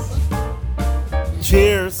sex.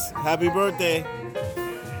 Cheers. Happy birthday.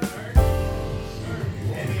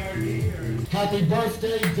 Happy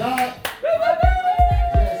birthday, Dot.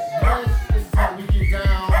 Yes, this is how we get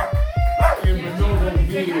down in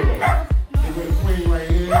Monroeville. And with the queen right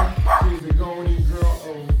here, she's the golden girl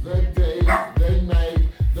of the day, the night,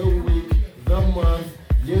 the week, the month.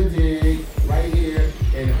 You dig, right here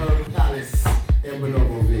in her palace in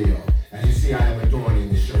Monroeville. As you see, I am adorning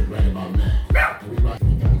the shirt right about now. And we rock.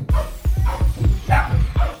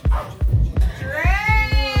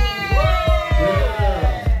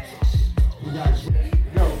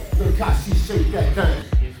 She shake that thing.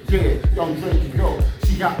 Yeah, don't drink and go.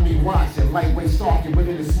 She got me watching, lightweight stalking, but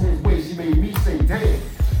in a smooth way, she made me say, damn.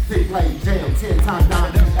 Thick like jam, 10 times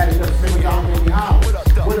down, added up, say, y'all made me howl.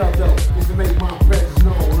 What up, though? It's to make my presence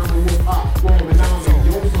known. I'm a wolf hop, warm and I'm in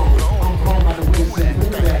your zone. I'm blown by the way she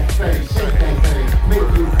move that thing, shake that thing, make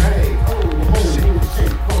you pay. Oh, new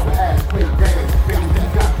shit, from the ass, quick game. Baby, you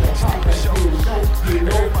got that pop, that cool show. You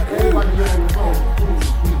know, everybody on the phone.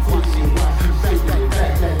 We teach you why she shaking it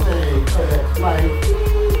back, that thing. Like,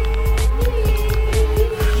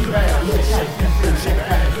 yeah, look how she shake that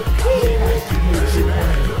thing. Look how she shake that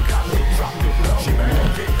thing.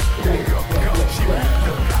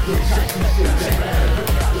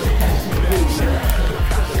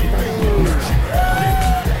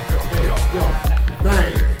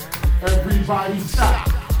 Everybody stop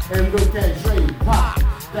and look at Dre pop.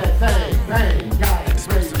 That thing, bang, got it,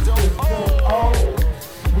 Dre. Oh,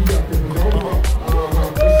 we up in the Nova.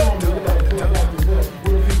 It's on me, like, put up the book.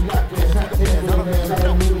 What if we got this hot thing with a man? I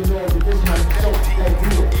don't really know, but this might show that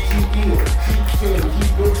deal. She ill, she scared,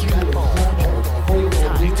 keep good, she will. Hold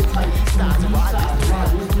on, leave it tight, side to ride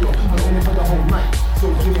this deal. I'm in it for the whole night. So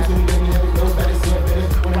give it to me, let me have it, go better, say it better.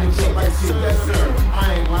 When I get right, see, yes sir.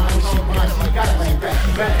 I ain't lying, she fine, she got it like that,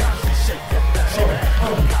 she bad.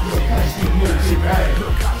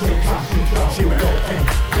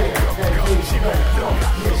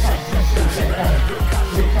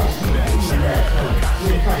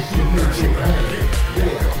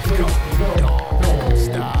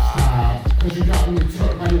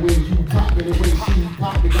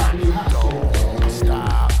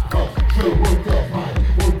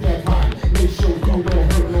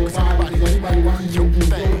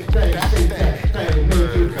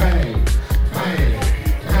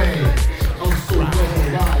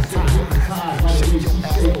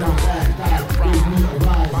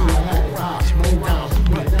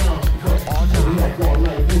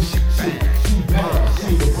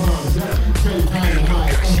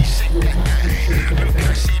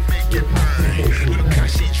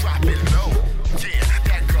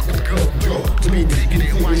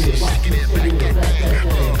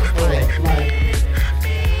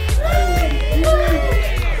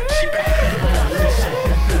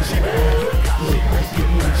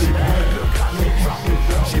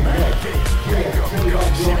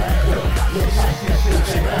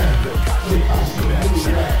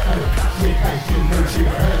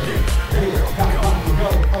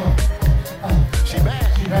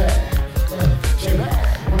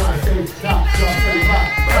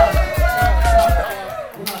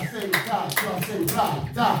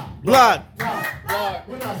 Block.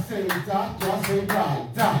 When I say doc, I say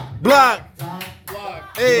block. Block.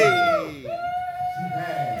 Block. Hey.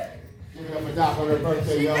 Give it up for Doc on her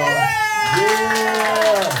birthday, y'all.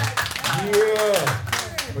 Yeah.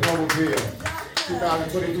 But over here,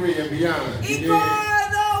 2023 and beyond. the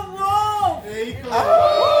wolf!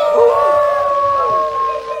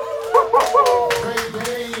 Great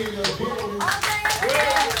day in the building.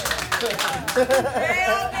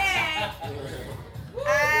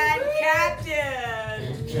 And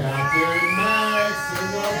Captain. Captain Max in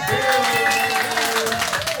the building.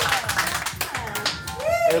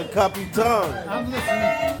 El Capitan. I'm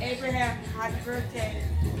listening. Abraham, happy birthday.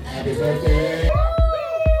 Happy birthday.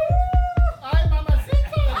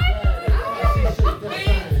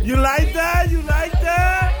 You like that? You like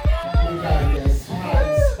that? We got this hot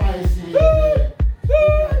and spicy in there. We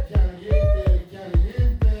got caliente,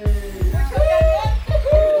 caliente. We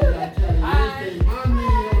got caliente, mommy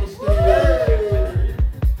on the stage.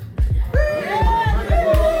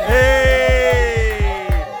 Hey!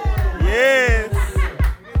 Yes!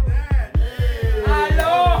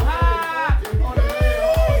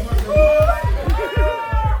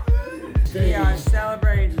 We are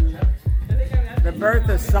celebrating the birth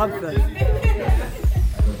of something.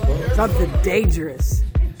 Something dangerous.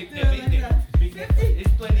 It's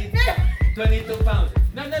 22 pounds.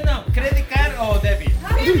 No. Credit card or debit?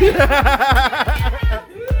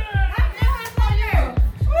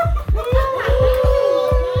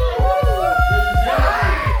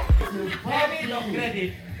 Debit or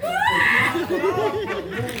credit?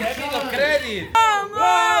 Debit or credit?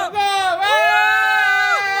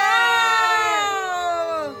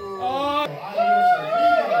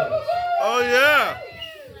 Oh yeah!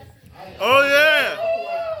 Oh yeah!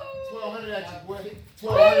 1,200 extra, boy.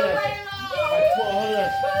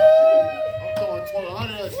 1,200 extra. 1,200 extra. I'm throwing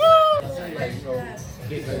 1,200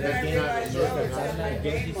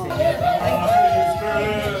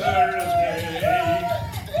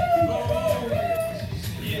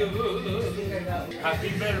 Happy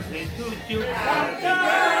birthday to you.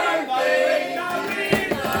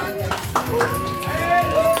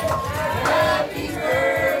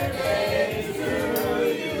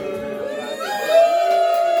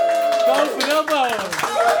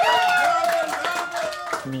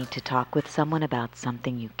 Need to talk with someone about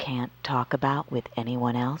something you can't talk about with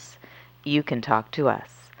anyone else? You can talk to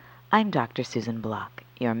us. I'm Dr. Susan Block,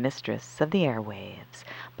 your mistress of the airwaves,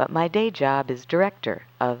 but my day job is director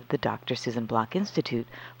of the Dr. Susan Block Institute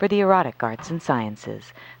for the Erotic Arts and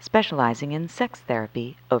Sciences, specializing in sex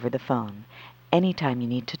therapy over the phone. Anytime you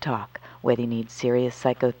need to talk, whether you need serious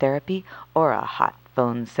psychotherapy or a hot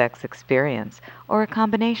phone sex experience, or a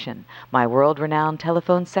combination, my world-renowned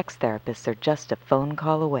telephone sex therapists are just a phone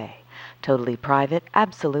call away. Totally private,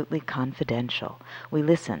 absolutely confidential. We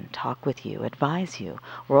listen, talk with you, advise you,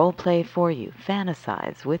 role play for you,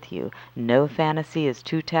 fantasize with you. No fantasy is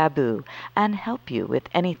too taboo, and help you with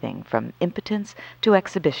anything from impotence to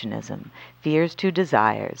exhibitionism, fears to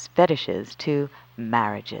desires, fetishes to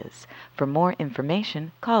marriages. For more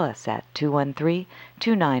information, call us at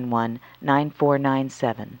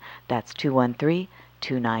 213-291-9497. That's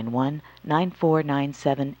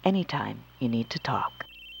 213-291-9497 anytime you need to talk.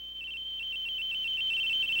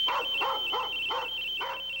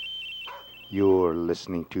 You're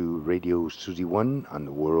listening to Radio Susie One on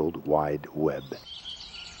the World Wide Web.